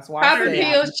 That's why popping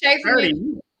pills,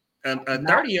 chasing a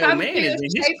 30-year-old man is in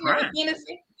his prime.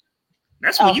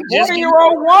 That's a when you just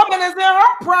 40-year-old woman is in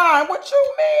her prime. What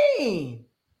you mean?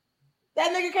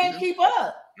 That nigga can't keep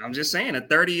up. I'm just saying, a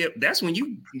 30. That's when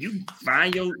you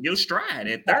find your stride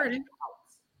at 30.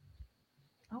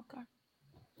 Okay.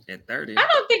 At 30. I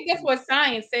don't think that's what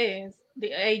science says.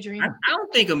 Adrian. I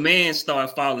don't think a man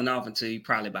starts falling off until he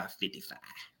probably about 55.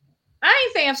 I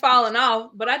ain't saying falling off,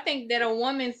 but I think that a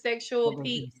woman's sexual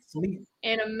peak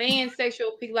and a man's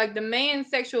sexual peak, like the man's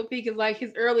sexual peak is like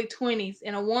his early 20s,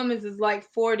 and a woman's is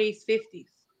like 40s, 50s.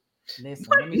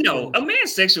 No, a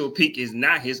man's sexual peak is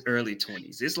not his early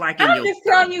 20s. It's like I'm just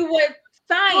telling you what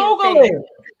science says.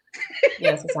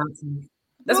 Yes,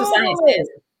 that's what science says.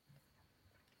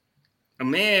 A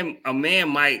man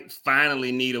might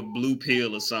finally need a blue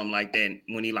pill or something like that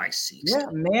when he like 60. Yeah,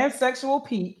 man's sexual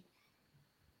peak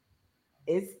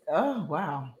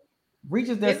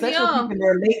reaches their sexual peak in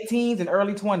their late teens and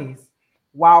early 20s,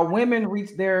 while women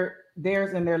reach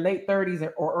theirs in their late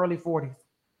 30s or early 40s.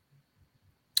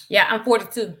 Yeah, I'm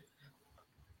 42.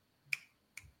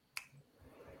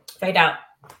 Fade out.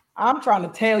 I'm trying to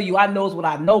tell you, I knows what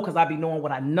I know because I be knowing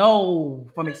what I know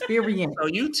from experience. So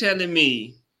you telling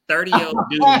me 30-year-old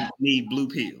dudes need blue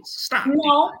pills? Stop.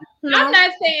 No, I'm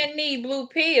not saying need blue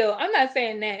pill. I'm not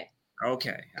saying that.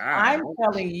 Okay. I'm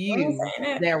telling you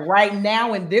that right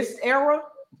now in this era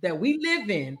that we live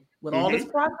in, with all this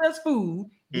processed food,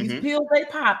 these pills they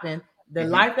popping, the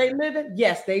life they living,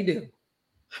 yes, they do.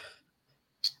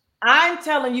 I'm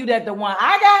telling you that the one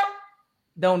I got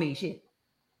don't need shit.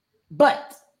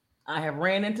 But I have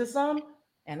ran into some,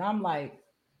 and I'm like,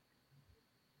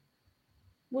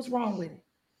 what's wrong with it?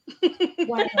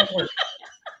 Why does that work?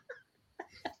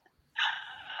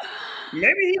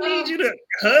 Maybe he needs you to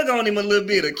hug on him a little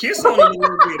bit, or kiss on him a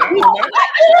little bit.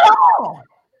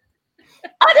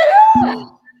 I don't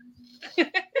know.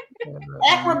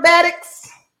 Acrobatics,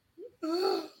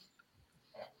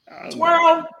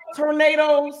 twirl,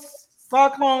 tornadoes,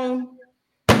 cyclone.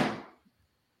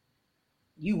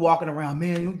 You walking around,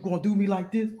 man, you gonna do me like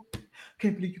this?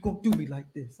 Can't believe you gonna do me like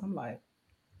this. I'm like,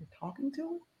 you're talking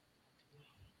to it?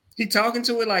 He talking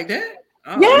to it like that?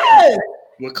 Oh, yes.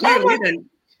 Well, clearly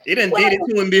it done did it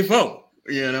to him before,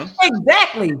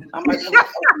 Exactly. I'm like, what am I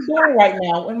doing right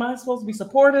now? Am I supposed to be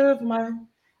supportive?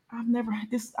 I've never had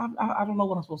this. I don't know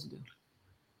what I'm supposed to do.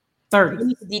 30. You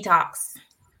need to detox.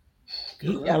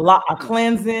 A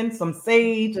cleansing, some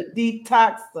sage, a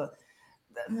detox.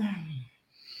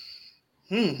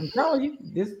 I'm telling you,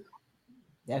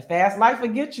 that fast life will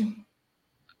get you.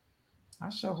 I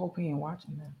sure hope he ain't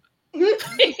watching that.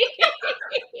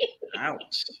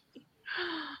 Ouch.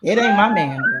 It ain't my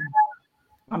man. Bro.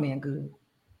 My man good.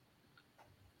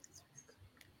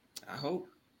 I hope.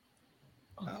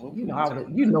 You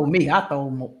know me. I throw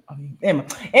more.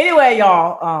 Anyway,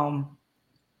 y'all.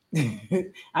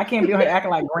 I can't be here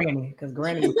acting like Granny because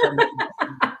Granny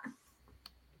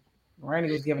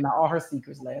was giving out all her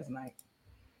secrets last night.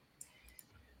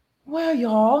 Well,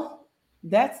 y'all,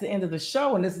 that's the end of the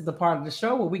show, and this is the part of the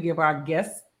show where we give our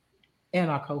guests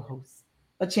and our co-hosts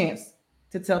a chance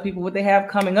to tell people what they have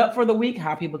coming up for the week,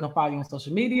 how people can follow you on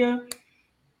social media,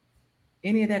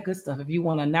 any of that good stuff. If you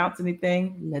want to announce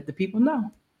anything, let the people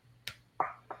know.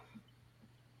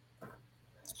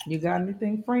 You got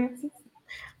anything, Francis?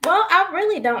 Well, I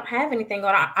really don't have anything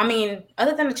going on. I mean,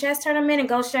 other than the chess tournament in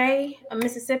Goshen,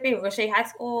 Mississippi, Goshen High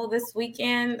School this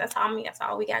weekend. That's all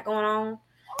we got going on.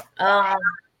 That's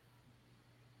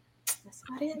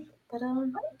about it. But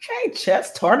okay,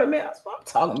 chess tournament. That's what I'm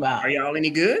talking about. Are y'all any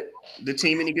good? The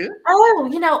team any good?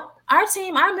 Oh, our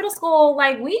team, our middle school,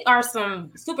 like we are some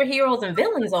superheroes and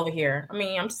villains over here. I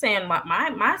mean, I'm just saying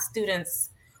my students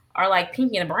are like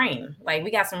Pinky in the brain. Like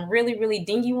we got some really, really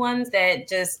dingy ones that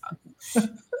just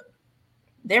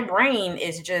their brain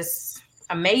is just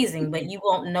amazing, but you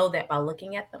won't know that by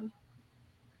looking at them.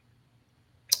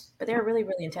 But they're really,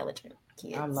 really intelligent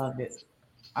kids. I love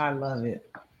it.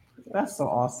 That's so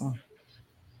awesome.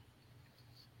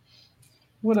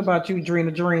 What about you,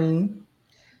 Dream?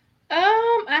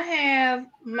 I have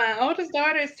my oldest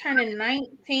daughter is turning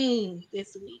 19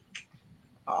 this week.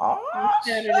 On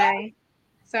Saturday.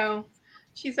 So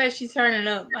she says she's turning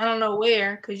up. I don't know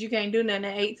where, because you can't do nothing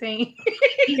at 18.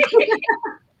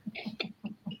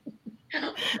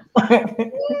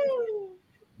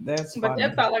 That's but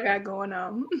that's all I got going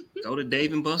on. Go to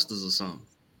Dave and Buster's or something.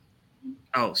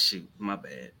 Oh shoot, my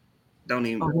bad. Don't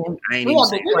even. I ain't We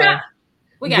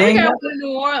even. got one in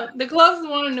New Orleans. The closest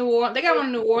one in New Orleans. They got one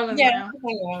in New Orleans now.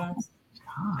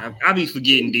 I be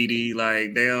forgetting, DD.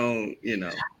 Like they don't,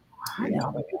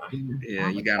 Yeah,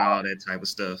 you got all that type of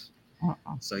stuff.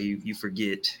 So you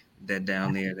forget that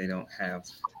down there they don't have.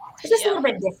 It's just a little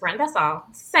bit different. That's all.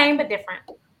 Same but different.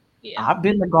 Yeah. I've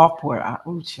been to Gulfport.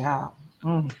 Child.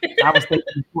 I was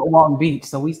thinking Fort Walton Beach,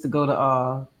 so we used to go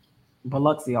to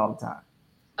Biloxi all the time.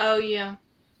 Oh yeah.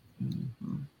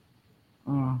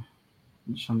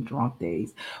 Some drunk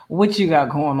days. What you got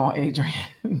going on, Adrian?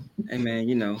 Hey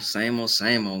man, same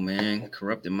old man.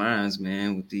 Corrupted minds,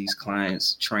 man, with these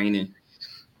clients training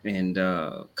and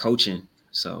coaching.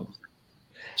 So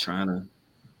trying to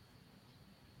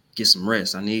get some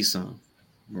rest. I need some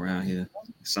around here.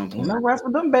 Something. No rest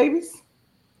with them babies.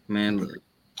 Man, look,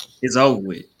 it's over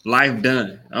with. Life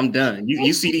done. I'm done.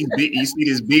 You see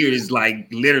this beard is like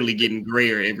literally getting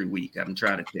grayer every week. I'm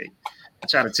trying to tell you. I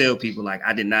try to tell people like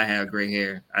I did not have gray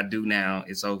hair. I do now.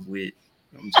 It's over with.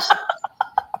 I'm just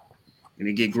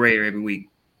gonna get grayer every week.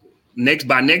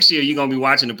 By next year, you're gonna be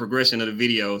watching the progression of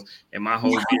the videos and my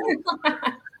whole beard.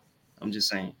 I'm just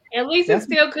saying. At least it's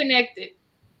still connected.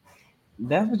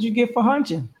 That's what you get for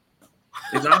hunching.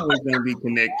 It's always gonna be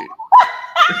connected.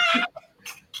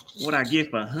 What I get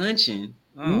for hunching?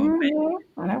 Oh man,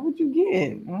 that's what you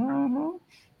get.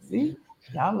 See,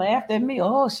 y'all laughed at me.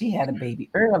 Oh, she had a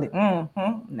baby early.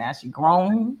 Now she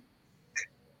grown.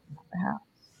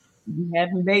 You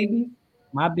having babies?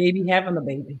 My baby having a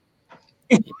baby.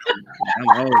 I'm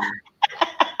old.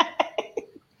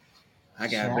 I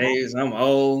got babies. I'm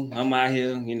old. I'm out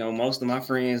here. Most of my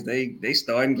friends they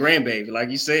starting grandbaby, like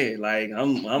you said. Like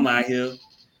I'm out here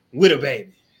with a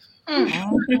baby.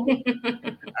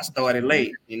 I started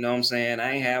late. You know what I'm saying?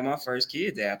 I ain't had my first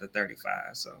kids after 35.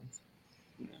 So.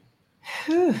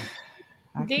 Dee,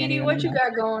 what you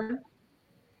got going?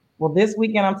 Well, this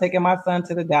weekend I'm taking my son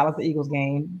to the Dallas Eagles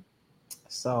game.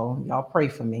 So y'all pray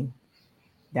for me.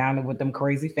 Down there with them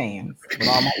crazy fans. With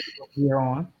all my gear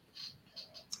on.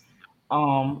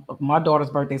 My daughter's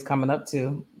birthday's coming up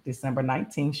too. December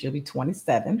 19th. She'll be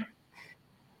 27.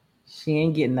 She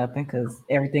ain't getting nothing because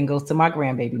everything goes to my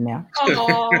grandbaby now.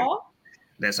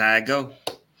 That's how it go.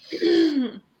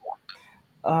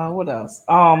 What else?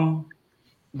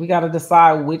 We got to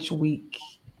decide which week.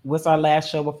 What's our last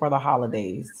show before the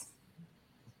holidays?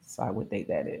 Decide what date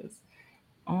that is.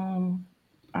 I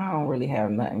don't really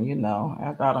have nothing,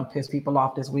 After I done piss people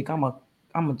off this week, I'm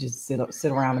gonna just sit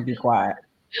around and be quiet.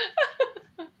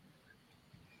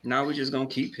 Now we're just gonna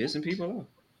keep pissing people off.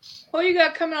 Who you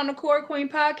got coming on the Core Queen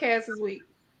podcast this week?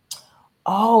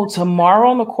 Oh, tomorrow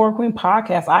on the Core Queen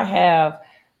podcast, I have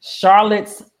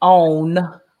Charlotte's own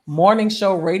morning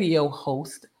show radio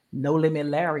host, No Limit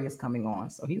Larry, is coming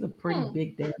on. So he's a pretty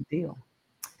big damn deal.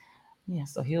 Yeah,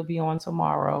 so he'll be on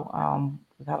tomorrow.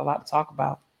 We got a lot to talk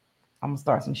about. I'm gonna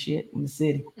start some shit in the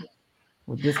city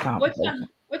with this conversation.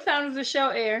 What time does the show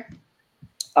air?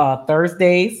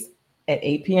 Thursdays at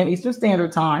 8 p.m. Eastern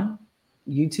Standard Time,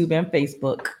 YouTube and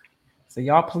Facebook. So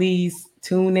y'all please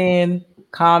tune in,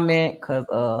 comment, because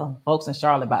folks in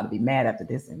Charlotte about to be mad after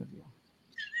this interview.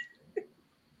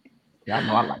 Y'all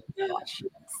know I like to watch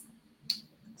shit.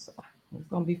 So it's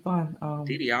gonna be fun.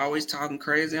 Didi always talking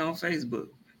crazy on Facebook.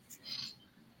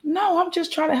 No, I'm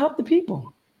just trying to help the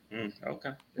people.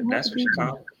 Okay, that's what you're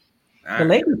talking. The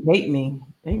ladies hate me.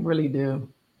 They really do.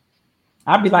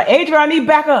 I'd be like, Adrian, I need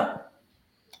backup.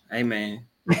 Hey man,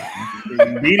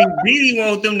 Didi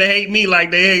want them to hate me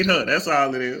like they hate her. That's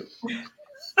all it is.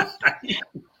 I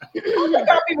think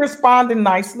I'll be responding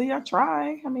nicely. I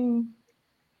try. I mean,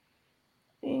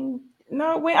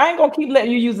 no, I ain't gonna keep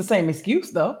letting you use the same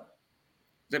excuse though.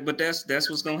 But that's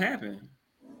what's gonna happen.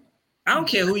 I don't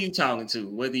care who you talking to,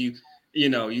 whether you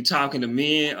talking to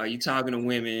men or you talking to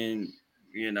women.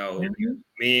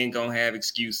 Men gonna have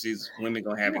excuses, women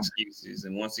gonna have excuses,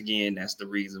 and once again, that's the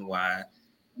reason why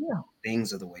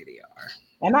things are the way they are.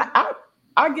 And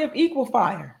I give equal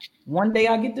fire. One day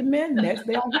I get the men, next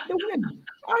day I get the women.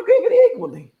 I give it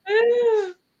equally.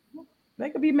 They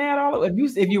could be mad all over.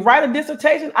 If you write a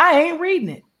dissertation, I ain't reading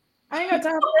it. I ain't got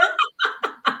time for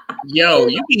that. Yo,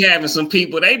 you be having some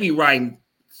people, they be writing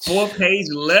 4-page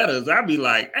letters. I be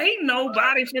like, ain't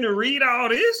nobody finna read all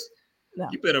this. No,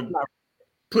 you better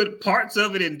put parts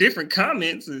of it in different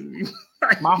comments. And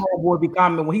my homeboy be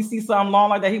commenting when he sees something long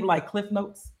like that, he be like, Cliff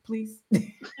Notes, please.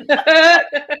 Don't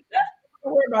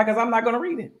worry about it, because I'm not gonna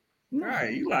read it. No.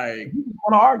 Right, you like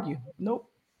want to argue? Nope.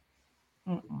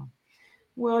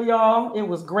 Well, y'all, it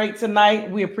was great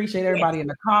tonight. We appreciate everybody in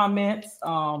the comments.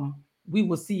 We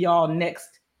will see y'all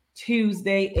next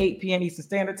Tuesday, 8 p.m. Eastern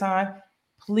Standard Time.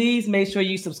 Please make sure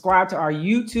you subscribe to our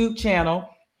YouTube channel.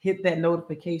 Hit that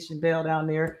notification bell down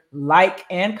there. Like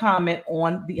and comment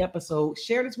on the episode.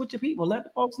 Share this with your people. Let the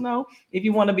folks know. If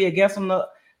you want to be a guest on the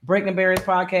Breaking Barriers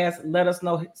podcast, let us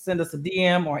know. Send us a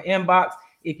DM or inbox.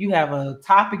 If you have a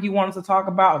topic you want us to talk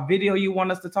about, a video you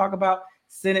want us to talk about,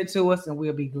 send it to us and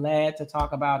we'll be glad to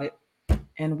talk about it.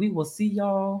 And we will see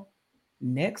y'all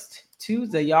next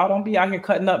Tuesday. Y'all don't be out here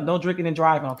cutting up. No drinking and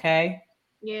driving, okay?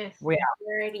 Yes. We're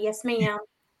out. Yes, ma'am.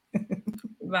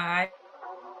 Bye.